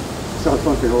South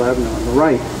Bunker Hill Avenue on the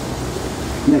right,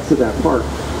 next to that park.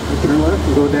 You turn left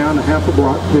and go down a half a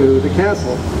block to the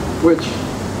castle, which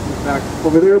is back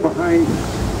over there behind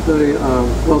the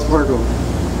Wells Fargo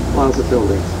Plaza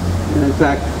buildings. And in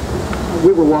fact,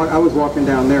 I was walking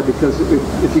down there because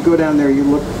if you go down there, you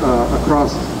look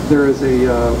across, there is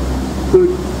a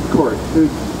food court,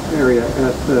 food area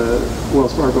at the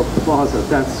Wells Fargo Plaza.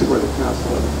 That's where the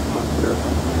castle is up there.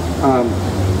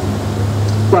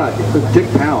 But Dick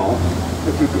Powell,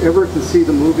 if you ever can see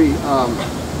the movie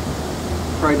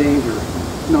Cry Danger.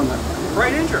 No, not Cry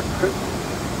Danger.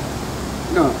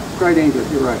 No, Cry Danger,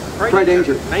 you're right. Cry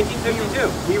Danger. 1952.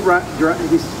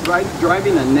 He's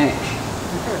driving a Nash.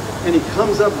 And he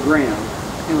comes up Grand.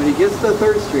 And when he gets to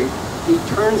 3rd Street, he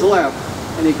turns left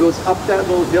and he goes up that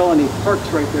little hill and he parks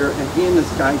right there, and he and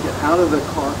this guy get out of the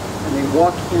car and they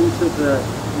walk into the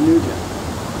Nugent.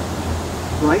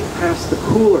 Right past the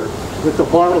cooler with the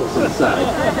bottles inside.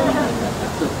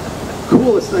 The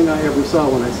coolest thing I ever saw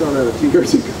when I saw that a few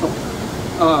years ago.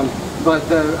 But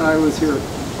I was here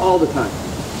all the time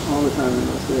in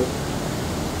those days.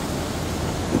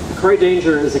 Cry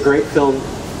Danger is a great film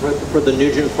for the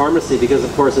Nugent Pharmacy because,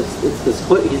 of course,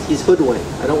 he's hoodwinked.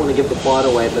 I don't want to give the plot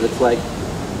away, but it's like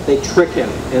they trick him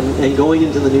and going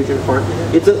into the Nugent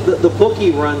Pharmacy. The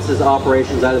bookie runs his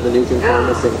operations out of the Nugent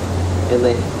Pharmacy, and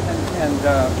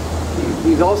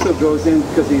he also goes in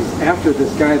because he's after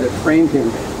this guy that framed him,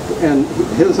 and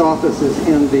his office is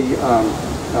in the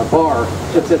bar.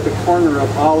 It's at the corner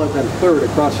of Olive and 3rd,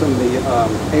 across from the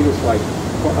Angel's Flight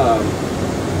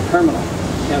terminal.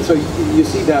 And so you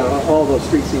see that all those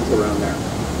street scenes around there.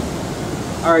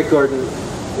 All right, Gordon,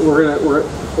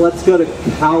 let's go to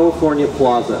California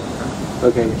Plaza.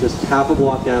 Okay, just half a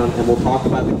block down, and we'll talk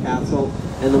about the castle,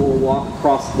 and then we'll walk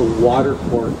across the water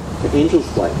court to Angel's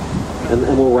Flight,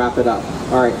 and we'll wrap it up.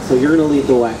 All right, so you're going to lead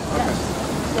the way.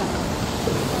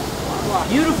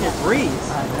 Beautiful breeze.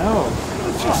 I know.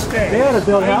 They ought to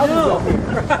build houses up here.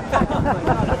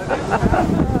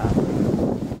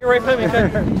 You're right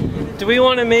behind me. Do we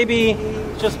want to maybe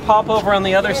just pop over on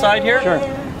the other side here? Sure.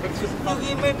 You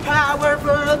give me power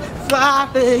for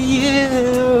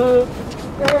you.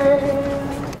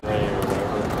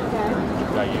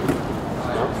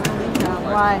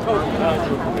 Why?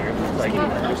 Like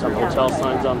there's some hotel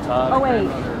signs on top. Oh wait,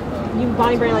 you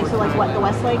Bonnie Bray like so like what the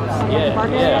Westlake?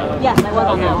 Yeah. Yes, I was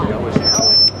on that one.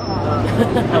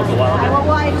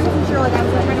 Well, I just wasn't sure. Like I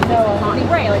was trying to know Bonnie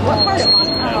Bray. Like what part of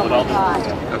Bonnie? Oh my god.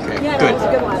 Okay, Yeah, good. no, it's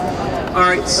a good one. All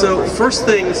right, so first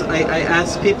things, I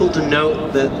asked people to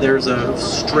note that there's a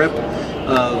strip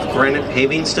of granite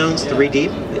paving stones, 3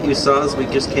 deep, that you saw as we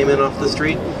just came in off the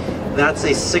street. That's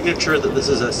a signature that this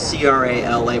is a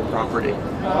CRA-LA property.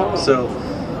 So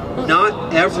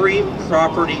not every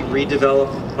property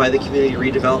redeveloped by the Community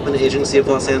Redevelopment Agency of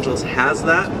Los Angeles has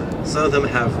that. Some of them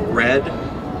have red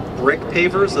brick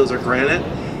pavers, those are granite,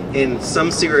 and some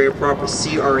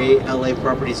CRA-LA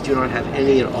properties do not have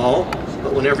any at all.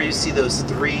 But whenever you see those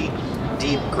 3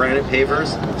 deep granite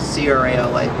pavers,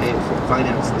 CRA-LA paid for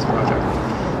finance this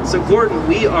project. So Gordon,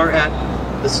 we are at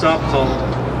the stop called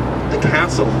The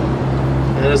Castle.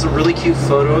 And it has a really cute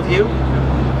photo of you.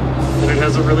 And it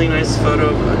has a really nice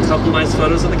photo, a couple nice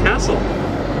photos of the castle.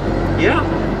 Yeah.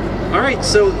 All right,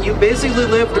 so you basically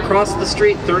lived across the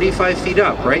street 35 feet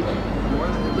up, right?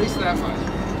 At least that much.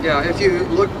 Yeah, if you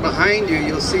look behind you,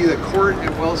 you'll see the court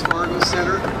at Wells Fargo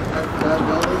Center, that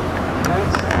building.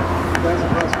 That's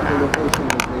approximately the location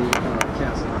of the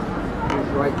castle.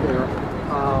 It's right there.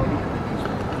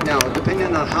 Now,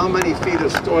 depending on how many feet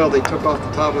of soil they took off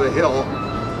the top of the hill,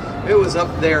 it was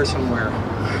up there somewhere,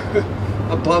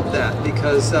 above that,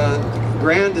 because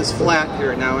Grand is flat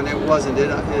here now, and it wasn't. It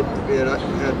had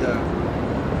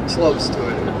slopes to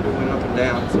it. It went up and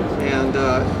down. And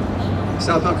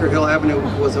South Bunker Hill Avenue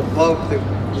was above the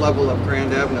level of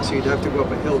Grand Avenue, so you'd have to go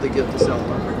up a hill to get to South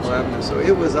Bunker Hill Avenue. So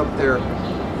it was up there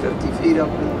 50 feet up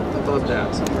and above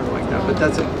that, somewhere like that. But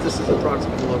this is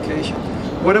approximate location.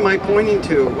 What am I pointing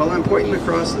to? Well, I'm pointing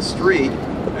across the street,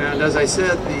 and as I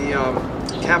said, the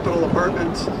Capitol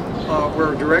Apartments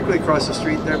were directly across the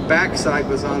street. Their back side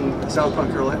was on South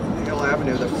Bunker Hill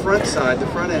Avenue. The front side, the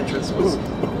front entrance, was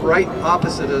right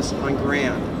opposite us on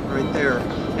Grand, right there.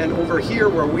 And over here,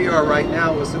 where we are right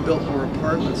now, was the Biltmore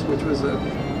Apartments, which was a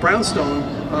brownstone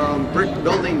brick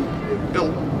building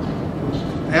built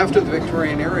after the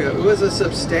Victorian era. It was a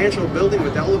substantial building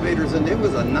with elevators, and it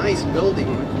was a nice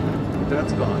building.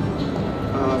 That's gone.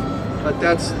 But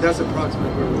that's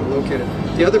approximately where we're located.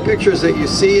 The other pictures that you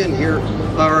see in here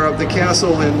are of the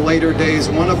castle in later days.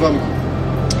 One of them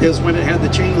is when it had the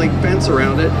chain link fence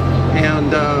around it,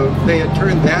 and they had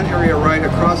turned that area right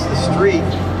across the street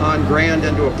on Grand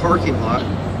into a parking lot.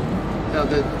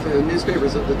 The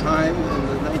newspapers at the time in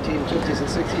the 1950s and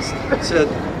 60s said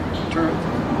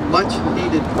much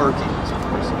needed parking.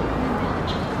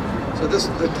 So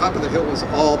the top of the hill was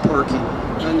all parking.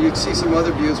 And you'd see some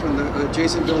other views when the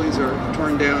adjacent buildings are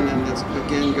torn down, and it's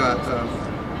again got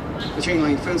the chain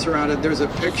link fence around it. There's a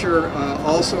picture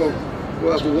also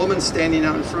of a woman standing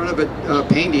out in front of it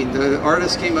painting. The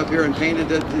artist came up here and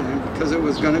painted it because it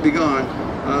was going to be gone.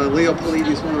 Leo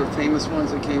Polides, one of the famous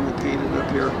ones that came and painted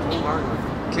up here.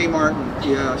 Kay Martin,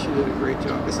 yeah, she did a great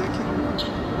job. Is that Kay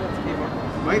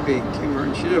Martin? Might be Kay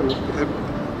Martin. She did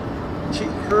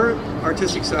her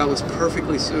artistic style was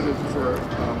perfectly suited for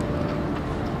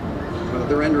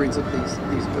the renderings of these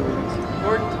buildings.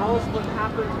 Gordon, tell us what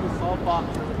happened to the salt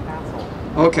box in the castle.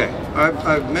 Okay,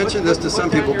 I've mentioned this to some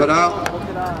people, but I'll... Look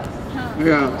at us.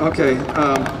 Yeah, okay.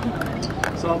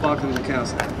 Salt box in the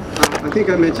castle. I think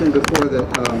I mentioned before that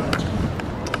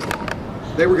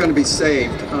they were going to be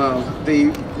saved.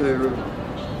 The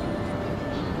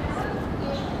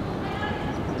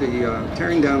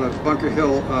tearing down of Bunker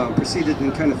Hill proceeded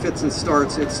in kind of fits and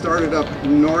starts. It started up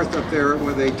north up there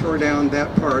where they tore down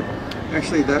that part.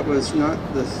 Actually, that was not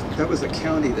that was the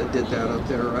county that did that up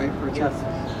there, right, Richard?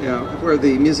 Yes. Yeah, where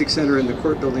the music center and the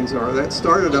court buildings are. That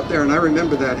started up there, and I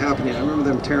remember that happening. I remember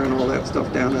them tearing all that stuff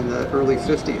down in the early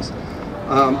 50s.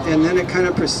 And then it kind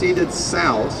of proceeded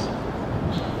south,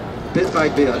 bit by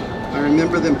bit. I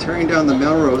remember them tearing down the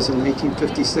Melrose in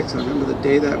 1956. I remember the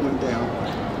day that went down.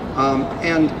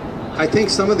 And I think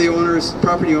some of the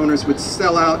property owners would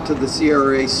sell out to the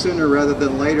CRA sooner rather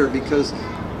than later, because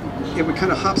it would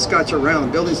kind of hopscotch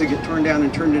around. Buildings would get torn down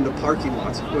and turned into parking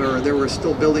lots where there were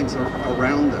still buildings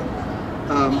around them.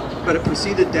 But it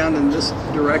proceeded down in this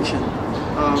direction.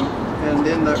 And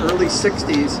in the early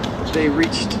 60s, they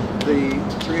reached the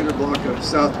 300 block of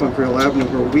South Bunker Hill Avenue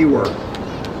where we were.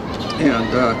 And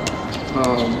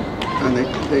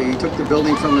they took the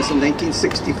building from us in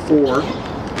 1964.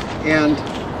 And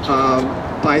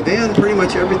by then, pretty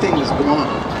much everything was gone,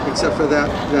 except for that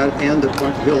end of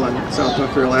Bunker Hill on South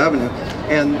Bunker Hill Avenue.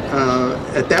 And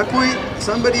at that point,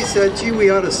 somebody said, gee, we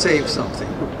ought to save something.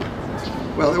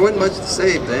 Well, there wasn't much to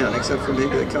save then, except for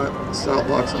maybe the cell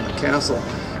blocks on the castle,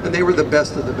 and they were the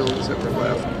best of the buildings that were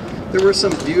left. There were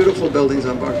some beautiful buildings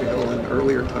on Bunker Hill in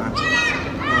earlier times.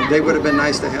 They would have been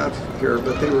nice to have here,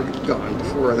 but they were gone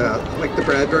before that, like the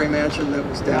Bradbury mansion that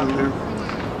was down there.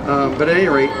 But at any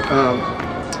rate,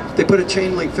 they put a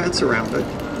chain link fence around it,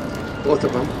 both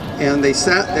of them, and they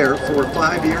sat there for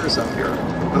 5 years up here.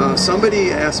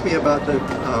 Somebody asked me about the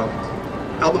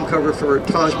album cover for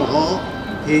Taj Mahal.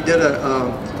 He did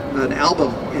an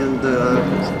album in the,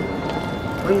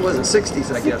 when was it,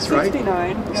 60s, I guess, right?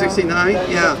 69. 69,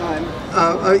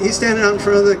 yeah. He's standing out in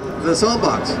front of the salt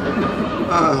box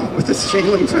with this chain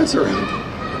link fence around.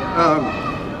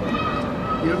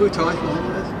 You know who Taj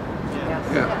Mahal is?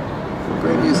 Yeah,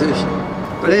 great musician.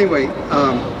 But anyway,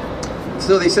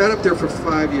 so they sat up there for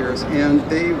 5 years, and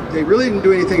they really didn't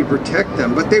do anything to protect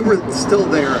them, but they were still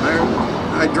there.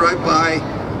 I drive by.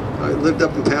 I lived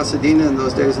up in Pasadena in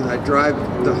those days, and I'd drive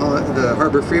the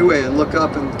Harbor Freeway and look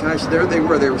up, and gosh, there they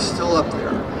were still up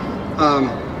there.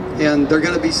 And they're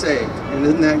going to be saved, and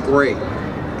isn't that great?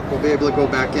 We'll be able to go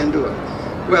back into it.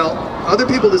 Well, other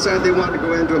people decided they wanted to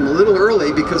go into them a little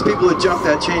early because people had jumped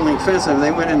that chain link fence, and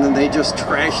they went in and they just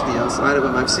trashed the inside of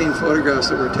them. I've seen photographs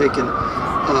that were taken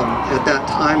at that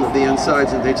time of the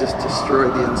insides, and they just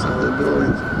destroyed the inside of the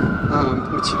buildings,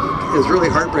 which is really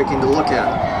heartbreaking to look at.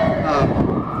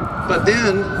 But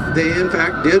then they in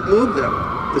fact did move them.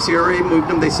 The CRA moved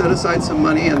them. They set aside some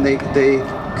money, and they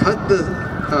cut the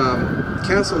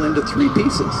castle into 3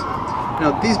 pieces.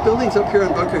 Now these buildings up here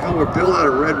on Bunker Hill were built out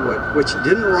of redwood, which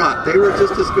didn't rot. They were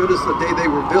just as good as the day they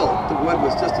were built. The wood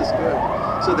was just as good.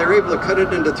 So they were able to cut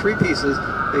it into 3 pieces.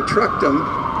 They trucked them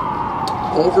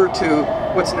over to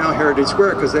what's now Heritage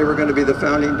Square, because they were going to be the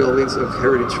founding buildings of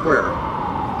Heritage Square.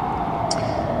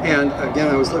 And again,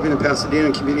 I was living in Pasadena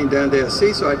and commuting down to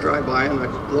SC, so I drive by and I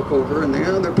look over, and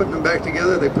they're putting them back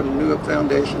together. They put a new up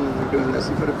foundation, and they're doing this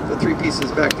and put the 3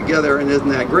 pieces back together, and isn't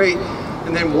that great?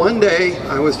 And then one day,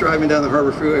 I was driving down the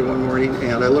Harbor Freeway one morning,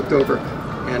 and I looked over,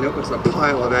 and it was a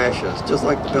pile of ashes, just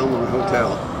like the Belmont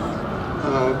Hotel.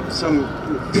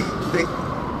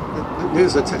 The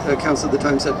news accounts at the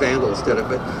time said vandals did it,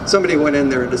 but somebody went in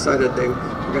there and decided they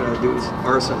were going to do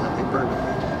arson, and they burned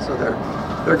it. So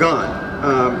they're gone.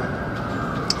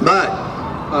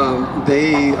 But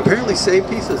they apparently saved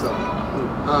pieces of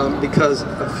them, because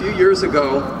a few years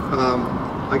ago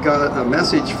I got a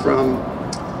message from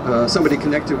somebody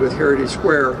connected with Heritage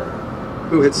Square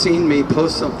who had seen me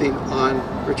post something on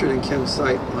Richard and Kim's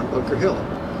site on Bunker Hill,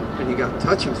 and he got in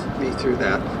touch with me through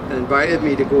that and invited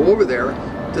me to go over there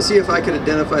to see if I could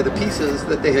identify the pieces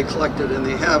that they had collected. And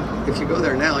they have, if you go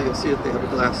there now, you'll see that they have a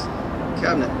glass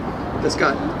cabinet that's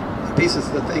got pieces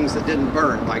of the things that didn't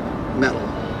burn, like metal.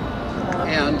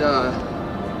 And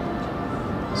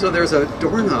so there's a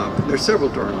doorknob. There's several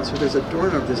doorknobs. So there's a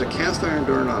doorknob. There's a cast iron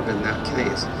doorknob in that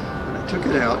case. And I took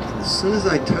it out, and as soon as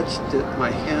I touched it,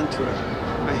 my hand to it,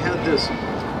 I had this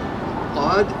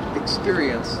odd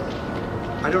experience.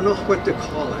 I don't know what to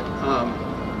call it.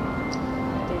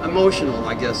 Emotional,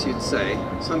 I guess you'd say.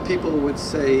 Some people would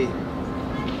say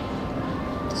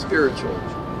spiritual.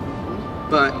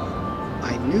 But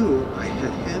I knew I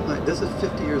had my, this is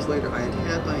 50 years later, I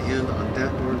had my hand on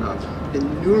that doorknob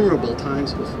innumerable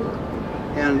times before.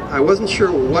 And I wasn't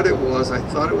sure what it was. I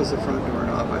thought it was the front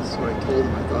doorknob. That's what I told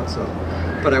him, I thought so.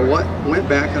 But I went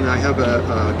back, and I have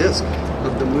a disc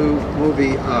of the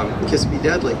movie Kiss Me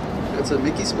Deadly. It's a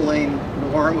Mickey Spillane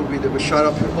noir movie that was shot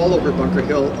up all over Bunker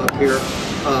Hill up here,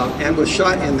 and was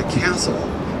shot in the castle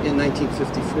in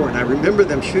 1954. And I remember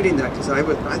them shooting that because I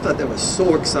thought that was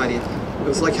so exciting. It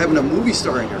was like having a movie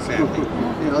star in your family.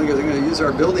 You know, they're going to use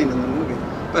our building in the movie.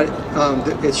 But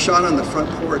it's shot on the front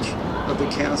porch of the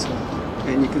castle,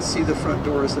 and you can see the front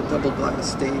doors, the double glass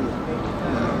stained,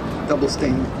 double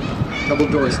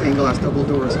doors, stained glass double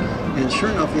doors. And sure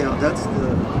enough, yeah, that's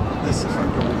the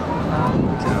front door of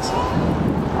the castle.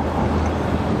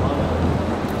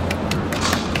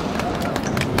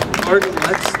 Gordon,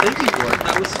 thank you, Gordon.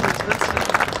 That was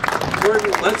fantastic.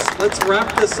 Gordon, let's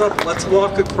wrap this up. Let's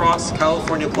walk across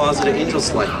California Plaza to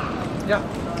Angel's Light. Yeah.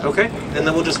 Okay? And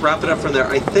then we'll just wrap it up from there.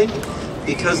 I think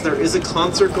because there is a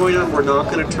concert going on, we're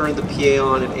not going to turn the PA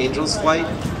on at Angel's Light.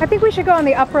 I think we should go on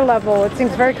the upper level. It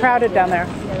seems very crowded down there.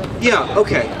 Yeah,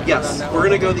 okay, yes. We're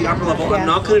going to go to the upper level. Yeah. I'm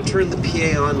not going to turn the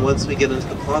PA on once we get into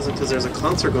the plaza because there's a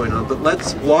concert going on. But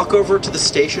let's walk over to the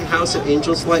station house at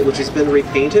Angel's Light, which has been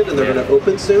repainted, and they're going to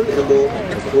open soon, and we'll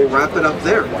wrap it up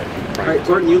there. All right,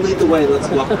 Gordon, you lead the way. Let's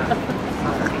walk.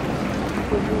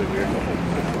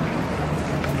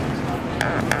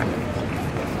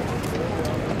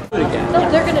 No,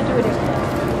 they're going to do it again.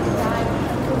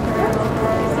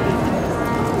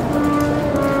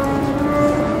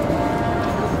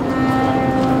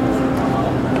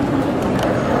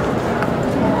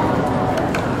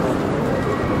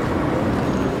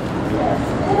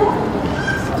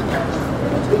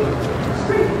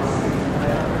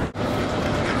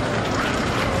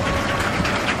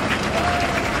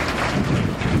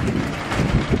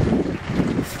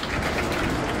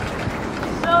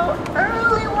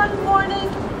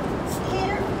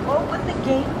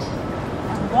 gate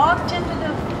and walked into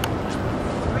the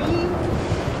green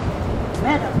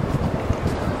meadow.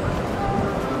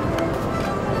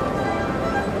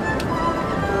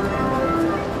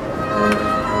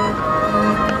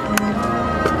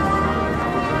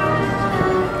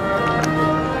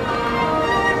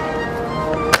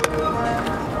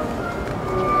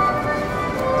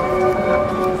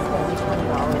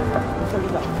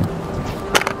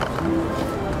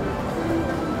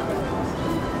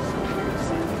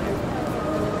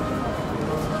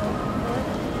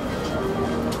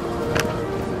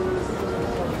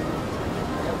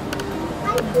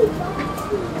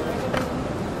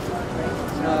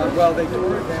 Well, they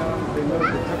tore it down. They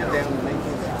took it down in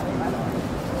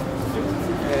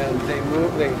 1969, and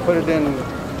they put it in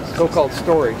so-called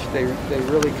storage. They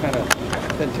really kind of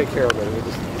didn't take care of it. It was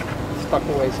just stuck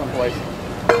away someplace.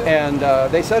 And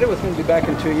they said it was going to be back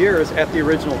in 2 years at the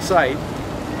original site.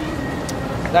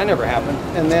 That never happened.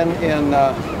 And then in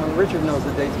Richard knows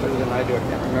the dates better than I do. I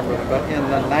can't remember them. But in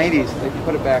the 90s, they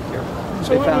put it back here.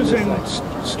 So it was in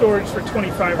storage for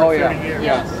 25 or 30 years.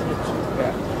 Yeah.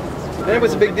 And it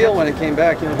was a big deal when it came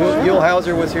back. You know, Yul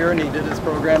Hauser was here and he did his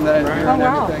program that year and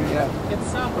everything. Yeah. It's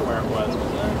south of where it was,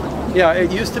 wasn't it? Yeah, it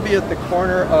used to be at the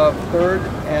corner of 3rd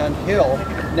and Hill,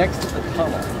 next to the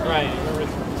tunnel. Right.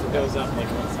 It goes up like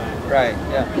one side. Right.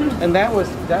 Yeah. And that was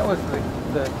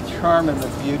the charm and the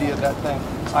beauty of that thing.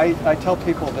 I tell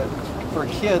people that for a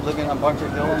kid living on Bunker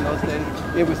Hill in those days,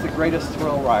 it was the greatest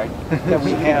thrill ride that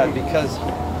we had because.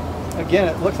 Again,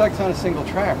 it looks like it's on a single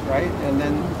track, right? And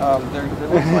then it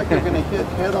looks like they're going to hit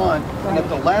head on, and at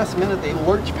the last minute they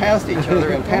lurch past each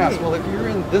other and pass. Well, if you're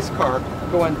in this car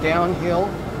going downhill,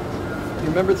 you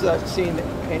remember that scene,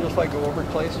 Angels Flight go over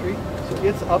Clay Street? So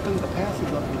it's up in the passes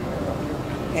up in here,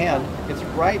 and it's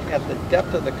right at the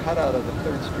depth of the cutout of the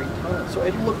 3rd Street tunnel. So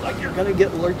it looked like you're going to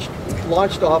get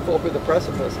launched off over the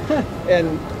precipice,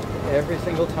 and every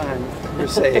single time you're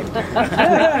saved.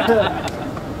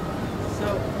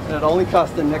 And it only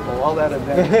cost a nickel, all that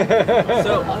adventure.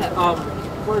 So,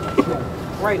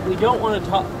 right, we don't want to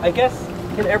talk, I guess,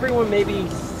 can everyone maybe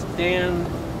stand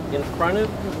in front of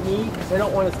me? Because I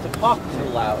don't want us to talk too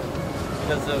loud.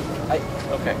 Because of,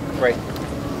 okay, great.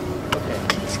 Okay,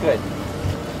 good.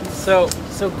 So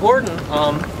Gordon,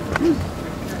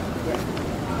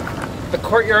 the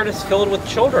courtyard is filled with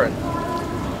children.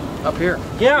 Up here?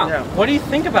 Yeah. What do you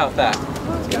think about that?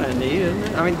 It's kind of neat, isn't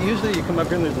it? I mean, usually you come up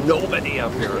here and there's nobody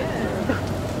up here.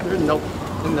 There's no.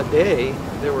 In the day,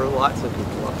 there were lots of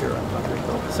people up here on Bunker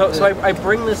Hill. So I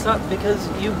bring this up because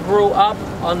you grew up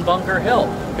on Bunker Hill.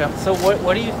 Yeah. So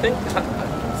what do you think?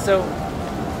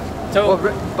 Well,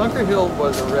 Bunker Hill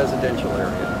was a residential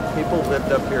area. People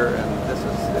lived up here,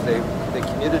 and they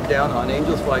commuted down on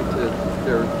Angels Flight to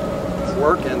their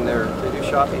work and to do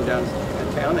shopping down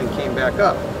in town and came back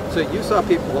up. So you saw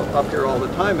people up here all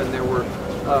the time, and there were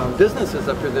businesses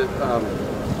up here that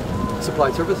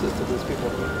supplied services to these people.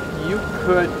 You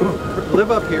could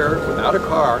live up here without a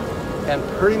car, and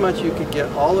pretty much you could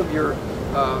get all of your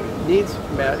needs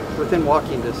met within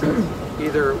walking distance,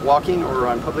 either walking or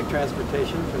on public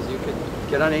transportation, because you could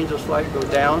get on Angels Flight, go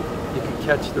down, you could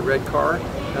catch the red car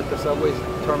at the subway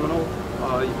terminal,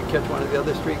 you could catch one of the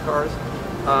other streetcars,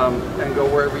 and go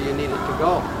wherever you needed to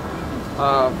go.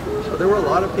 So there were a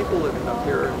lot of people living up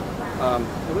here.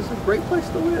 It was a great place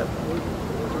to live.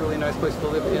 It was a really nice place to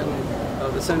live in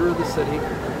the center of the city.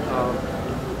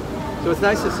 So it's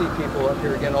nice to see people up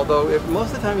here again, although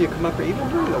most of the time you come up here, even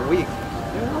during the week,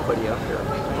 there's nobody up here.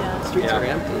 The streets are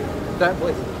empty. That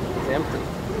place is empty,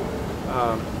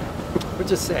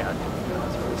 which is sad.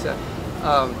 It's really sad.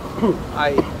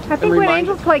 I think when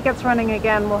Angels Flight gets running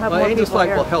again, we'll have more people Angels Flight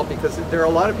here. will help because there are a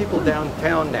lot of people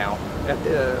downtown now at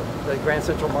the Grand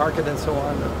Central Market and so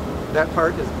on. That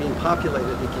part is being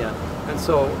populated again. And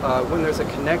so when there's a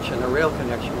connection, a rail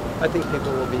connection, I think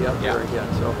people will be up there again.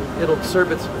 So it'll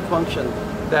serve its function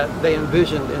that they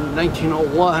envisioned in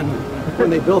 1901 when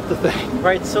they built the thing.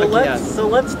 Right, so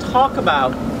let's talk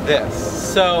about this.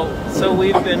 So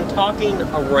we've been talking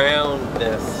around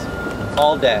this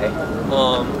all day.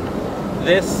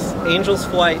 This Angels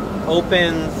Flight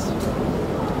opens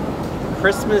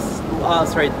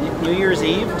New Year's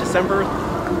Eve, December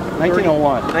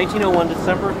 1901. 1901,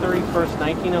 December 31st,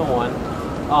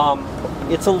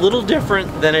 1901. It's a little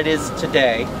different than it is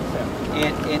today.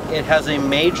 It has a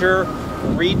major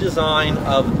redesign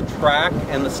of the track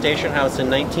and the station house in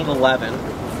 1911,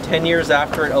 10 years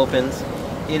after it opens.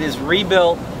 It is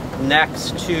rebuilt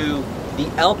next to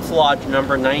the Elks Lodge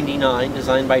number 99,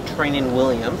 designed by Train &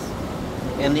 Williams.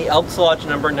 And the Elks Lodge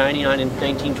number 99 in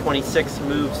 1926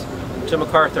 moves to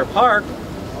MacArthur Park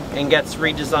and gets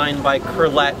redesigned by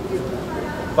Curlett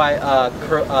by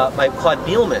Claude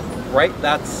Bielman, right?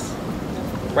 That's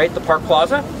right, the Park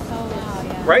Plaza,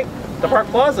 right? The Park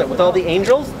Plaza with all the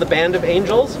angels, the band of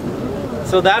angels.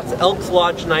 So that's Elks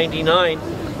Lodge 99,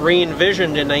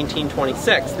 re-envisioned in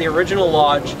 1926. The original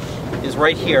lodge is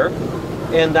right here,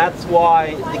 and that's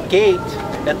why the gate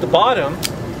at the bottom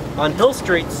on Hill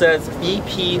Street says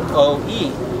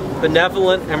BPOE,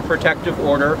 Benevolent and Protective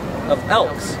Order of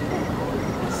Elks.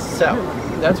 So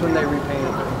that's when they repainted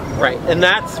it. Right, and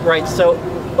that's right. So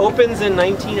opens in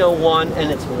 1901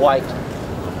 and it's white.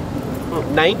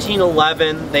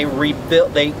 1911 they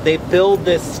rebuild. They build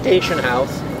this station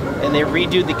house and they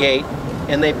redo the gate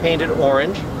and they paint it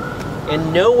orange.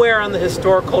 And nowhere on the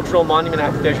Historic Cultural Monument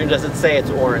application does it say it's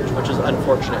orange, which is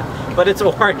unfortunate. But it's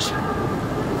orange. Is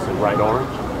it bright orange?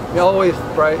 Always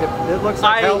bright. It looks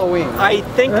like Halloween. I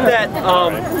think that.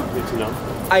 Good to know.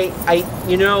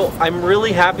 You know, I'm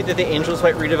really happy that the Angels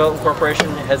White Redevelopment Corporation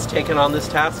has taken on this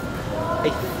task. I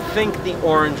think the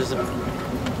orange is I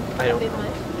don't know.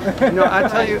 No, I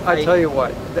tell you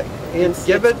what.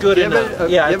 Give it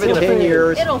 10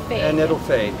 years, and it'll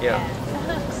fade. Yeah.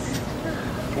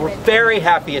 We're very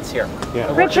happy it's here.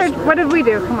 Yeah. Richard, what did we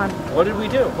do? Come on. What did we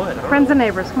do? What? Friends and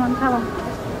Neighbors. Come on, tell them.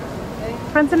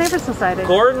 Friends and Neighbors Society.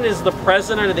 Gordon is the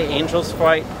president of the Angels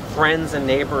White Friends and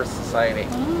Neighbors Society.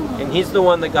 And he's the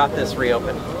one that got this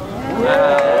reopened.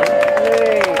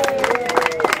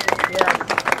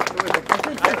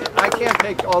 I can't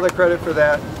take all the credit for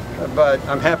that, but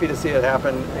I'm happy to see it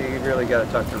happen. You really got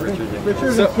to talk to Richard.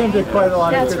 Richard and Kim did quite a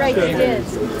lot of That's right, he did.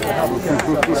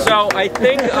 So I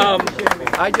think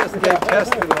I just gave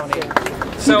testimony.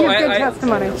 So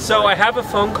I have a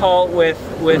phone call with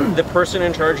the person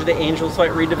in charge of the Angels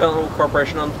White Redevelopment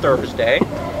Corporation on Thursday,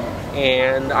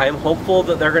 and I'm hopeful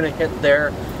that they're going to hit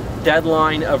their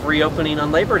deadline of reopening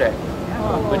on Labor Day,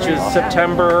 which is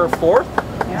September 4th,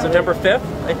 September 5th,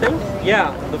 I think.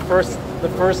 Yeah, the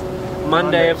first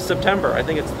Monday of September. I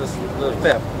think it's the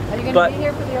 5th. Are you going to be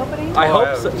here for the opening? I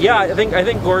hope so. Yeah, I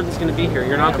think Gordon's going to be here.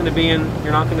 You're not going to be in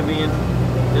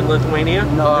Lithuania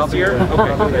this year?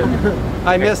 Okay, good.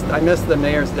 I missed the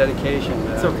mayor's dedication.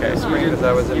 It's okay. Because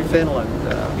I was in Finland.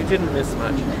 You didn't miss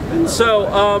much. So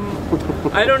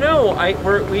I don't know.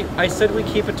 I said we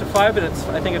keep it to 5, and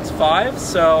I think it's 5.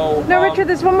 So no, Richard.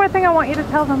 There's one more thing I want you to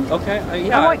tell them. Okay.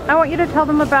 I want you to tell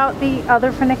them about the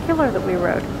other funicular that we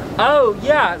rode. Oh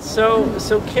yeah.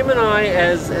 So Kim and I,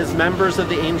 as members of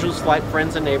the Angels Flight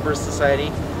Friends and Neighbors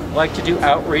Society, like to do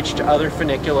outreach to other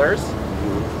funiculars.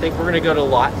 I think we're going to go to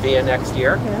Latvia next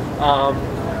year. Yeah.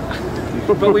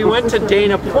 But we went to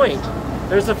Dana Point.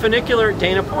 There's a funicular at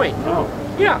Dana Point. Oh.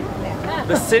 Yeah.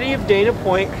 The city of Dana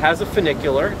Point has a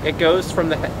funicular. It goes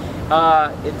from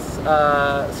it's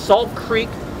Salt Creek.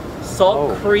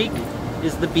 Salt Creek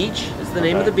is the beach, is the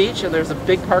name of the beach, and there's a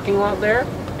big parking lot there,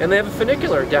 and they have a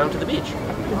funicular down to the beach.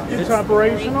 It's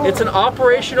operational? It's an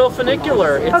operational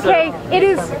funicular. It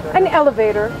is an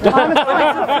elevator.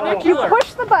 Honestly, you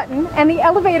push the button and the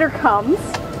elevator comes,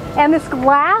 and this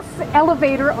glass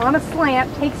elevator on a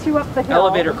slant takes you up the hill.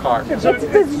 Elevator car. It's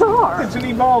bizarre. It's an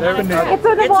evolved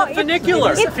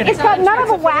funicular. It's a funicular. It's got none of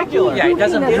the wacky. Yeah, it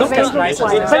doesn't look as nice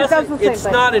as it. It's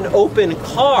not an open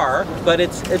car, but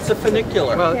it's a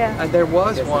funicular. Well, there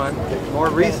was one more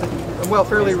recent. Well,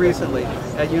 fairly recently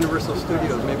at Universal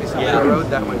Studios. Maybe somebody rode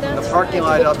that one. In the parking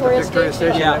lot up the Victoria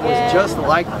Station, it was just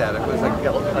like that. It was like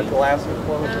a glass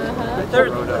enclosure.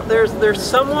 There's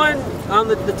someone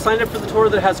that signed up for the tour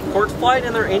that has Quartz Flight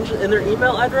in their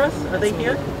email address. Are they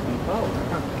here?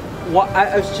 Oh. Well,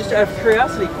 I was just out of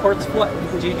curiosity. Quartz Flight.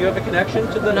 Do you have a connection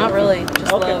to the? Not really.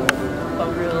 Just love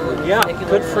a real. Yeah.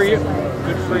 Good for you.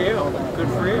 Good for you. Good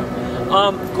for you.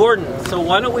 Gordon. So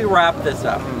why don't we wrap this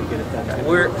up?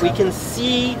 We can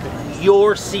see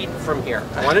your seat from here.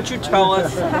 Why don't you tell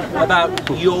us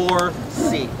about your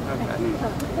seat? Okay.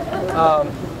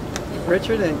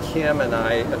 Richard and Kim and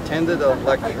I attended a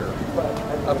lecture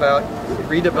about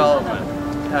redevelopment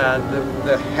and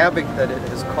the havoc that it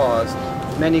has caused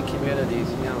many communities,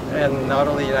 and not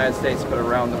only the United States but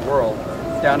around the world,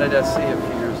 down at SC a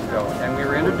few years ago. And we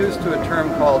were introduced to a term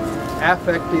called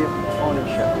affective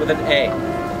ownership. With an A.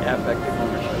 Affective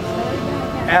ownership.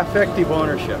 Affective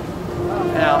ownership.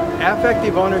 Now,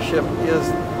 affective ownership is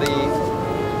the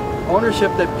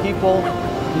ownership that people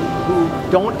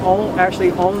who don't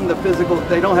actually own the physical,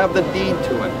 they don't have the deed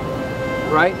to it,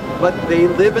 right? But they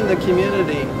live in the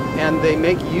community and they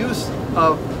make use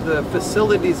of the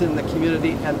facilities in the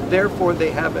community, and therefore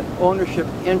they have an ownership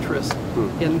interest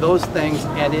in those things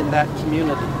and in that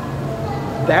community.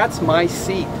 That's my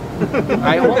seat.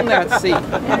 I own that seat.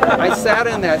 I sat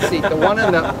in that seat, the one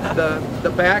in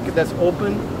the back that's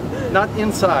open, not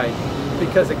inside,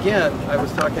 because again, I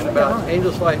was talking about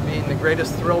Angel's Flight being the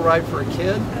greatest thrill ride for a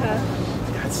kid.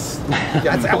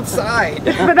 That's outside.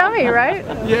 It's the dummy, right?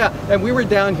 Yeah, and we were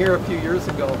down here a few years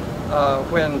ago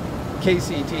when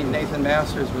KCT, Nathan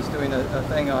Masters, was doing a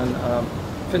thing on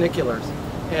funiculars,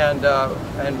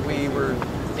 and we were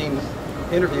being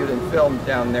interviewed and filmed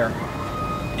down there.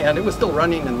 And it was still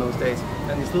running in those days,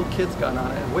 and these little kids got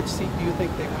on it. Which seat do you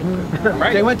think they went to?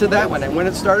 Right. They went to that one, and when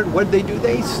it started, what did they do?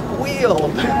 They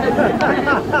squealed.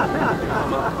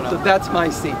 So that's my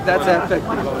seat. That's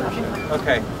affective ownership.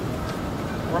 Okay.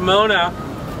 Ramona,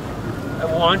 I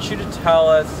want you to tell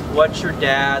us what your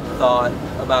dad thought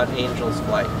about Angel's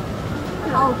Flight.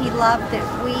 Oh, he loved it.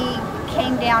 We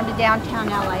came down to downtown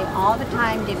LA all the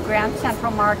time, did Grand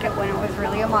Central Market when it was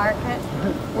really a market.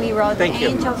 We rode the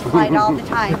Angel's Flight all the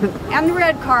time. And the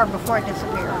red car before it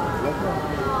disappeared.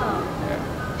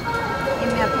 It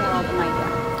meant the world to my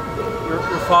dad.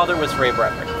 Your father was Ray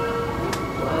Bradbury.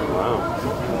 Wow.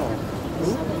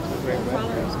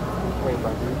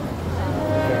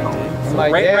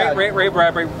 Ray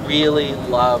Bradbury really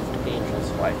loved Angel's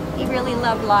Flight. He really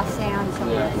loved Los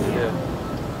Angeles. Yeah.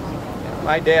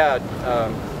 My dad,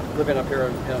 living up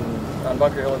here on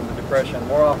Bunker Hill in the Depression,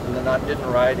 more often than not didn't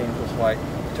ride Angel's Flight.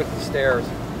 He took the stairs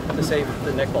to save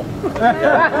the nickel.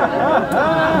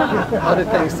 Other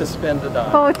things to spend it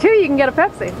on. Oh, too, you can get a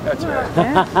Pepsi. That's right.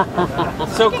 Yeah.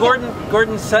 So Gordon,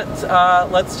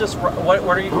 let's just, what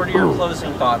are your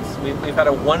closing thoughts? We've had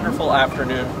a wonderful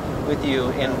afternoon with you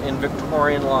in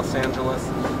Victorian Los Angeles.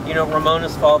 You know,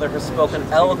 Ramona's father has spoken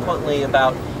eloquently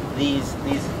about these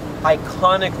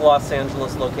iconic Los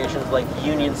Angeles locations like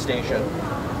Union Station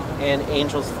and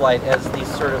Angel's Flight as these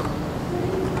sort of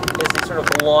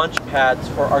launch pads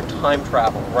for our time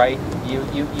travel, right? You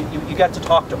get to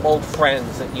talk to old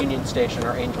friends at Union Station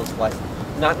or Angel's Flight.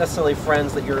 Not necessarily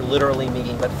friends that you're literally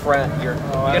meeting, but you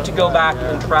get to go back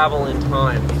and travel in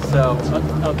time. So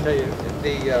I'll tell you,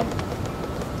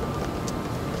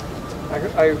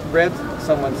 I read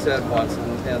someone said once,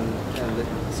 and it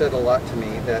said a lot to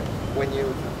me, that when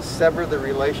you sever the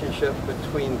relationship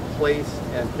between place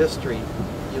and history,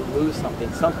 you lose something.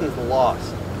 Something's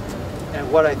lost. And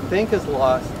what I think is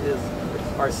lost is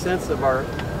our sense of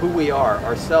who we are,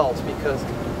 ourselves, because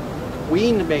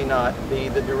we may not be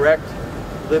the direct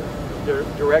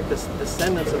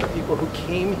descendants of the people who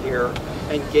came here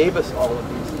and gave us all of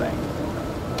these things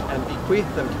and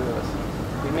bequeathed them to us.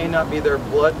 We may not be their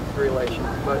blood relations,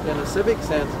 but in a civic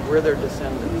sense, we're their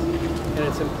descendants. And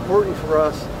it's important for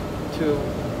us to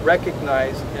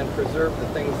recognize and preserve the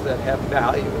things that have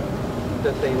value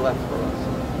that they left for us,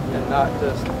 and not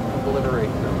just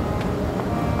obliterate them.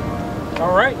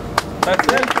 all right, that's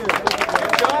it. Good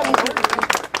job.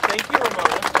 Thank you,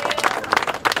 Ramona.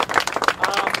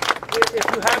 If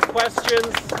you have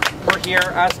questions, we're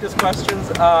here. Ask us questions.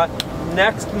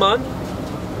 Next month,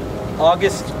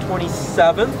 August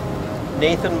 27th,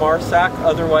 Nathan Marsack,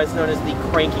 otherwise known as the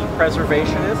Cranky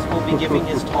Preservationist, will be giving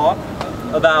his talk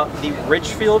about the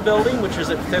Richfield building, which is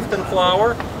at 5th and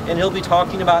Flower, and he'll be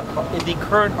talking about the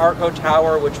current Arco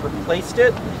Tower, which replaced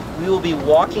it. We will be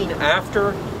walking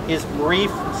after his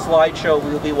brief slideshow.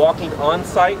 We will be walking on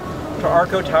site to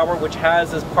Arco Tower, which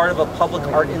has, as part of a public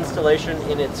art installation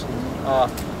in its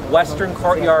western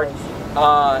courtyard,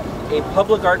 a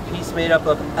public art piece made up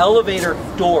of elevator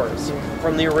doors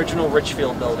from the original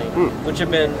Richfield building, which have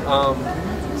been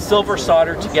silver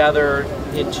soldered together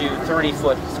into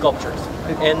 30-foot sculptures.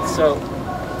 And so,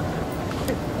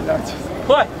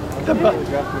 what?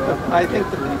 I think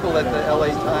the people at the LA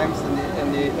Times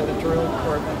and the editorial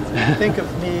department think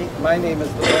of me, my name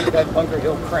is that Bunker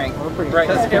Hill crank.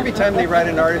 Because every time they write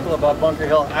an article about Bunker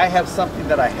Hill, I have something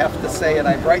that I have to say, and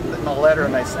I write it in a letter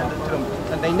and I send it to them.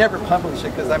 And they never publish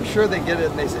it because I'm sure they get it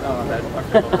and they say, oh, that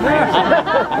Bunker Hill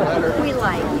crank. We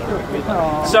like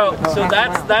you. So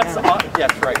that's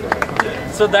yes, right.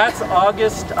 So that's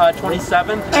August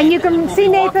 27th. And you can see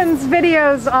Nathan's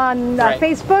videos on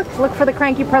Facebook. Look for the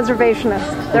Cranky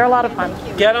Preservationist. They're a lot of fun.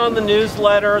 Get on the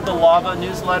newsletter, the Lava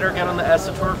newsletter. Get on the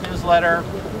Esoturf newsletter.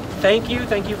 Thank you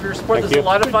for your support. This is a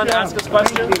lot of fun. Ask us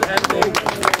questions, and we'll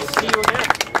see you again.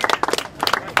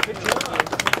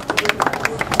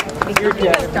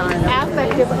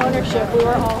 Affective ownership. We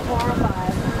were all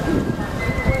horrified.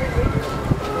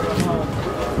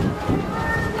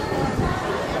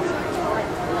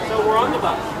 So we're on the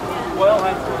bus. Well,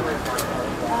 and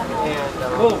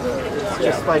it's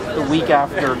just like the week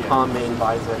after Tom Main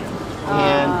buys it.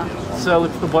 And so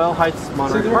it's the Boyle Heights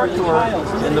Monterey Park Tour,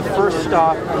 and the first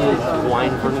stop is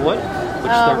Wynvern Wood.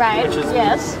 which is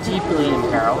yes. deeply in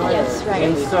peril. Yes, right.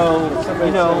 And so,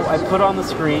 you know, I put on the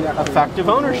screen effective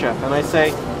ownership, and I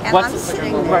say,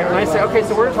 right? And I say, okay,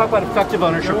 so we're going to talk about effective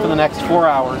ownership for the next 4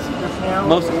 hours.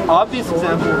 Most obvious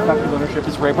example of effective ownership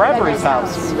is Ray Bradbury's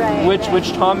house,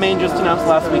 which Tom Main just announced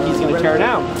last week he's going to tear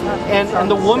down. And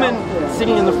the woman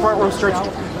sitting in the front row starts to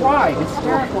cry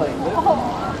hysterically.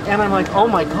 And I'm like, oh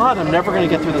my God, I'm never going to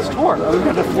get through this tour. We've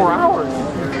got 4 hours.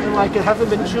 And like, it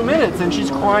hasn't been 2 minutes, and she's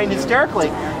crying hysterically.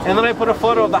 And then I put a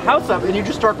photo of the house up, and you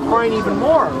just start crying even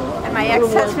more. And my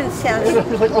ex-husband says, and I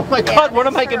was like, oh my God, what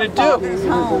am I going to do?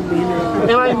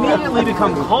 And I immediately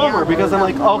become calmer because I'm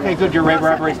like, okay, good, you're Ray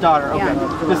Bradbury's daughter. Okay,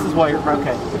 this is why you're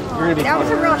okay. You're going to be That was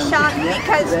a real shock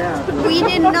because we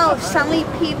didn't know so many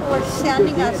people were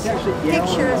sending us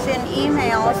pictures and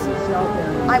emails.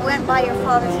 I went by your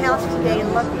father's house today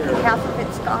and looked, half of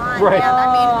it's gone. Right. And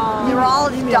I mean, we were all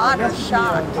his daughters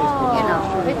shocked, you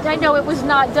know. I know it was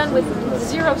not done with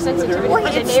zero sensitivity for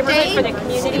the neighborhood, for the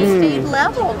community. It stayed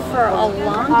leveled for a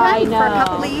long time, for a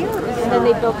couple of years. And then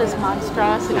they built this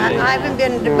monstrosity. I haven't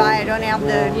been to buy, I don't have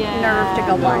the nerve to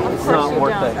go buy it. It's not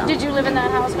worth it. Did you live in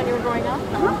that house when you were growing up?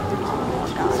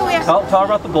 So we tell her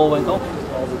about the Bullwinkle.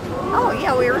 Oh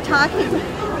yeah, we were talking.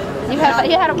 You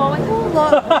had a Bullwinkle?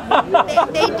 Well,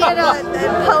 they did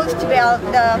a post about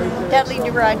the Dudley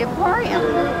DeRide Emporium.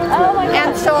 Oh my God.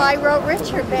 And so I wrote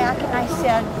Richard back and I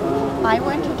said, I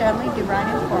went to Dudley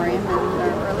DeRide Emporium in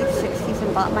the early 60s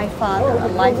and bought my father a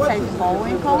life-size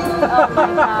Bullwinkle. Oh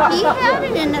my God. He had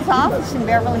it in his office in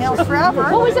Beverly Hills forever.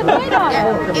 What was it made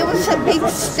of? It was a big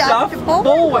stuffed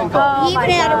Bullwinkle. Oh, he even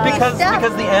had a big stuff.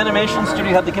 Because the animation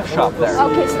studio had the gift shop there.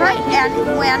 Okay, so right.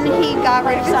 And when he got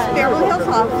rid of his Beverly Hills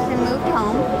office and moved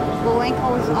home,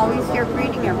 Bullwinkle was always there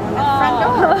greeting everyone at the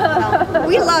front door. So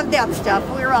we loved that stuff.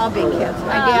 We were all big kids.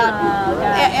 My dad,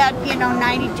 at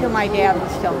 92, my dad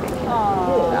was still big kid.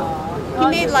 So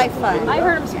he made life fun. I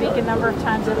heard him speak a number of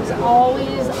times. It was always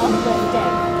a good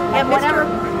day. And whenever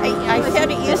I said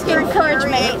it used to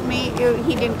infuriate me,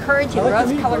 he'd encourage you,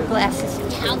 rose-colored glasses.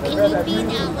 How can you be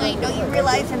that way? Don't you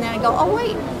realize? And then I go, oh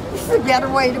wait, this is a better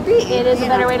way to be. It is a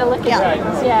better way to look at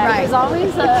things. Yeah, right. It was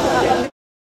always a